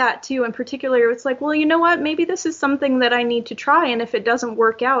something about that, too. In particular, it's like, well, you know what? Maybe this is something that I need to try. And if it doesn't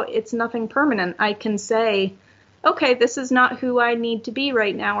work out, it's nothing permanent. I can say, okay, this is not who I need to be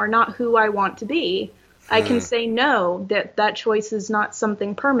right now, or not who I want to be. I can say no, that choice is not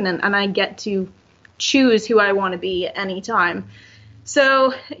something permanent, and I get to choose who I want to be at any time.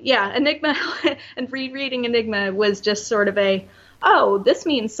 So, yeah, Enigma and rereading Enigma was just sort of this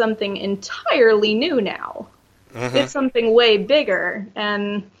means something entirely new now. It's something way bigger.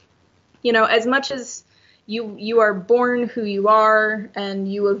 And, as much as you are born who you are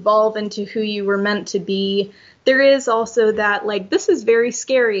and you evolve into who you were meant to be, there is also that, like, this is very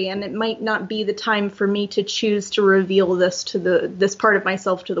scary, and it might not be the time for me to choose to reveal this to this part of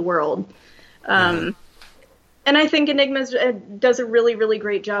myself to the world. And I think Enigma does a really, really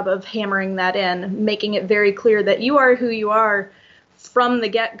great job of hammering that in, making it very clear that you are who you are from the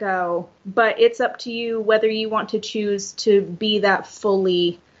get-go, but it's up to you whether you want to choose to be that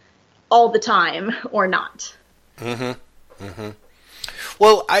fully all the time or not.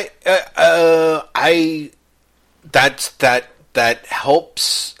 Well, that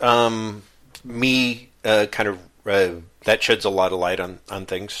helps me kind of that sheds a lot of light on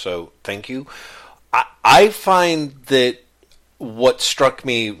things. So thank you. I find that what struck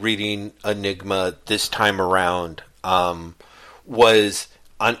me reading Enigma this time around was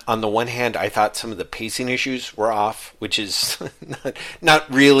on the one hand, I thought some of the pacing issues were off, which is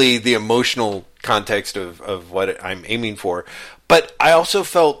not really the emotional context of what I'm aiming for. But I also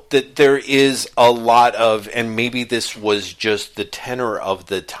felt that there is a lot of, and maybe this was just the tenor of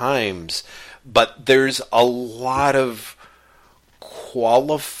the times, but there's a lot of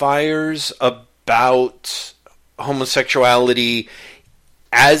qualifiers about homosexuality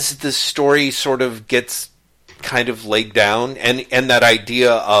as the story sort of gets kind of laid down, and that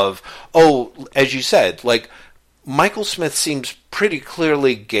idea of, as you said, like, Michael Smith seems pretty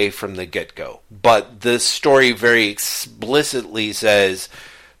clearly gay from the get-go, but the story very explicitly says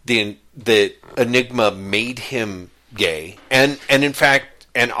that Enigma made him gay, and in fact,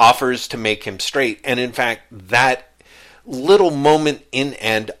 and offers to make him straight, and in fact, that little moment in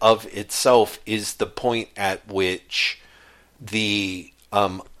and of itself is the point at which the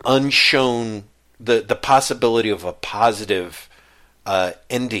unshown, the possibility of a positive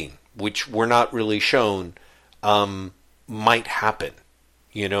ending, which we're not really shown, might happen.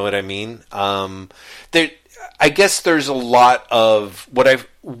 You know what I mean? I guess there's a lot of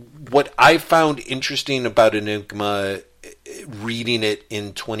what I found interesting about Enigma, reading it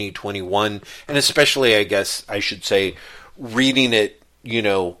in 2021, and especially, I guess I should say, reading it,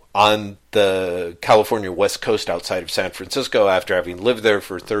 on the California West Coast outside of San Francisco after having lived there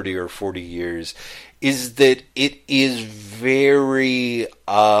for 30 or 40 years, is that it is very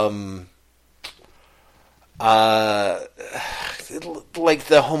like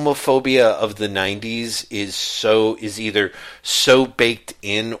the homophobia of the 90s is either so baked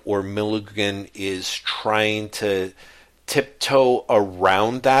in, or Milligan is trying to tiptoe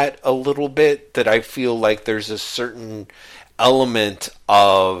around that a little bit, that I feel like there's a certain element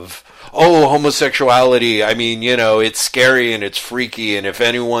of, homosexuality, I mean, it's scary and it's freaky, and if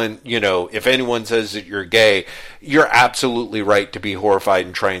anyone says that you're gay, you're absolutely right to be horrified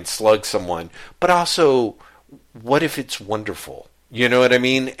and try and slug someone. But also, what if it's wonderful? You know what I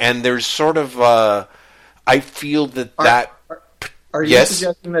mean? And there's sort of, I feel that Are you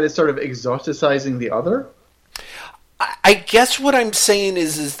suggesting that it's sort of exoticizing the other? I guess what I'm saying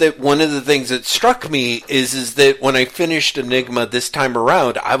is that one of the things that struck me is that when I finished Enigma this time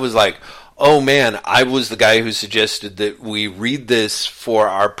around, I was like, oh man, I was the guy who suggested that we read this for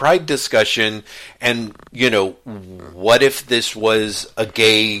our Pride discussion, and, what if this was a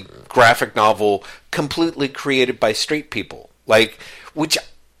gay graphic novel completely created by straight people? Like, which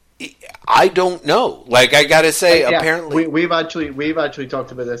I don't know. Like, I gotta say, apparently... We've actually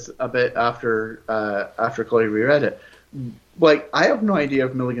talked about this a bit after Chloe reread it. Like, I have no idea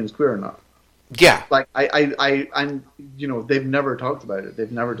if Milligan's queer or not. Yeah. Like, I'm they've never talked about it.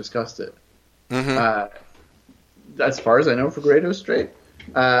 They've never discussed it. Mm-hmm. As far as I know, for Grado's straight.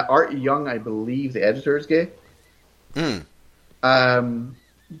 Art Young, I believe the editor is gay. Mm.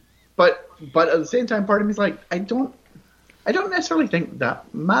 But at the same time, part of me is like, I don't necessarily think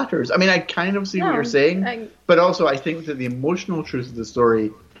that matters. I mean, I kind of see what you're saying, but also I think that the emotional truth of the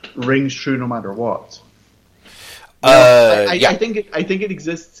story rings true no matter what. I think it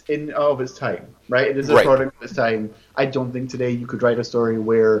exists in of its time, right? It is a product of its time. I don't think today you could write a story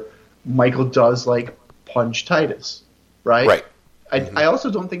where Michael does like punch Titus, right? Right. I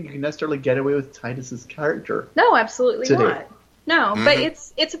also don't think you can necessarily get away with Titus's character. No, absolutely today. not. No, but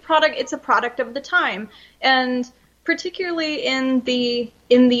it's a product. It's a product of the time, and particularly in the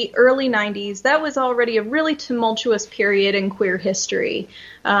early 90s, that was already a really tumultuous period in queer history,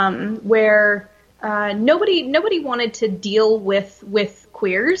 where nobody wanted to deal with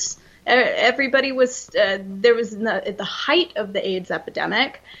queers. Everybody was there was at the height of the AIDS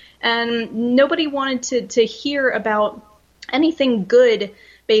epidemic, and nobody wanted to hear about anything good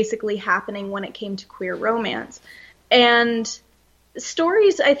basically happening when it came to queer romance. And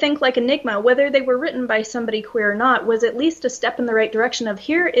stories, I think, like Enigma, whether they were written by somebody queer or not, was at least a step in the right direction of,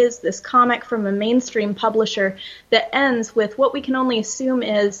 here is this comic from a mainstream publisher that ends with what we can only assume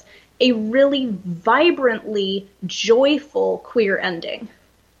is a really vibrantly joyful queer ending.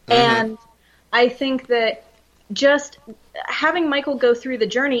 Mm-hmm. And I think that just having Michael go through the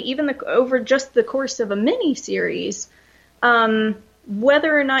journey, even over just the course of a mini-series,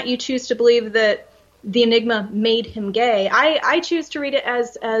 whether or not you choose to believe that the Enigma made him gay, I choose to read it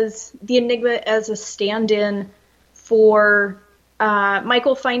as the Enigma as a stand-in for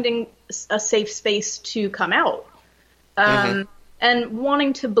Michael finding a safe space to come out. And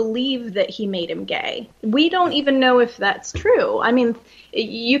wanting to believe that he made him gay. We don't even know if that's true. I mean,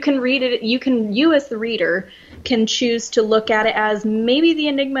 you can read it, you as the reader can choose to look at it as maybe the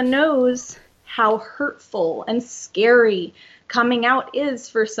Enigma knows how hurtful and scary coming out is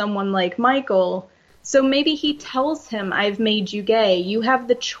for someone like Michael. So maybe he tells him, I've made you gay. You have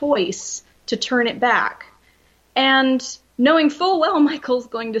the choice to turn it back. And knowing full well Michael's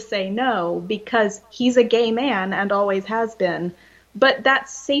going to say no, because he's a gay man and always has been. But that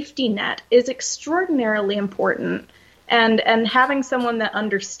safety net is extraordinarily important. And having someone that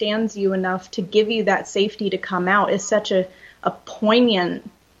understands you enough to give you that safety to come out is such a poignant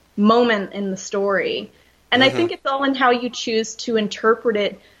moment in the story. And I think it's all in how you choose to interpret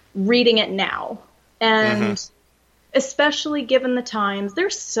it, reading it now. And especially given the times,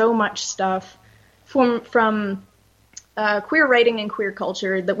 there's so much stuff from queer writing and queer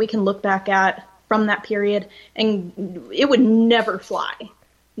culture that we can look back at from that period, and it would never fly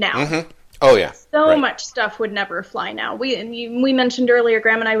now. Oh yeah, so much stuff would never fly now. We mentioned earlier,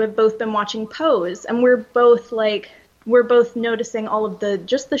 Graham and I have both been watching Pose, and we're both noticing all of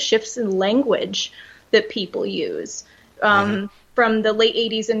the shifts in language that people use from the late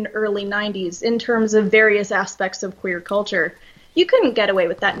 80s and early 90s in terms of various aspects of queer culture. You couldn't get away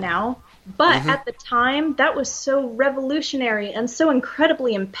with that now. But at the time, that was so revolutionary and so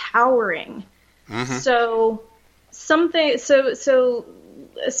incredibly empowering. So especially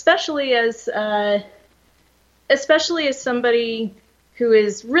as somebody who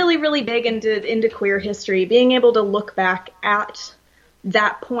is really, really big into queer history, being able to look back at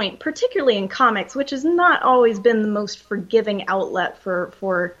that point, particularly in comics, which has not always been the most forgiving outlet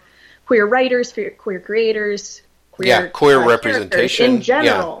for queer writers, for queer creators, queer representation in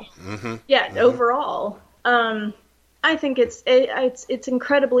general. Overall. I think it's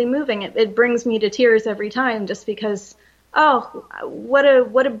incredibly moving. It brings me to tears every time, just because, oh, what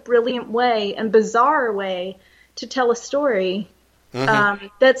a brilliant way and bizarre way to tell a story.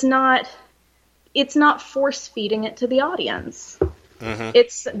 That's not, it's not force feeding it to the audience.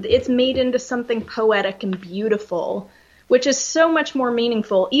 It's made into something poetic and beautiful, which is so much more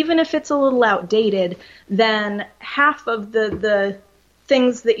meaningful, even if it's a little outdated, than half of the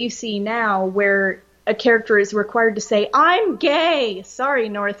things that you see now where a character is required to say, "I'm gay." Sorry,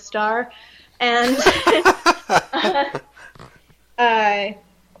 North Star. And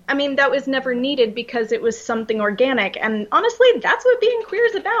I mean, that was never needed because it was something organic. And honestly, that's what being queer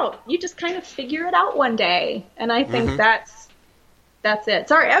is about. You just kind of figure it out one day. And I think that's it.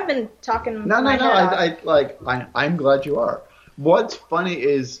 Sorry, I've been talking. No. I'm glad you are. What's funny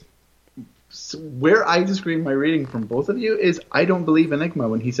is where I disagree in my reading from both of you is I don't believe Enigma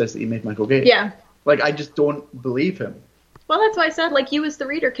when he says that he made Michael gay. Yeah. Like, I just don't believe him. Well, that's why I said, like, you as the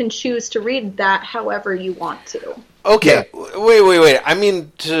reader can choose to read that however you want to. Okay, yeah. Wait. I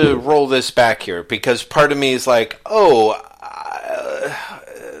mean to roll this back here, because part of me is like,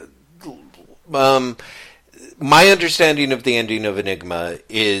 my understanding of the ending of Enigma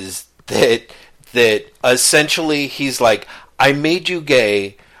is that essentially he's like, I made you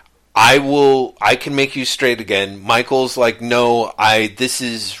gay, I can make you straight again. Michael's like, no, this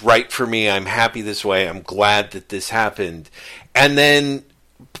is right for me. I'm happy this way. I'm glad that this happened. And then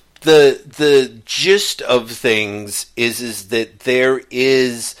the gist of things is that there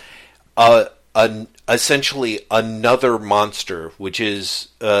is essentially another monster, which is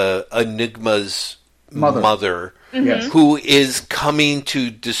Enigma's mother, who is coming to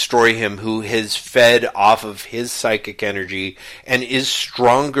destroy him, who has fed off of his psychic energy and is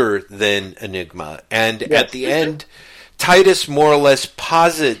stronger than Enigma. And at the end, Titus more or less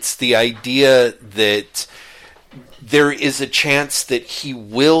posits the idea that there is a chance that he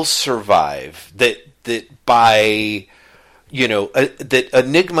will survive, that by, that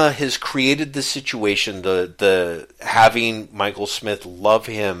Enigma has created the situation, the having Michael Smith love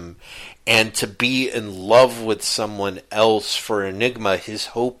him, and to be in love with someone else for Enigma, his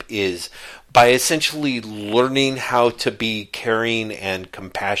hope is by essentially learning how to be caring and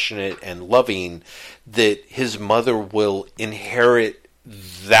compassionate and loving, that his mother will inherit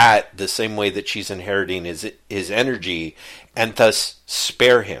that the same way that she's inheriting his energy, and thus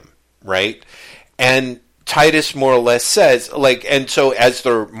spare him, right? And Titus more or less says, like, and so as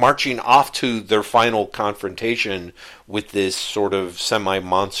they're marching off to their final confrontation with this sort of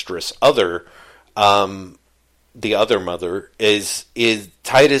semi-monstrous other, the other mother, is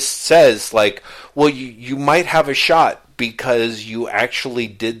Titus says, like, well, you might have a shot because you actually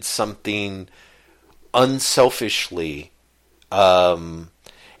did something unselfishly. And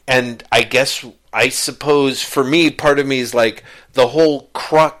I suppose for me, part of me is like the whole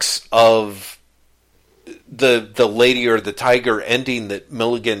crux of the Lady or the Tiger ending that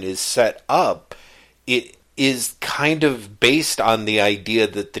Milligan is set up, it is kind of based on the idea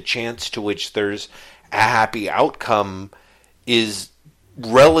that the chance to which there's a happy outcome is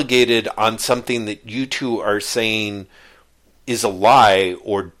relegated on something that you two are saying is a lie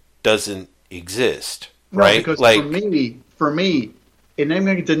or doesn't exist, right? Because like, for me,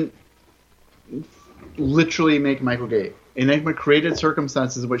 Enigma didn't literally make Michael gay. Enigma created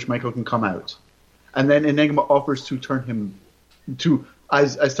circumstances in which Michael can come out. And then Enigma offers to turn him to,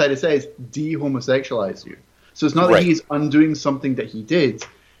 as Titus says, de-homosexualize you. So it's not that he's undoing something that he did.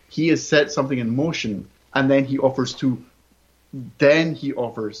 He has set something in motion, and then he offers to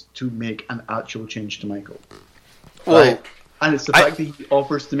make an actual change to Michael. Well, right? And it's the fact that he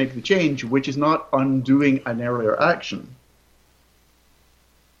offers to make the change, which is not undoing an earlier action.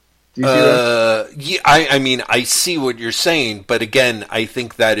 Do you see that? Yeah, I mean, I see what you're saying, but again, I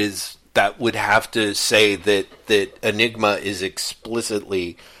think that would have to say that Enigma is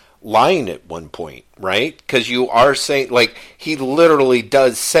explicitly lying at one point, right? Because you are saying, like, he literally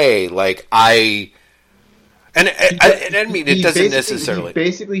does say, like, I mean, it doesn't necessarily. He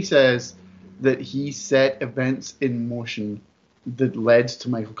basically says that he set events in motion that led to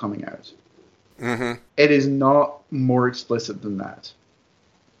Michael coming out. Mm-hmm. It is not more explicit than that.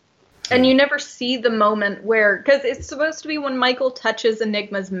 And you never see the moment where, because it's supposed to be when Michael touches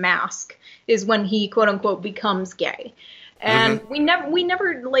Enigma's mask is when he, quote unquote, becomes gay. And we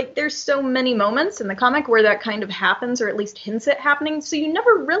never, like, there's so many moments in the comic where that kind of happens, or at least hints at happening, so you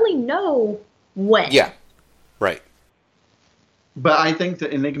never really know when. Yeah, right. But I think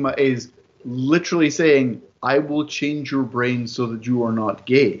that Enigma is literally saying, I will change your brain so that you are not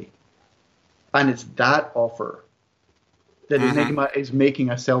gay. And it's that offer that Enigma is making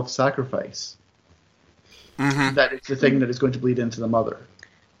a self-sacrifice. that it's the thing that is going to bleed into the mother,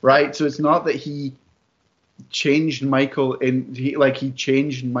 right? So it's not that he changed Michael he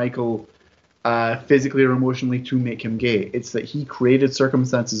changed Michael physically or emotionally to make him gay. It's that he created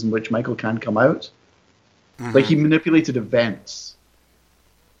circumstances in which Michael can come out. Like, he manipulated events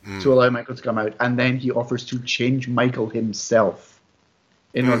to allow Michael to come out, and then he offers to change Michael himself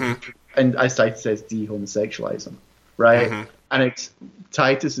in order to, and as Titus says, de-homosexualize him, right? And it's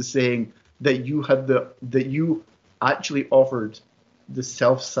Titus is saying that you actually offered the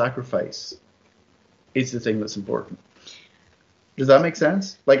self-sacrifice is the thing that's important. Does that make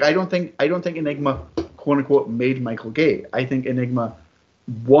sense? Like, I don't think Enigma, quote unquote, made Michael gay. I think Enigma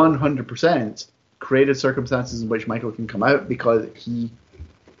 100% created circumstances in which Michael can come out because he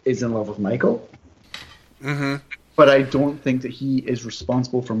is in love with Michael. But I don't think that he is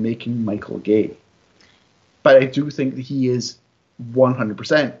responsible for making Michael gay. But I do think that he is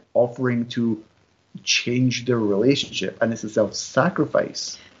 100% offering to change their relationship, and it's a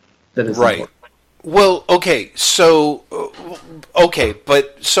self-sacrifice that is important. Well, okay, so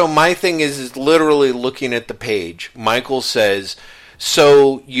my thing is literally looking at the page. Michael says,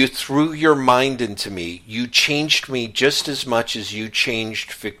 so you threw your mind into me. You changed me just as much as you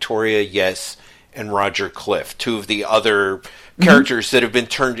changed Victoria Yes and Roger Cliff, two of the other characters that have been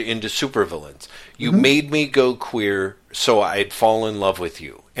turned into supervillains. You made me go queer so I'd fall in love with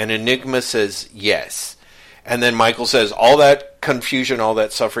you. And Enigma says yes. And then Michael says, all that confusion, all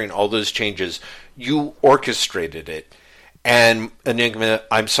that suffering, all those changes, you orchestrated it. And Enigma,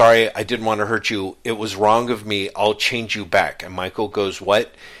 I'm sorry, I didn't want to hurt you. It was wrong of me. I'll change you back. And Michael goes,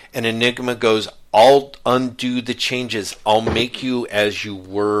 what? And Enigma goes, I'll undo the changes. I'll make you as you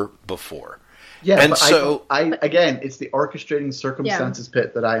were before. Yeah, and but so again, it's the orchestrating circumstances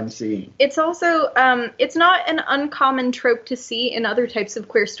bit that I am seeing. It's also, it's not an uncommon trope to see in other types of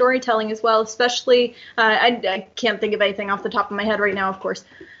queer storytelling as well, especially, I can't think of anything off the top of my head right now, of course,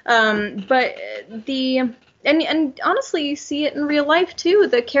 but and honestly, you see it in real life too.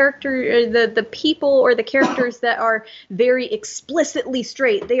 The character, the people or the characters that are very explicitly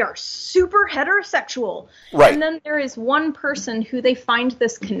straight, they are super heterosexual. Right. And then there is one person who they find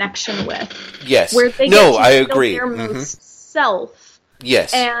this connection with. Yes. Where they no, get to I feel agree. their most self.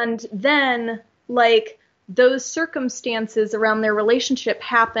 Yes. And then, like, those circumstances around their relationship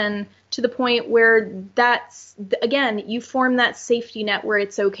happen to the point where that's, again, you form that safety net where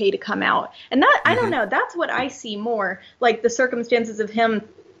it's okay to come out. And that, I don't know, that's what I see more, like the circumstances of him,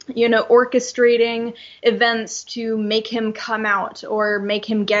 you know, orchestrating events to make him come out or make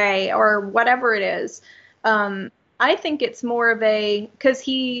him gay or whatever it is. I think it's more of a, because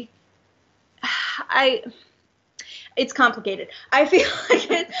it's complicated. I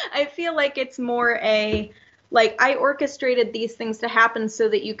feel like it's more a, like, I orchestrated these things to happen so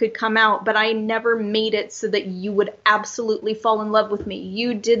that you could come out, but I never made it so that you would absolutely fall in love with me.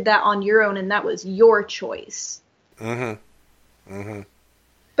 You did that on your own, and that was your choice. But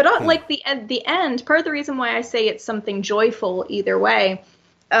like the end, part of the reason why I say it's something joyful either way,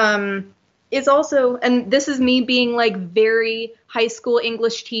 is also, and this is me being like very high school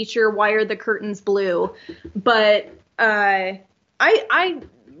English teacher, why are the curtains blue? But I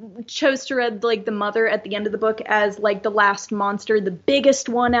chose to read like the mother at the end of the book as like the last monster, the biggest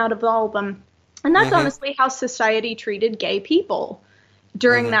one out of all of them. And that's honestly how society treated gay people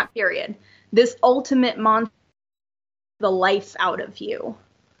during that period. This ultimate monster, the life out of you.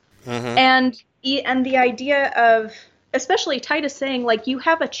 And the idea of, especially Titus saying, like, you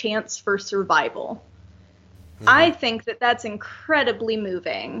have a chance for survival. I think that that's incredibly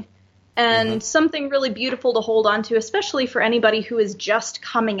moving. And something really beautiful to hold on to, especially for anybody who is just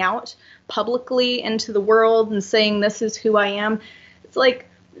coming out publicly into the world and saying, this is who I am. It's like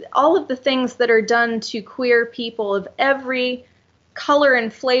all of the things that are done to queer people of every color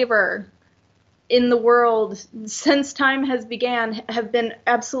and flavor in the world since time has began have been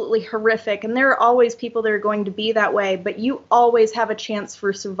absolutely horrific. And there are always people that are going to be that way, but you always have a chance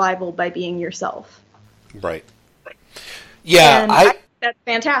for survival by being yourself. Right. Yeah, that's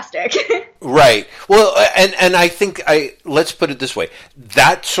fantastic. Right. Well, and I think let's put it this way.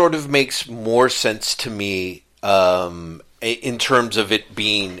 That sort of makes more sense to me in terms of it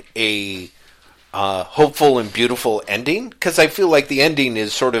being a hopeful and beautiful ending, because I feel like the ending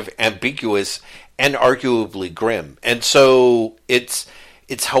is sort of ambiguous and arguably grim. And so it's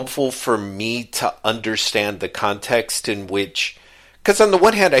helpful for me to understand the context in which, because on the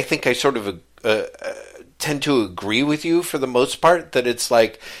one hand, I think I sort of tend to agree with you for the most part, that it's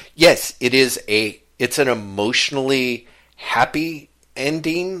like, yes, it's an emotionally happy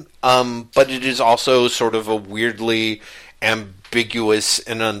ending, but it is also sort of a weirdly ambiguous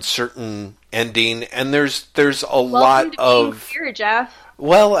and uncertain ending, and there's a Welcome lot to of being queer, Jeff.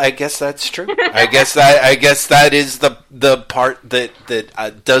 Well, I guess that's true. I guess that is the part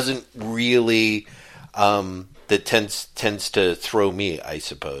that doesn't really that tends to throw me, I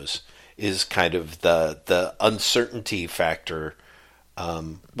suppose, is kind of the uncertainty factor,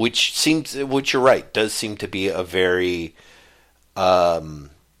 which you're right, does seem to be a very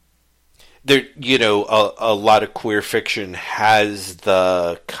there, a lot of queer fiction has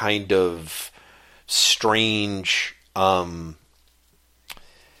the kind of strange, I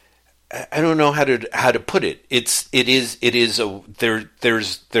don't know how to put it.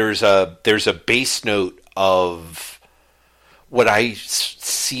 There's a base note of what I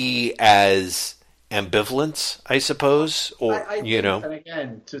see as ambivalence, I suppose, or I think, and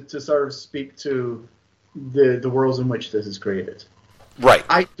again, to sort of speak to the worlds in which this is created. Right.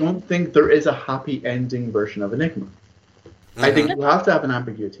 I don't think there is a happy ending version of Enigma. Mm-hmm. I think you have to have an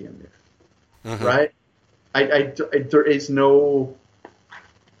ambiguity in there, mm-hmm. right? There is no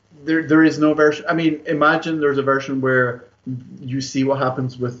version. I mean, imagine there's a version where you see what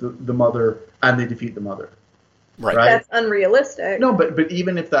happens with the mother and they defeat the mother. Right. That's unrealistic. No, but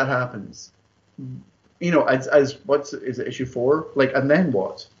even if that happens, as is it issue 4? Like, and then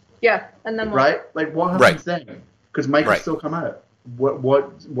what? Yeah, and then what? Right? Like, what happens then? Because Mike can still come out.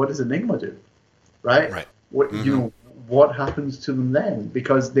 What does Enigma do? Right? Right. Mm-hmm. What happens to them then?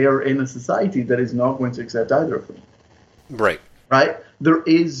 Because they are in a society that is not going to accept either of them. Right. Right? There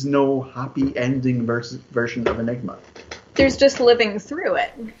is no happy ending version of Enigma. There's just living through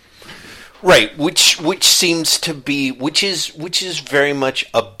it. Right, which seems to be which is very much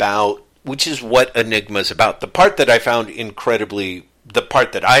about which is what Enigma is about. The part that I found in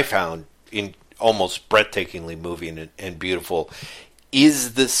almost breathtakingly moving and beautiful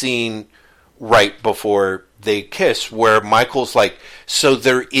is the scene right before they kiss, where Michael's like, so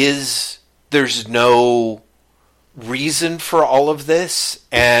there's no reason for all of this,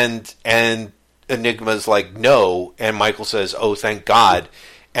 and Enigma's like, no, and Michael says, oh, thank God,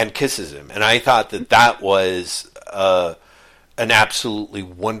 and kisses him. And I thought that was an absolutely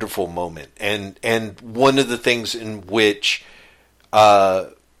wonderful moment, and one of the things in which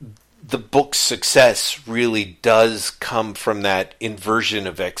the book's success really does come from that inversion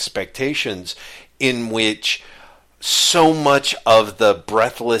of expectations, in which so much of the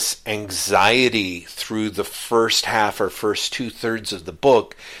breathless anxiety through the first half or first 2/3 of the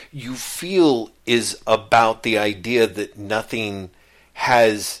book you feel is about the idea that nothing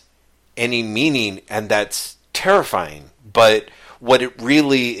has any meaning, and that's terrifying. But what it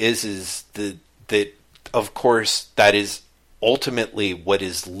really is that of course that is ultimately what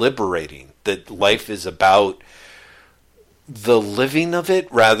is liberating, that life is about the living of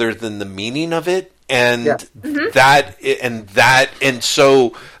it rather than the meaning of it. And and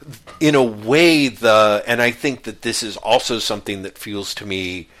so in a way and I think that this is also something that feels to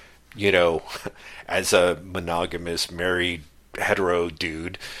me, as a monogamous married hetero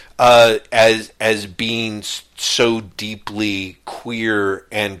dude, as being so deeply queer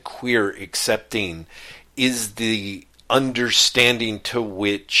and queer accepting, is the understanding to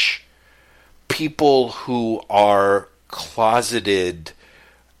which people who are closeted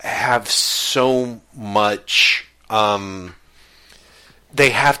have so much, they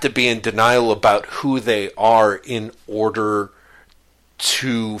have to be in denial about who they are in order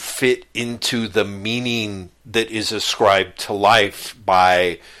to fit into the meaning that is ascribed to life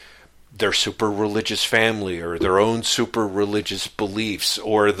by their super religious family or their own super religious beliefs,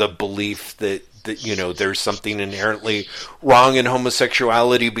 or the belief that there's something inherently wrong in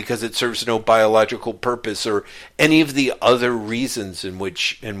homosexuality because it serves no biological purpose, or any of the other reasons in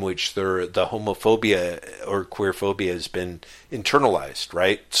which the homophobia or queerphobia has been internalized,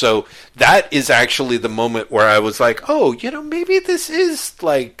 right? So that is actually the moment where I was like, oh, maybe this is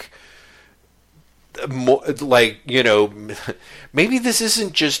maybe this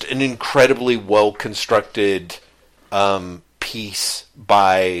isn't just an incredibly well constructed piece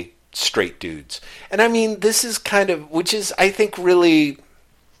by straight dudes. And I mean, this is kind of, which is, I think, really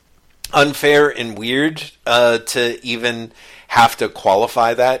unfair and weird to even have to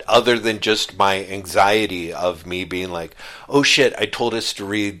qualify that, other than just my anxiety of me being like, oh shit, I told us to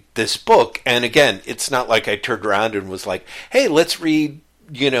read this book. And again, it's not like I turned around and was like, hey, let's read,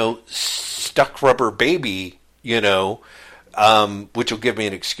 Stuck Rubber Baby, which will give me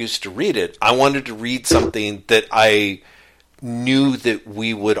an excuse to read it. I wanted to read something that I knew that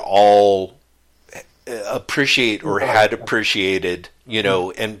we would all appreciate or had appreciated,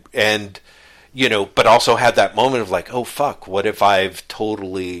 and but also had that moment of like, oh fuck, what if I've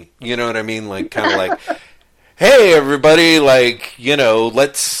totally, you know what I mean? Like, kind of like, hey everybody, like, you know,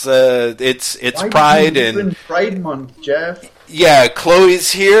 let's it's Why Pride did you and ruin Pride Month, Jeff. yeah,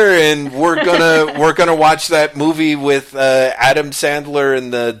 Chloe's here and we're gonna watch that movie with Adam Sandler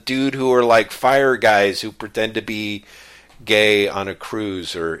and the dude who are like fire guys who pretend to be gay on a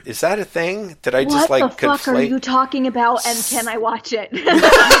cruise. Or is that a thing? Did I just like what the fuck conflate? are you talking about, and can I watch it?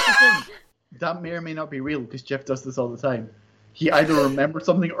 That may or may not be real, because Jeff does this all the time. He either remembers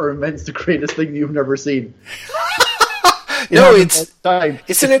something or invents the greatest thing you've never seen. No, happens all the time.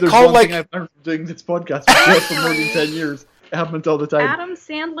 isn't If it there's called one like thing I've learned from doing this podcast with Jeff for more than 10 years? It happens all the time. Adam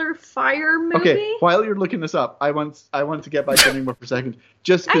Sandler fire movie? Okay, while you're looking this up, I want to get back to Enigma for a second.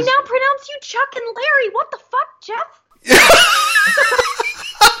 Just I 'cause now pronounce you Chuck and Larry. What the fuck, Jeff?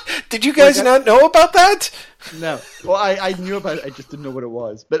 Did you guys not know about that? No. Well, I knew about it. I just didn't know what it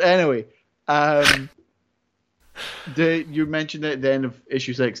was. But anyway, you mentioned it at the end of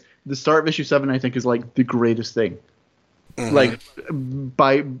issue 6. The start of issue 7, I think, is like the greatest thing. Mm-hmm. Like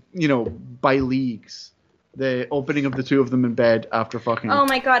by leagues. The opening of the two of them in bed after fucking. Oh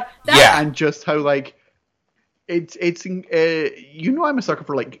my god. Yeah. And just how like it's you know, I'm a sucker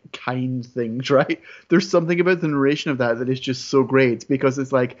for like kind things, right? There's something about the narration of that is just so great, because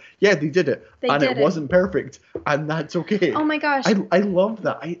it's like, yeah, they did it, and it wasn't perfect, and that's okay. Oh my gosh. I love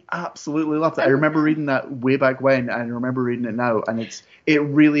that. I absolutely love that. I remember reading that way back when, and I remember reading it now, and it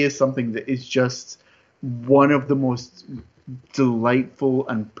really is something that is just one of the most delightful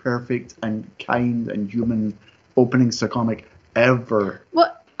and perfect and kind and human openings to a comic ever.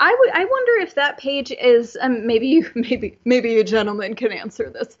 Well, I wonder if that page is maybe a gentleman can answer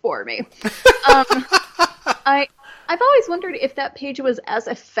this for me. I've always wondered if that page was as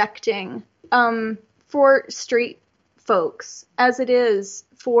affecting for straight folks as it is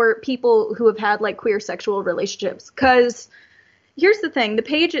for people who have had like queer sexual relationships. Because here's the thing: the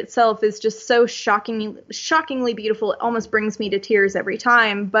page itself is just so shockingly beautiful. It almost brings me to tears every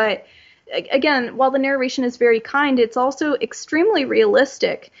time. But again, while the narration is very kind, it's also extremely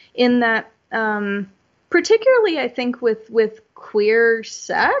realistic in that, particularly I think with queer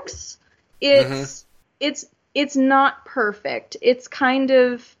sex, it's not perfect. It's kind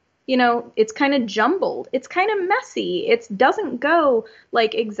of, it's kind of jumbled. It's kind of messy. It doesn't go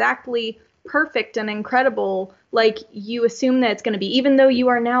like exactly perfect and incredible like you assume that it's going to be, even though you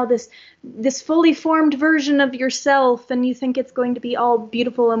are now this fully formed version of yourself and you think it's going to be all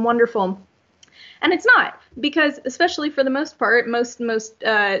beautiful and wonderful. And it's not, because especially for the most part, most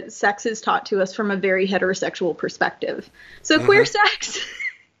sex is taught to us from a very heterosexual perspective. So queer sex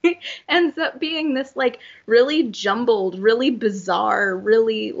ends up being this like really jumbled, really bizarre,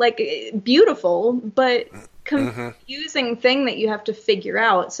 really like beautiful, but confusing thing that you have to figure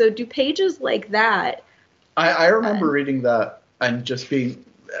out. So do pages like that? I remember reading that and just being,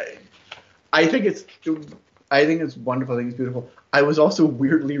 I think it's wonderful. I think it's beautiful. I was also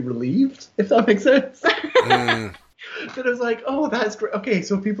weirdly relieved, if that makes sense. That I was like, oh, that's great. Okay,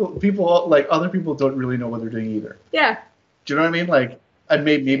 so people like other people don't really know what they're doing either. Yeah. Do you know what I mean? Like, and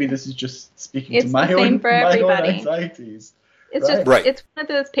maybe this is just speaking to my own anxieties. It's just it's one of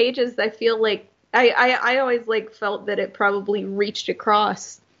those pages I feel like I always like felt that it probably reached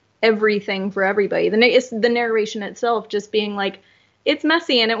across everything for everybody. The narration itself just being like, it's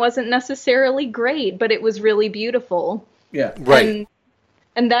messy and it wasn't necessarily great, but it was really beautiful. Yeah. Right.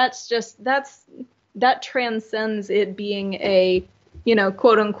 And that transcends it being a,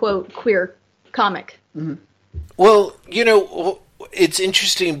 quote unquote queer comic. Mm-hmm. Well, it's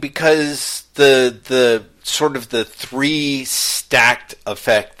interesting because the sort of the 3 stacked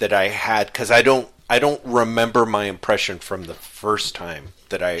effect that I had, because I don't remember my impression from the first time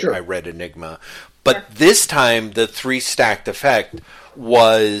that I read Enigma, but this time the 3 stacked effect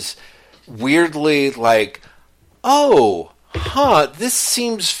was weirdly like, oh, this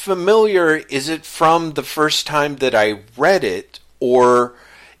seems familiar. Is it from the first time that I read it, or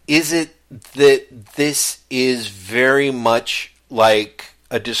is it that this is very much like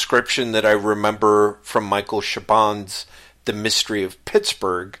a description that I remember from Michael Chabon's The Mystery of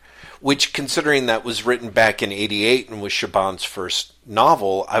Pittsburgh, which, considering that was written back in '88 and was Chabon's first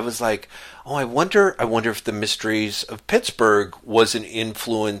novel, I was like, oh, I wonder if The Mysteries of Pittsburgh was an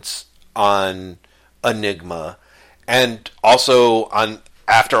influence on Enigma. And also on,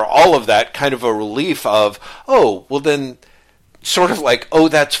 after all of that, kind of a relief of, oh, well then, sort of like, oh,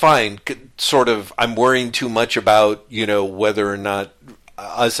 that's fine. Sort of, I'm worrying too much about, whether or not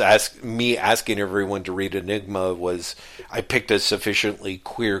me asking everyone to read Enigma was, I picked a sufficiently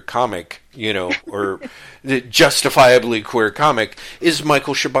queer comic, or justifiably queer comic, is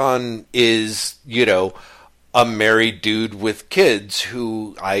Michael Chabon is, a married dude with kids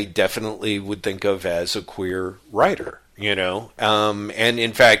who I definitely would think of as a queer writer, and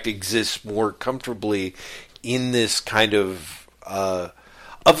in fact exists more comfortably in this kind of a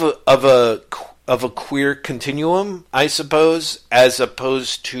queer continuum, I suppose, as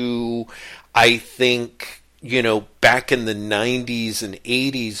opposed to, I think, back in the 90s and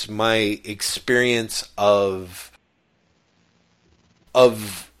 80s, my experience of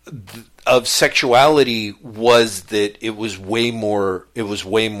sexuality was that it was way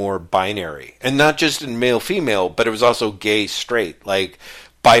more binary, and not just in male female, but it was also gay straight. Like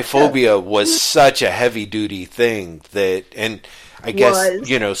biphobia was such a heavy duty thing that, and I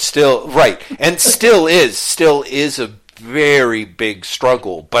guess still right, and still is a very big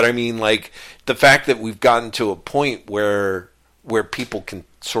struggle. But I mean, like, the fact that we've gotten to a point where people can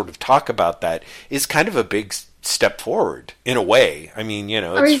sort of talk about that is kind of a big step forward in a way. I mean,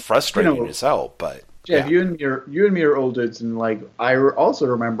 it's frustrating as hell, but Jeff, you and me are old dudes, and like I also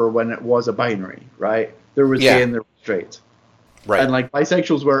remember when it was a binary, right? There was gay and there was straight, right? And like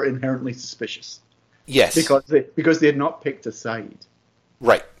bisexuals were inherently suspicious, yes, because they had not picked a side,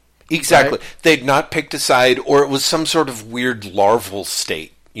 right? Exactly, right? They'd not picked a side, or it was some sort of weird larval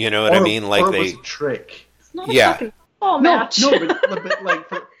state. You know what I mean? Like or it was a trick. It's not a fucking football match. No,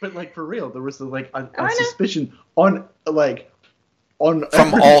 but for real, there was a suspicion on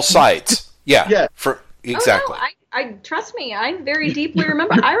from all sides. Yeah. Exactly. Oh, no, I trust me. I very deeply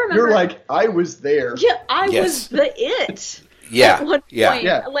remember. I remember. You're like, I was there. Yeah, I was the it. Yeah. At one point.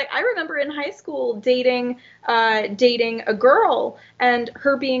 Yeah. Like, I remember in high school dating a girl and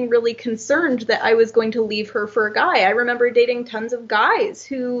her being really concerned that I was going to leave her for a guy. I remember dating tons of guys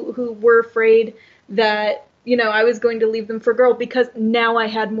who were afraid that, I was going to leave them for a girl because now I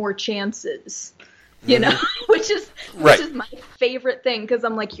had more chances. Which is my favorite thing, because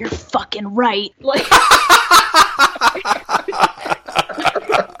I'm like, you're fucking right. Like,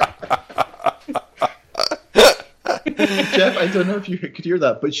 Jeff, I don't know if you could hear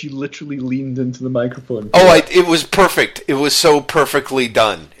that, but she literally leaned into the microphone. Oh, it was perfect. It was so perfectly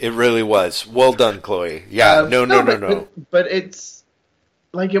done. It really was. Well done, Chloe. Yeah, no. But it's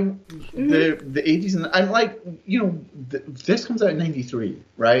like the 80s, and like, this comes out in 93,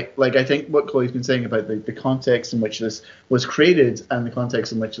 right? Like, I think what Chloe's been saying about the context in which this was created and the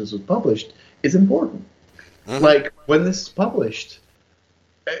context in which this was published is important. Mm-hmm. Like, when this is published,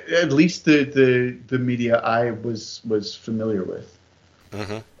 at least the media I was familiar with,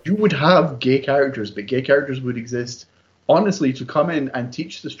 mm-hmm. you would have gay characters, but gay characters would exist, honestly, to come in and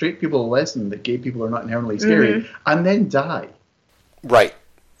teach the straight people a lesson that gay people are not inherently scary, mm-hmm. and then die. Right.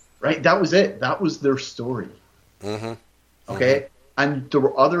 That was it. That was their story. Mm-hmm. Okay? Mm-hmm. And there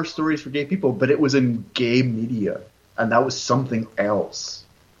were other stories for gay people, but it was in gay media, and that was something else.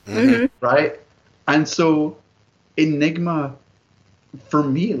 Mm-hmm. Right? And so, Enigma, for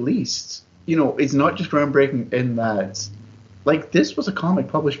me at least, it's not just groundbreaking in that, like, this was a comic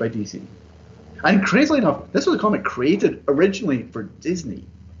published by DC. And crazily enough, this was a comic created originally for Disney.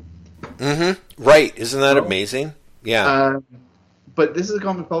 Mm-hmm. Right. Isn't that amazing? Yeah. But this is a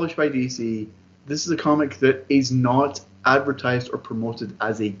comic published by DC. This is a comic that is not advertised or promoted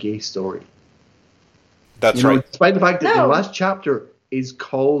as a gay story. That's right. Despite the fact that the last chapter is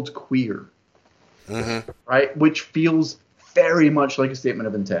called Queer. Mm-hmm. Right? Which feels very much like a statement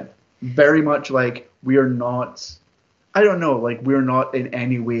of intent. Very much like we're not in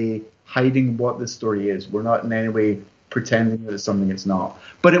any way hiding what this story is. We're not in any way pretending that it's something it's not.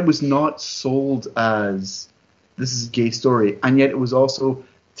 But it was not sold as this is a gay story, and yet it was also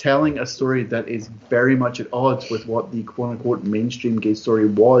telling a story that is very much at odds with what the quote-unquote mainstream gay story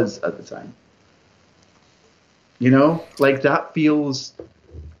was at the time. Like, that feels,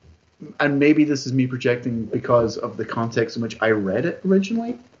 and maybe this is me projecting because of the context in which I read it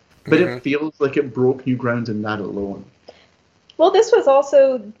originally, but mm-hmm. it feels like it broke new ground in that alone. Well, this was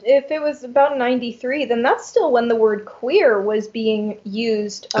also, if it was about 93, then that's still when the word queer was being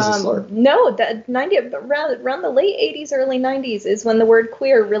used. As a slur? No, around the late 80s, early 90s is when the word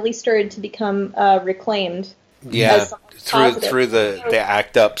queer really started to become reclaimed. Yeah, through the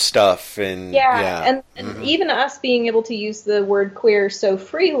ACT UP stuff. And mm-hmm. even us being able to use the word queer so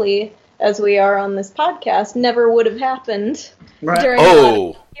freely as we are on this podcast never would have happened during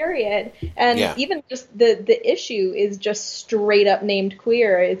that period. And even just the issue is just straight up named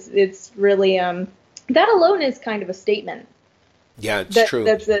queer. It's really that alone is kind of a statement. Yeah, it's true.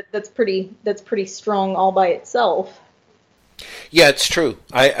 That's pretty strong all by itself. Yeah, it's true.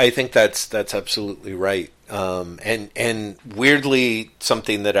 I think that's absolutely right. And weirdly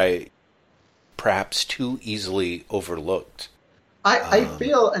something that I perhaps too easily overlooked. I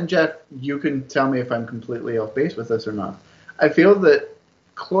feel, and Jeff, you can tell me if I'm completely off base with this or not. I feel that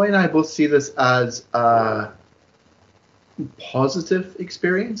Chloe and I both see this as a positive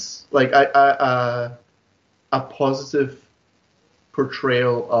experience, like a positive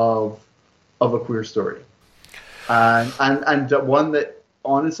portrayal of a queer story, and one that,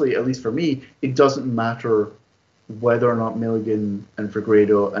 honestly, at least for me, it doesn't matter whether or not Milligan and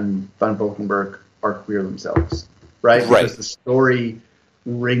Figueredo and Van Valkenburg are queer themselves, right? Because the story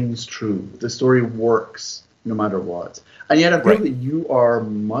rings true. The story works no matter what. And yet I feel that you are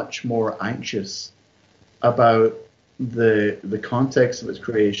much more anxious about the context of its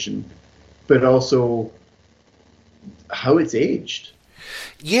creation, but also how it's aged.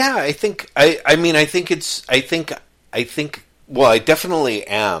 Yeah, I definitely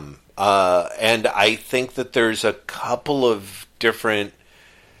am. And I think that there's a couple of different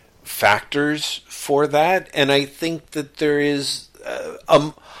factors for that. And I think that there is,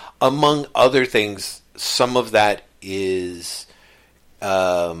 among other things, some of that is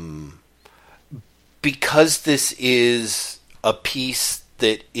because this is a piece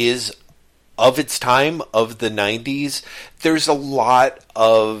that is of its time, of the 90s, there's a lot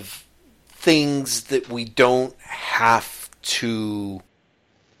of things that we don't have to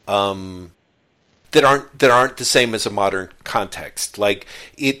that aren't the same as a modern context. Like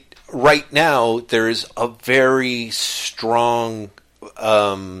it right now, there is a very strong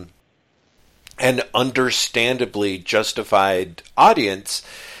and understandably justified audience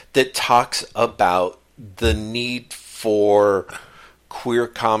that talks about the need for queer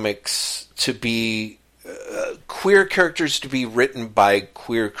comics to be queer characters to be written by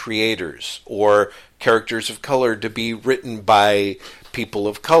queer creators, or characters of color to be written by people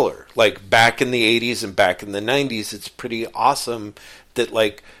of color. Like back in the 80s and back in the 90s, it's pretty awesome that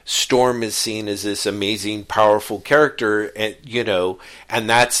like Storm is seen as this amazing, powerful character, and and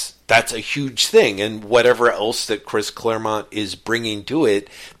that's a huge thing. And whatever else that Chris Claremont is bringing to it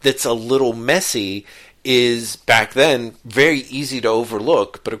that's a little messy is back then very easy to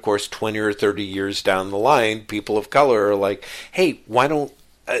overlook. But of course, 20 or 30 years down the line, people of color are like, hey, why don't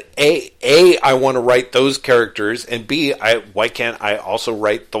I want to write those characters, and B, why can't I also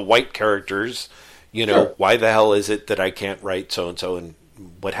write the white characters? Sure. Why the hell is it that I can't write so-and-so and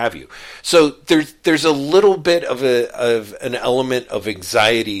what have you? So there's a little bit of an element of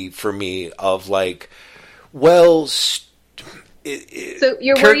anxiety for me of like, well, so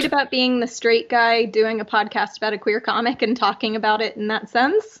you're worried about being the straight guy doing a podcast about a queer comic and talking about it in that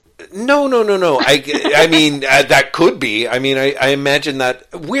sense? No. I mean, that could be. I mean, I imagine that,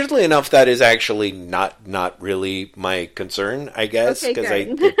 weirdly enough, that is actually not really my concern, I guess.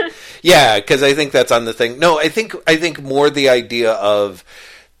 Okay, Because I think that's on the thing. No, I think more the idea of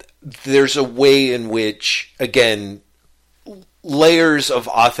there's a way in which, again, layers of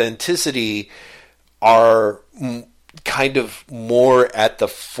authenticity are kind of more at the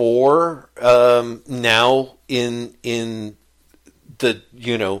fore now in the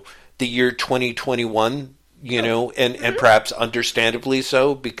the year 2021, and perhaps understandably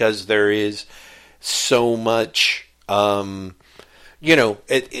so, because there is so much one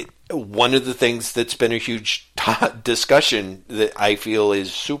of the things that's been a huge discussion that I feel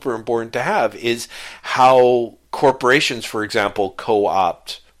is super important to have is how corporations, for example,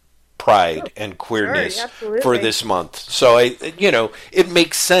 co-opt pride and queerness for this month. So it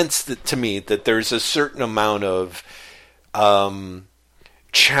makes sense to me that there's a certain amount of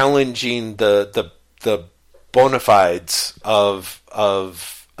challenging the bona fides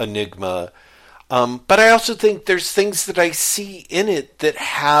of Enigma. But I also think there's things that I see in it that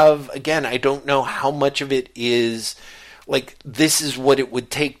have, again, I don't know how much of it is like this is what it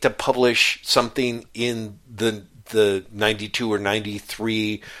would take to publish something in the 92 or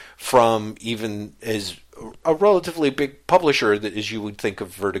 93 from even as a relatively big publisher that as you would think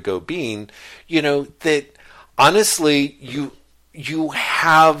of Vertigo being, that honestly you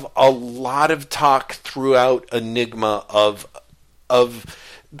have a lot of talk throughout Enigma of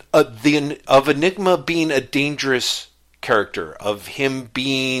Enigma being a dangerous character, of him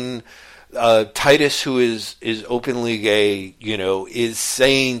being Titus, who is openly gay, is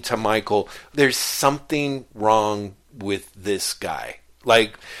saying to Michael, there's something wrong with this guy.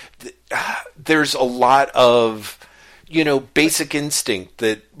 Like, there's a lot of, Basic Instinct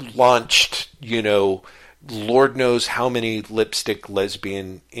that launched, Lord knows how many lipstick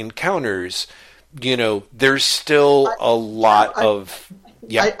lesbian encounters. There's still a lot of...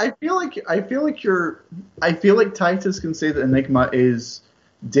 Yeah. I feel like Titus can say that Enigma is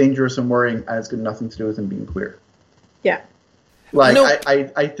dangerous and worrying, and it's got nothing to do with him being queer. Yeah. Like, no.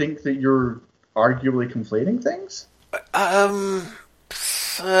 I think that you're arguably conflating things. I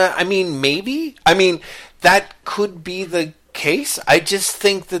mean, maybe. I mean, that could be the case. I just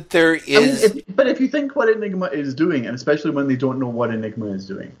think that there is. But if you think what Enigma is doing, and especially when they don't know what Enigma is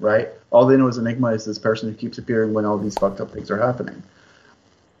doing, right? All they know is Enigma is this person who keeps appearing when all these fucked up things are happening.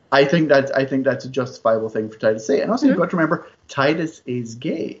 I think that's a justifiable thing for Titus to say. And also, you've got to remember, Titus is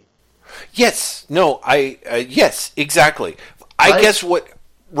gay. Yes. No. Yes. Exactly. I guess what.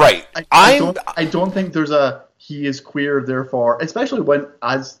 Right. I don't think there's a he is queer, therefore, especially when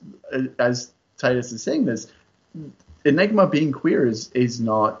as Titus is saying this, Enigma being queer is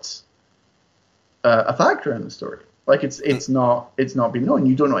not a factor in the story. Like it's not being known.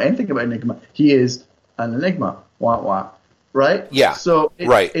 You don't know anything about Enigma. He is an Enigma. Wah. Right? Yeah. So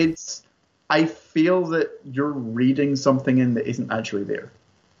right. I feel that you're reading something in that isn't actually there.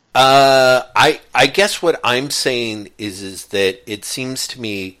 I guess what I'm saying is that it seems to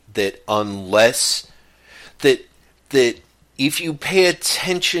me that unless that if you pay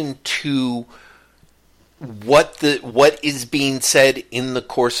attention to what is being said in the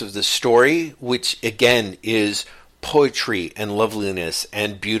course of the story, which again is poetry and loveliness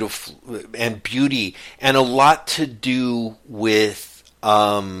and beautiful and beauty, and a lot to do with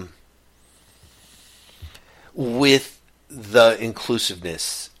the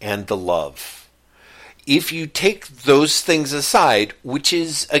inclusiveness and the love. If you take those things aside, which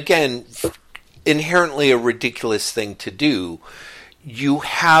is again inherently a ridiculous thing to do, you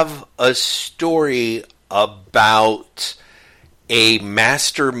have a story about a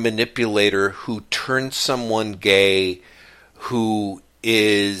master manipulator who turns someone gay, who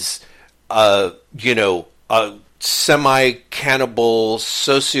is, a semi-cannibal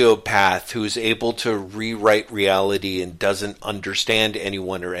sociopath who's able to rewrite reality and doesn't understand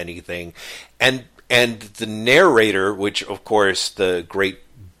anyone or anything. And the narrator, which, of course, the great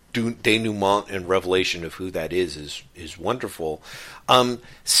denouement and revelation of who that is wonderful,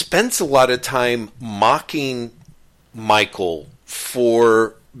 spends a lot of time mocking Michael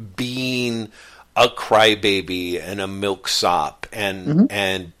for being a crybaby and a milksop and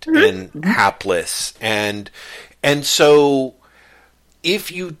hapless, and so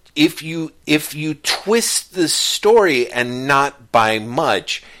if you twist the story and not by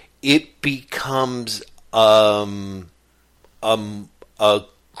much, it becomes a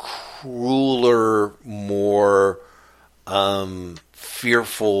crueler, more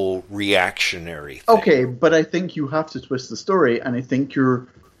fearful, reactionary thing. Okay, but I think you have to twist the story, and I think you're.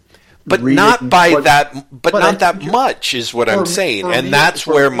 But not by that. But not that much is what I'm saying, and that's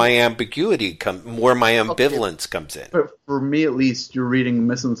where my ambiguity where my ambivalence comes in. But for me, at least, you're reading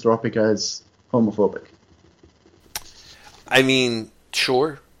Misanthropic as homophobic. I mean,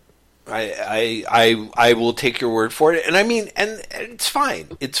 sure. I will take your word for it, and I mean, and it's fine.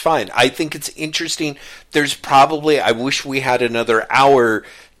 It's fine. I think it's interesting. There's probably. I wish we had another hour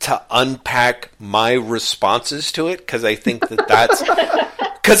to unpack my responses to it, because I think that's.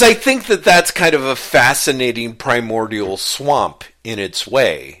 Because I think that's kind of a fascinating primordial swamp in its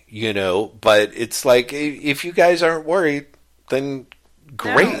way, but it's like, if you guys aren't worried, then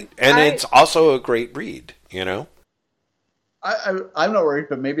great. It's also a great read, I'm not worried,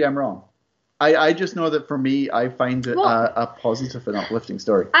 but maybe I'm wrong. I just know that for me, I find it a positive and uplifting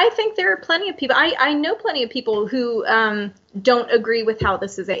story. I think there are plenty of people, I know plenty of people who don't agree with how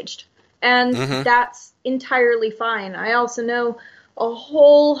this is aged. And that's entirely fine. I also know a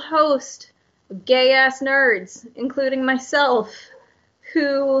whole host of gay-ass nerds, including myself,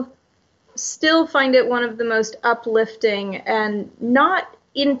 who still find it one of the most uplifting and not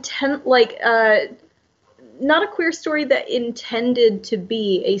a queer story that intended to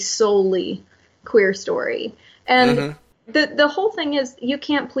be a solely queer story. And the whole thing is, you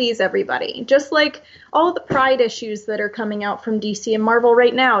can't please everybody. Just like all the Pride issues that are coming out from DC and Marvel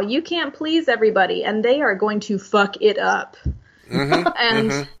right now, you can't please everybody, and they are going to fuck it up.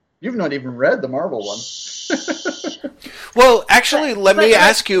 And you've not even read the Marvel one. Well, actually, let me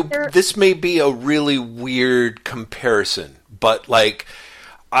ask you, this may be a really weird comparison, but like,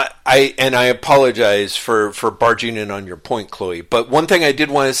 I apologize for barging in on your point, Chloe, but one thing I did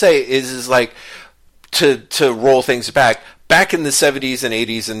want to say is like, to roll things back in the 70s and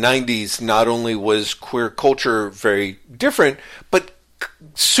 80s and 90s, not only was queer culture very different, but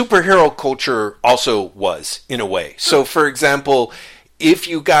superhero culture also was, in a way. So, for example, if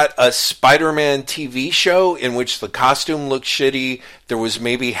you got a Spider-Man TV show in which the costume looked shitty, there was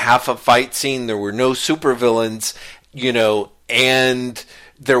maybe half a fight scene, there were no supervillains, and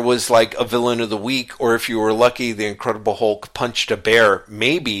there was like a villain of the week, or if you were lucky, the Incredible Hulk punched a bear,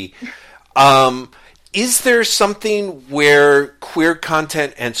 maybe. is there something where queer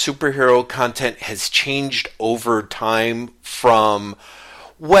content and superhero content has changed over time from,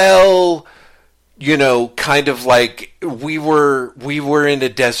 well, you know, kind of like we were in a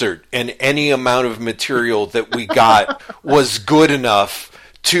desert and any amount of material that we got was good enough,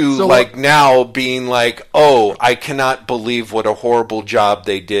 to now being like, oh, I cannot believe what a horrible job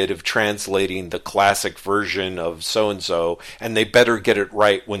they did of translating the classic version of so-and-so, and they better get it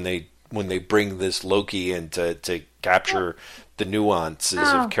right when they bring this Loki in to capture the nuances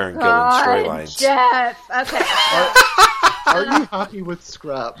of Karen Gillan's storylines. Jeff. Okay. Are you happy with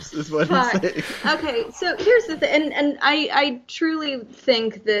scraps, is what I'm saying. Okay, so here's the thing, and I truly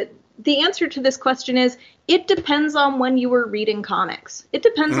think that the answer to this question is, it depends on when you were reading comics. It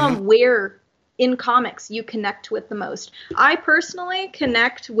depends on where in comics you connect with the most. I personally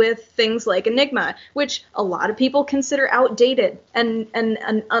connect with things like Enigma, which a lot of people consider outdated and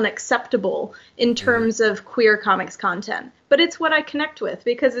unacceptable in terms of queer comics content. But it's what I connect with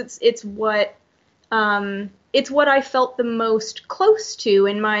because it's what I felt the most close to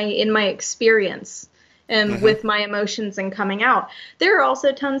in my experience and with my emotions and coming out. There are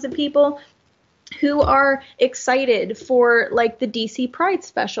also tons of people who are excited for like the DC Pride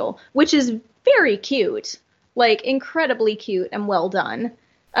special, which is very cute, like incredibly cute and well done.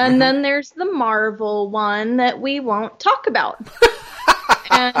 And then there's the Marvel one that we won't talk about.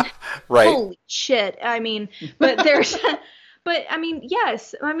 And right. Holy shit. I mean, but I mean,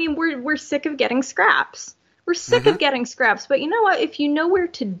 yes, I mean, we're sick of getting scraps. We're sick of getting scraps, but you know what? If you know where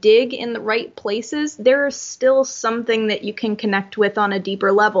to dig in the right places, there is still something that you can connect with on a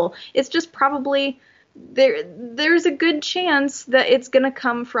deeper level. It's just probably there's a good chance that it's going to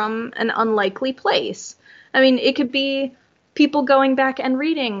come from an unlikely place. I mean, it could be people going back and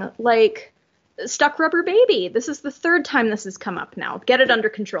reading, like, Stuck Rubber Baby. This is the third time this has come up now. Get it under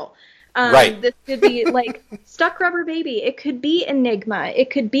control. Right. This could be like Stuck Rubber Baby. It could be Enigma. It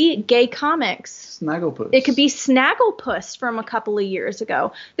could be gay comics. Snagglepuss. It could be Snagglepuss from a couple of years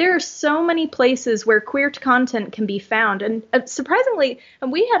ago. There are so many places where queer content can be found. And surprisingly,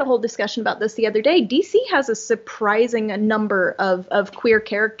 and we had a whole discussion about this the other day, DC has a surprising number of queer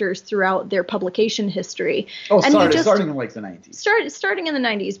characters throughout their publication history. Oh, and starting in like the 90s. Starting in the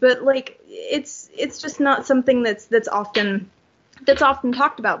 90s. But like it's just not something that's often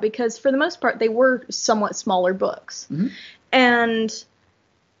talked about because for the most part they were somewhat smaller books. And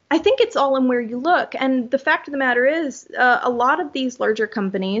I think it's all in where you look. And the fact of the matter is a lot of these larger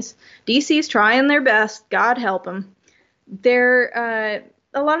companies, DC's trying their best, God help them. A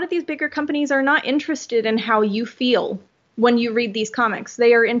lot of these bigger companies are not interested in how you feel when you read these comics.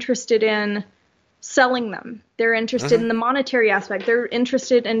 They are interested in selling them. They're interested in the monetary aspect. They're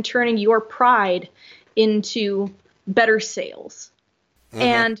interested in turning your pride into better sales.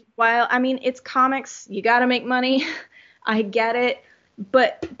 And while, I mean, it's comics, you got to make money. I get it.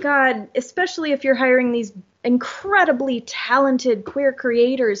 But God, especially if you're hiring these incredibly talented queer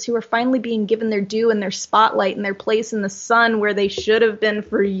creators who are finally being given their due and their spotlight and their place in the sun where they should have been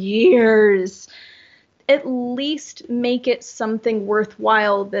for years, at least make it something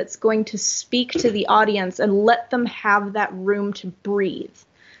worthwhile that's going to speak to the audience and let them have that room to breathe.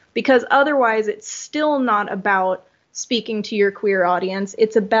 Because otherwise, it's still not about speaking to your queer audience.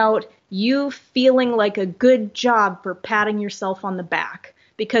 It's about you feeling like a good job for patting yourself on the back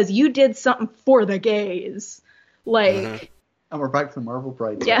because you did something for the gays. Like, and we're back to the Marvel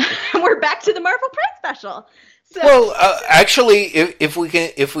Pride. Yeah, we're back to the Marvel Pride special. So, well, actually, if we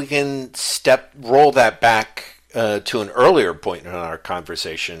can roll that back to an earlier point in our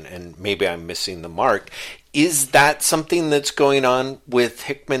conversation, and maybe I'm missing the mark. Is that something that's going on with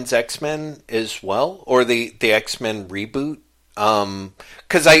Hickman's X-Men as well, or the X-Men reboot?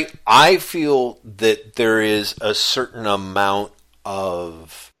 Because I feel that there is a certain amount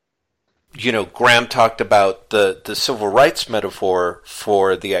of, you know, Graham talked about the civil rights metaphor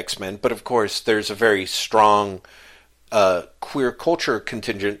for the X-Men, but of course there's a very strong queer culture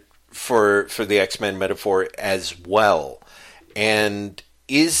contingent for the X-Men metaphor as well. And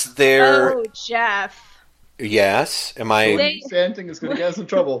is there... Oh, Jeff. Yes. Am I... Saying thing is going to get us in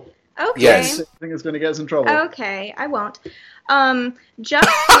trouble. Okay. Yes. Saying is going to get us in trouble. Okay, I won't. Just...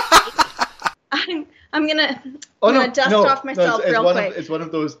 I'm gonna dust off myself real quick. It's one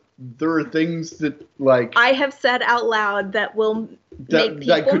of those. There are things that like I have said out loud that will make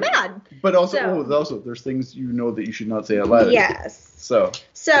people mad. But also, there's things you know that you should not say out loud. Yes. So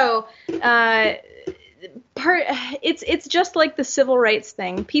it's just like the civil rights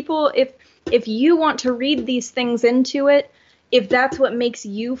thing. People, if you want to read these things into it, if that's what makes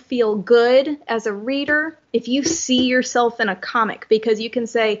you feel good as a reader, if you see yourself in a comic, because you can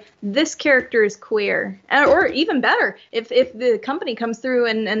say, this character is queer. Or even better, if the company comes through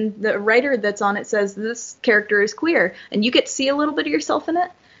and the writer that's on it says, this character is queer, and you get to see a little bit of yourself in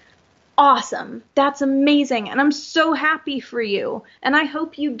it, awesome. That's amazing. And I'm so happy for you. And I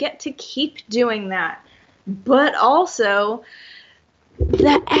hope you get to keep doing that. But also,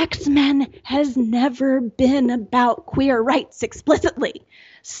 the X-Men has never been about queer rights explicitly.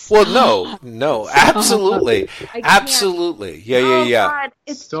 Well, no, absolutely. Absolutely. Yeah. God,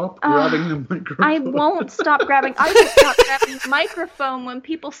 Stop grabbing the microphone. I won't stop grabbing. I will stop grabbing the microphone when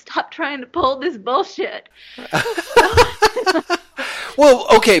people stop trying to pull this bullshit. Well,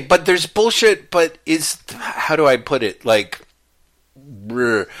 okay, but there's bullshit, but how do I put it? Like,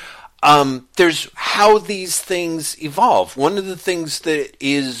 there's how these things evolve. One of the things that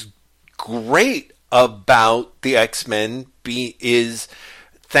is great about the X-Men is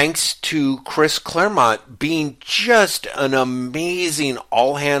thanks to Chris Claremont being just an amazing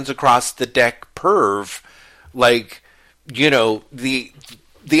all hands across the deck perv. Like, the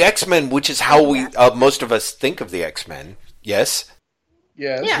X-Men, which is how we most of us think of the X-Men. Yes.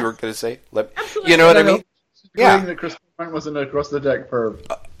 Yeah. You were going to say? Absolutely. You know what I mean? Yeah. That Chris Claremont was an across the deck perv.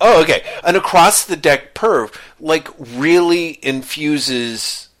 Oh, okay. An across the deck perv, like, really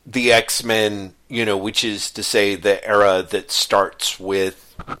infuses the X-Men, which is to say the era that starts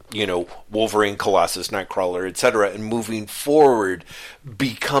with, Wolverine, Colossus, Nightcrawler, etc., and moving forward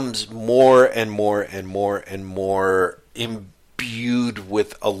becomes more and more and more and more imbued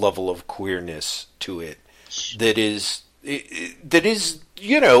with a level of queerness to it that is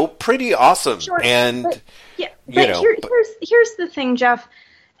pretty awesome. Sure, and here's the thing, Jeff.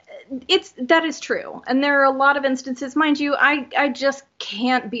 That is true, and there are a lot of instances, mind you. I just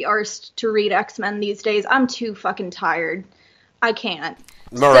can't be arsed to read X-Men these days. I'm too fucking tired. I can't.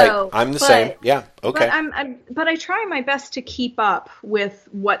 All right, I'm the same. Yeah, okay. But I try my best to keep up with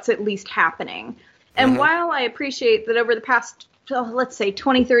what's at least happening. And while I appreciate that over the past, let's say,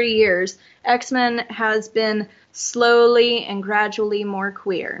 20, 30 years, X-Men has been slowly and gradually more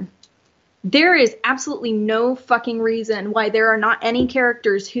queer, there is absolutely no fucking reason why there are not any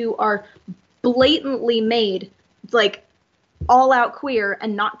characters who are blatantly made, like, all-out queer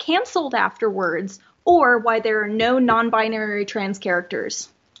and not canceled afterwards, or why there are no non-binary trans characters.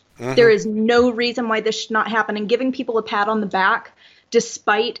 There is no reason why this should not happen. And giving people a pat on the back,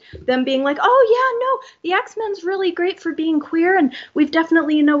 despite them being like, oh yeah, no, the X-Men's really great for being queer, and we've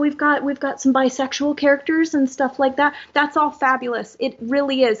definitely, we've got some bisexual characters and stuff like that. That's all fabulous. It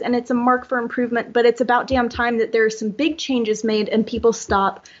really is, and it's a mark for improvement, but it's about damn time that there are some big changes made and people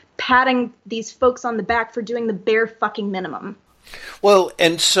stop patting these folks on the back for doing the bare fucking minimum. Well,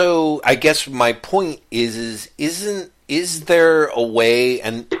 and so I guess my point is there a way,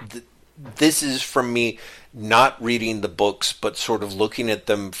 and this is from me not reading the books, but sort of looking at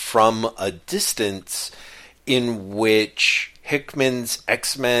them from a distance, in which Hickman's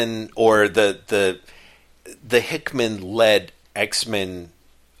X-Men, or the Hickman-led X-Men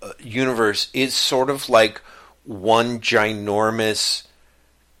universe is sort of like one ginormous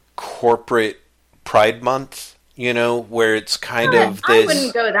corporate Pride Month, where it's kind of this... I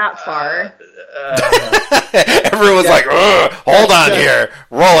wouldn't go that far. Everyone's like, hold on here,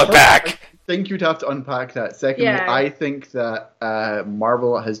 roll it back. I think you'd have to unpack that. Secondly, I think that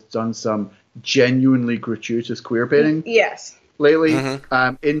Marvel has done some genuinely gratuitous queer baiting. Yes. Lately,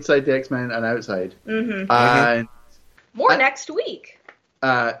 inside the X-Men and outside. And more next week.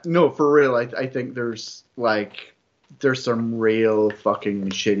 No, for real, I think there's some real fucking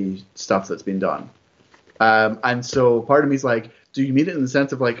shitty stuff that's been done. And so part of me is like, do you mean it in the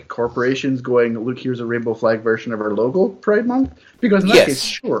sense of like corporations going, look, here's a rainbow flag version of our logo Pride Month? Because in that case,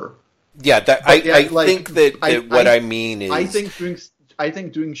 sure. Yeah, I think that what I mean is... I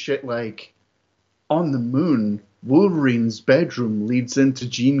think doing shit like on the moon, Wolverine's bedroom leads into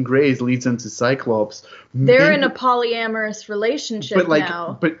Jean Grey's, leads into Cyclops. They're in a polyamorous relationship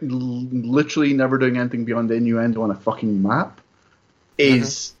now. But literally never doing anything beyond the innuendo on a fucking map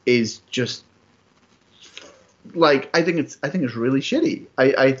is just... Like, I think it's really shitty.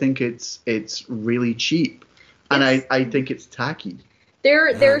 I think it's really cheap, and I think it's tacky.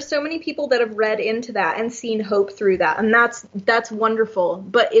 There are so many people that have read into that and seen hope through that, and that's wonderful.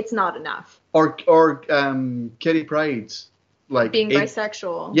 But it's not enough. Or Kitty Pryde, like being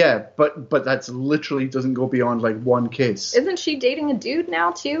bisexual. Yeah, but that's literally doesn't go beyond like one kiss. Isn't she dating a dude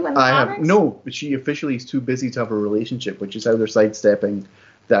now too? In the comics? No, but she officially is too busy to have a relationship, which is how they're sidestepping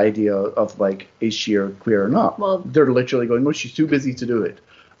the idea of like, is she queer or not? Well, they're literally going, no, she's too busy to do it.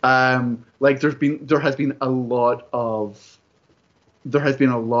 Like there has been a lot of there has been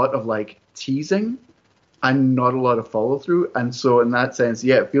a lot of like teasing and not a lot of follow through, and so in that sense,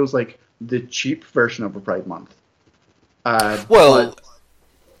 yeah, it feels like the cheap version of a Pride Month. Well,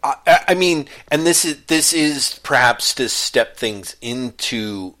 I mean, and this is perhaps to step things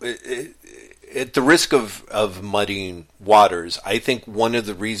into, at the risk of muddying waters, I think one of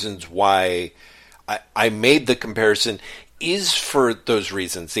the reasons why I made the comparison is for those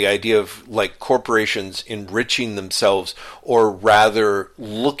reasons. The idea of like corporations enriching themselves, or rather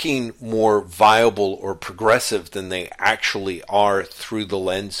looking more viable or progressive than they actually are through the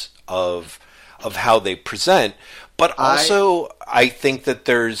lens of how they present. But also, I think that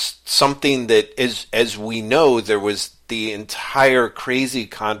there's something that is, as we know, there was the entire crazy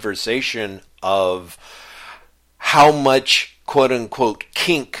conversation of how much quote unquote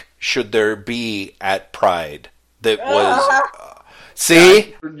kink should there be at Pride. That was,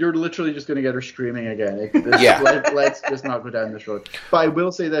 see? You're literally just going to get her screaming again. Yeah. Let's just not go down this road. But I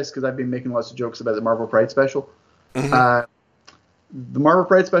will say this, because I've been making lots of jokes about the Marvel Pride special. Mm-hmm. The Marvel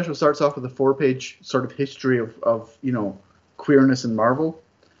Pride special starts off with a 4-page sort of history of queerness in Marvel.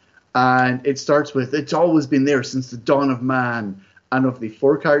 And it starts with, it's always been there since the dawn of man. And of the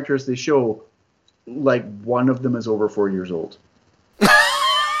 4 characters they show, like, one of them is over 4 years old.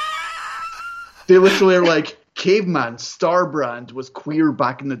 They literally are like, Caveman, Starbrand was queer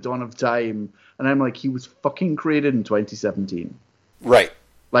back in the dawn of time. And I'm like, he was fucking created in 2017. Right.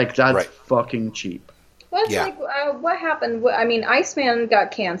 Like, that's fucking cheap. Well, it's like, what happened? I mean, Iceman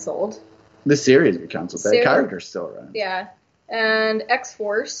got canceled. The series got canceled. That character's still around. Yeah. And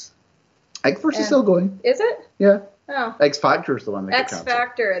X-Force. X-Force is still going. Is it? Yeah. Oh. X-Factor is the one that got canceled.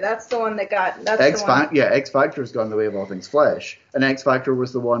 X-Factor, that's the one that got... Yeah, X-Factor's gone the way of all things flesh. And X-Factor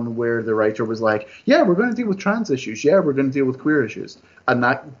was the one where the writer was like, yeah, we're going to deal with trans issues. Yeah, we're going to deal with queer issues. And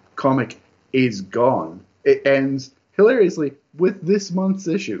that comic is gone. It ends, hilariously, with this month's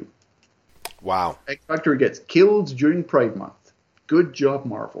issue. Wow. X-Factor gets killed during Pride Month. Good job,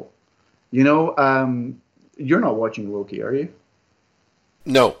 Marvel. You know, you're not watching Loki, are you?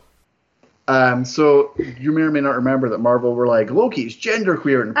 No. So you may or may not remember that Marvel were like, Loki's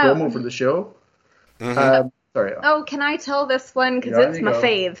genderqueer in promo for the show. Mm-hmm. Sorry. Oh, can I tell this one? Because it's my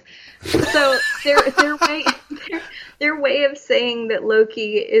fave. So their way of saying that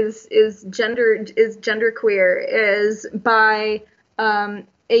Loki is genderqueer is by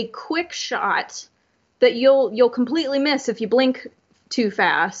a quick shot that you'll completely miss if you blink too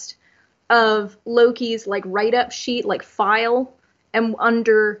fast of Loki's like write-up sheet, like file, and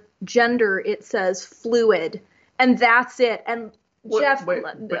under gender it says fluid, and that's it. And Jeff, wait,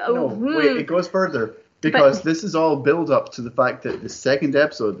 it goes further, because this is all build up to the fact that the second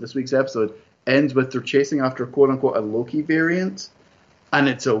episode, this week's episode, ends with they're chasing after quote unquote a Loki variant, and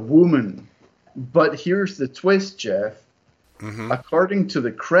it's a woman. But here's the twist, Jeff. Mm-hmm. According to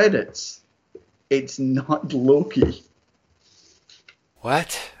the credits, it's not Loki.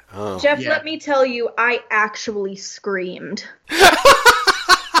 What? Oh. Jeff, let me tell you, I actually screamed.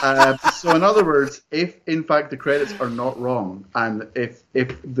 So in other words, if in fact the credits are not wrong, and if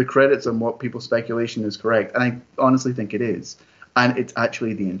the credits and what people's speculation is correct, and I honestly think it is, and it's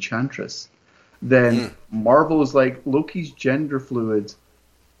actually the Enchantress, then Marvel is like, Loki's gender fluid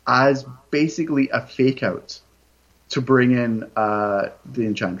as basically a fake out to bring in the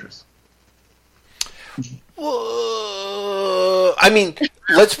Enchantress. I mean,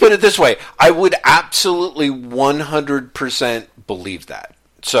 let's put it this way. I would absolutely 100% believe that.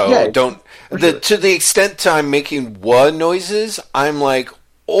 So to the extent I'm making what noises, I'm like,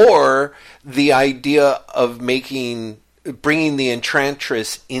 or the idea of bringing the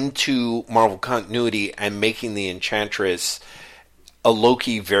Enchantress into Marvel continuity and making the Enchantress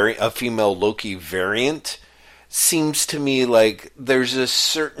a female Loki variant seems to me like there's a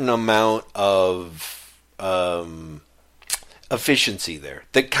certain amount of efficiency there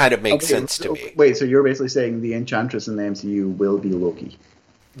that kind of makes sense to me. Wait, so you're basically saying the Enchantress in the MCU will be Loki?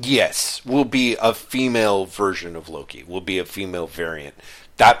 Yes, will be a female version of Loki. Will be a female variant.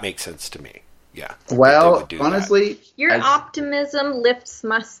 That makes sense to me. Yeah. Well, honestly, your optimism lifts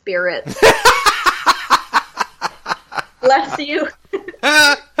my spirits. Bless you.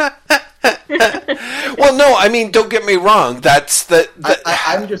 Well, no, I mean, don't get me wrong.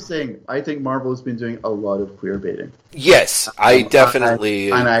 I'm just saying, I think Marvel has been doing a lot of queer baiting. Yes, I definitely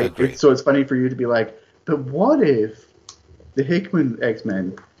agree. So it's funny for you to be like, but what if the Hickman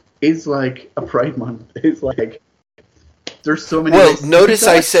X-Men is like a Pride Month? It's like, there's so many... Well, notice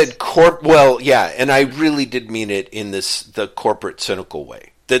I said and I really did mean it in the corporate cynical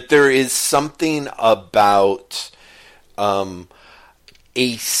way. That there is something about...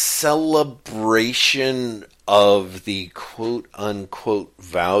 a celebration of the quote-unquote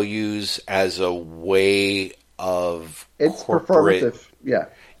values as a way of It's corporate... performative, yeah.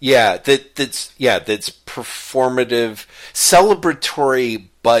 Yeah, that's performative, celebratory,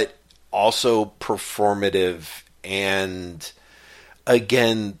 but also performative. And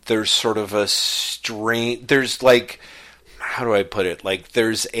again, there's sort of a there's like, how do I put it? Like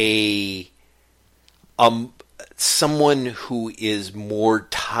there's a someone who is more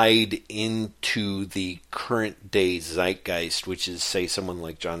tied into the current day zeitgeist, which is, say, someone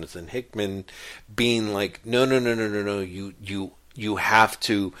like Jonathan Hickman being like, no, you have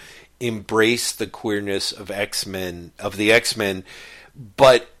to embrace the queerness of the X-Men,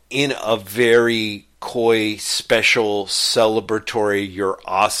 but in a very coy, special, celebratory, you're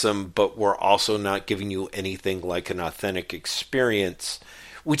awesome, but we're also not giving you anything like an authentic experience,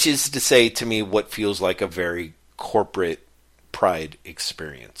 which is to say, to me, what feels like a very corporate Pride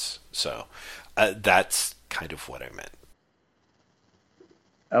experience. So that's kind of what I meant.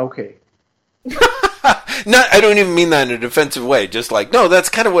 Okay. I don't even mean that in a defensive way. Just like, no, that's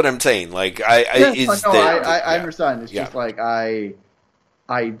kind of what I'm saying. Like, I understand. It's just like I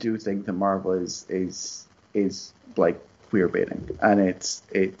do think that Marvel is like queer baiting, and it's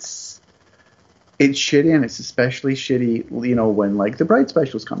shitty, and it's especially shitty, you know, when like the Pride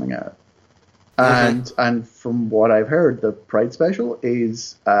special's coming out, and from what I've heard, the Pride special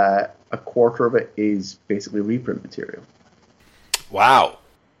is a quarter of it is basically reprint material. Wow.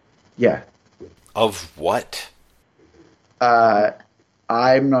 Yeah. Of what?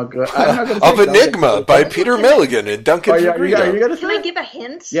 I'm not going to of Enigma by Peter Milligan and Duncan Fegredo. Can I give a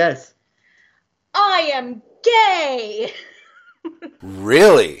hint? Yes. I am gay.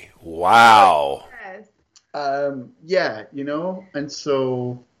 Really? Wow. Yes. Yeah, you know, and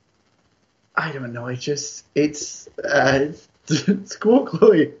so I don't know. It's cool,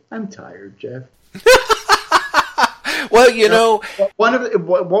 Chloe. I'm tired, Jeff. Well, you know,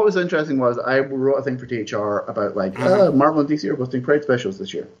 what was interesting was I wrote a thing for THR about like Marvel and DC are hosting Pride specials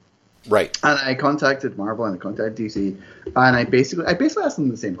this year, right? And I contacted Marvel and I contacted DC, and I basically asked them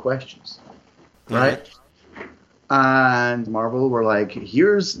the same questions, right? And Marvel were like,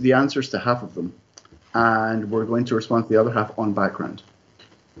 "Here's the answers to half of them, and we're going to respond to the other half on background."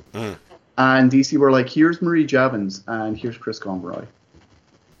 And DC were like, "Here's Marie Javins and here's Chris Conroy,"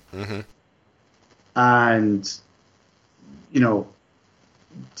 and you know,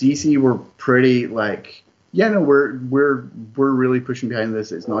 DC were pretty like, yeah, no, we're really pushing behind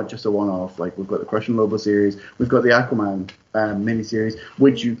this. It's not just a one-off. Like, we've got the Crush and Lobo series, we've got the Aquaman miniseries,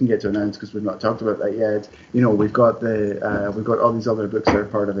 which you can get to announce because we've not talked about that yet. You know, we've got all these other books that are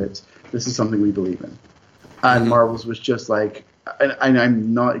part of it. This is something we believe in. And Marvel's was just like, and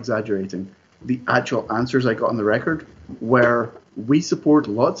I'm not exaggerating, the actual answers I got on the record were, we support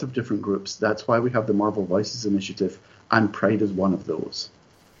lots of different groups. That's why we have the Marvel Voices Initiative. And Pride is one of those.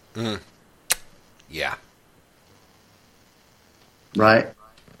 Yeah. Right?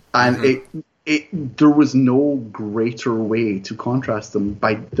 And there was no greater way to contrast them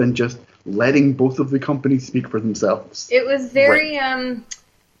than just letting both of the companies speak for themselves. It was very, you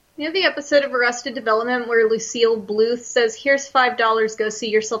know the episode of Arrested Development where Lucille Bluth says, "Here's $5, go see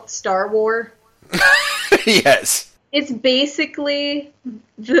yourself Star War"? Yes. It's basically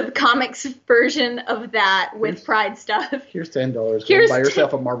the comics version of that with Pride stuff. Here's $10. Go buy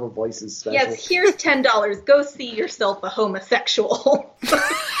yourself a Marvel Voices special. Yes, here's $10. Go see yourself a homosexual.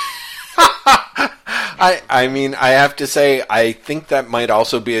 I mean, I have to say, I think that might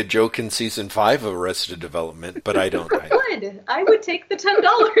also be a joke in season 5 of Arrested Development, but I don't. I would take the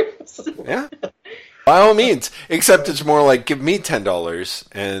 $10. Yeah. By all means. Except it's more like, give me $10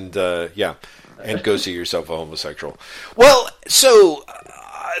 and, yeah. And go see yourself a homosexual. Well, so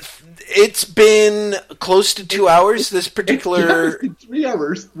it's been close to 2 hours. This particular 3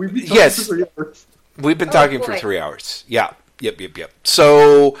 hours. We've been talking for 3 hours. We've been talking for 3 hours. Yeah. Yep.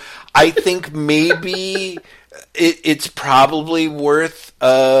 So I think maybe it's probably worth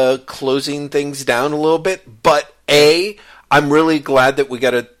closing things down a little bit. But I'm really glad that we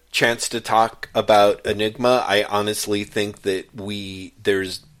got a chance to talk about Enigma. I honestly think that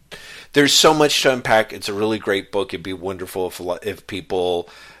there's so much to unpack. It's a really great book. It'd be wonderful if people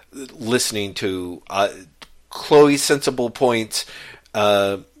listening to Chloe's sensible points,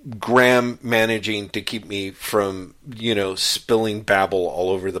 Graham managing to keep me from, spilling babble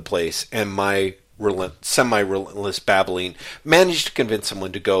all over the place, and my semi-relentless babbling, managed to convince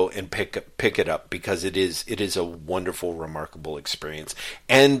someone to go and pick it up, because it is a wonderful, remarkable experience.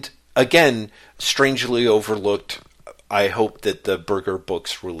 And again, strangely overlooked. I hope that the Burger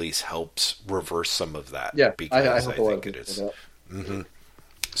Books release helps reverse some of that. Yeah, because I think it is.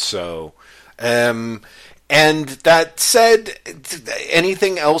 So, and And that said,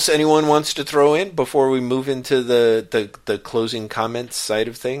 anything else anyone wants to throw in before we move into the closing comments side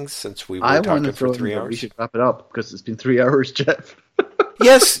of things? Since we were talking for 3 hours, we should wrap it up because it's been 3 hours, Jeff.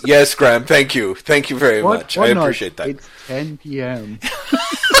 Yes, Graham. Thank you very much. I appreciate that. It's 10 p.m.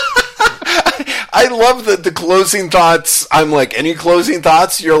 I love the closing thoughts. I'm like, any closing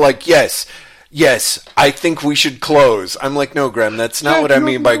thoughts? You're like, yes, I think we should close. I'm like, no, Graham, that's not what I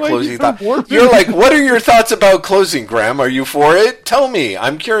mean by closing thoughts. You're like, what are your thoughts about closing, Graham? Are you for it? Tell me.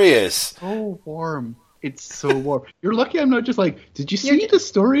 I'm curious. So warm. It's so warm. You're lucky I'm not just like, did you see the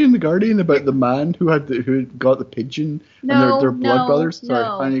story in The Guardian about the man who got the pigeon and their blood brothers? Sorry,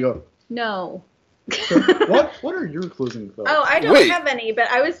 on you go. No. So what are your closing thoughts? Oh, I don't have any, but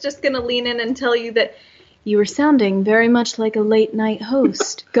I was just going to lean in and tell you that you were sounding very much like a late night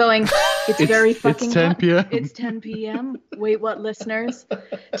host, going, it's very fucking it's 10 p.m. It's 10 p.m. Wait, what, listeners?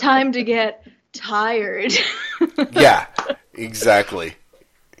 Time to get tired. Yeah, exactly.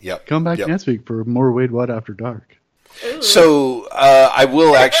 Yep. Come back next week for more Wait What After Dark. Ooh. So I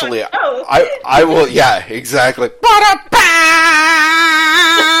will actually. I will. Yeah, exactly.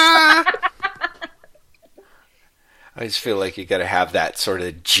 I just feel like you got to have that sort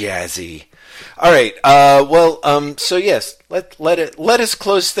of jazzy. All right. So yes, let us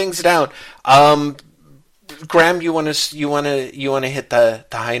close things down. Graham, you want to hit the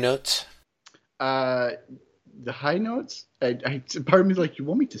high notes? The high notes? Part of me is like, you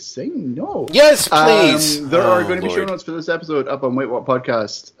want me to sing? No. Yes, please. There are going to be show notes for this episode up on Wait What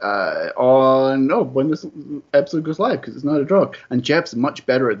Podcast when this episode goes live, because it's not a draw. And Jeff's much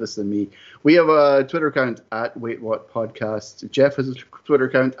better at this than me. We have a Twitter account at Wait What Podcast. Jeff has a Twitter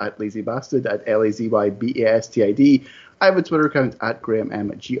account at LazyBastard, at LazyBastid. I have a Twitter account at Graham M,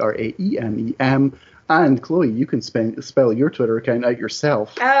 at GraemEmem. And Chloe, you can spell your Twitter account out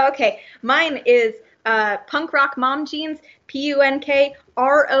yourself. Oh, okay. Mine is Punk Rock Mom Jeans, PUNKROKMOMJEN.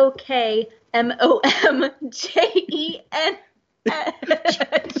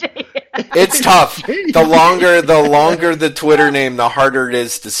 It's tough. The longer the Twitter name, the harder it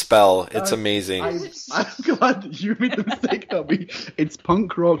is to spell. It's amazing. I'm glad that you made the mistake, Abby. It's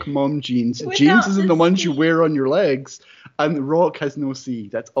Punk Rock Mom Jeans. Jeans is in the ones you wear on your legs, and the rock has no C.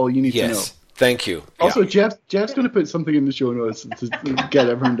 That's all you need to know. Thank you. Also, Jeff's going to put something in the show notes to get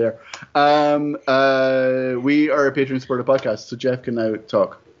everyone there. We are a Patreon supported podcast, so Jeff can now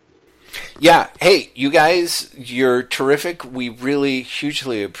talk. Yeah. Hey, you guys, you're terrific. We really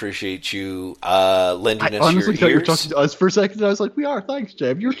hugely appreciate you lending us honestly your ears. You were talking to us for a second, and I was like, we are. Thanks,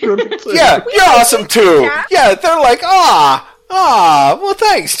 Jeff. You're terrific too. Yeah, you're awesome too. Yeah, they're like, well,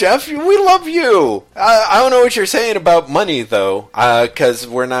 thanks, Jeff. We love you. I don't know what you're saying about money, though, because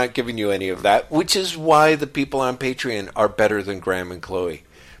we're not giving you any of that, which is why the people on Patreon are better than Graham and Chloe,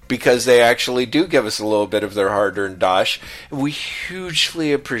 because they actually do give us a little bit of their hard-earned dosh. We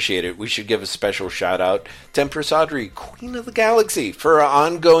hugely appreciate it. We should give a special shout-out to Empress Audrey, Queen of the Galaxy, for her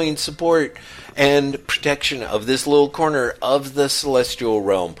ongoing support and protection of this little corner of the celestial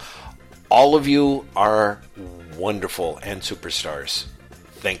realm. All of you are wonderful and superstars.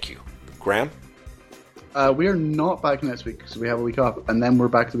 Thank you. Graham? We are not back next week, so we have a week off, and then we're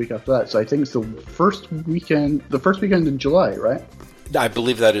back the week after that. So I think it's the first weekend in July, right? I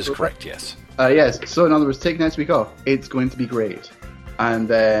believe that is correct, yes. Yes. So in other words, take next week off. It's going to be great. And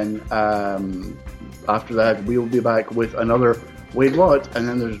then after that, we will be back with another Wait What, and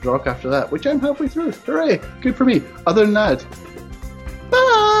then there's Drock after that, which I'm halfway through. Hooray! Good for me. Other than that,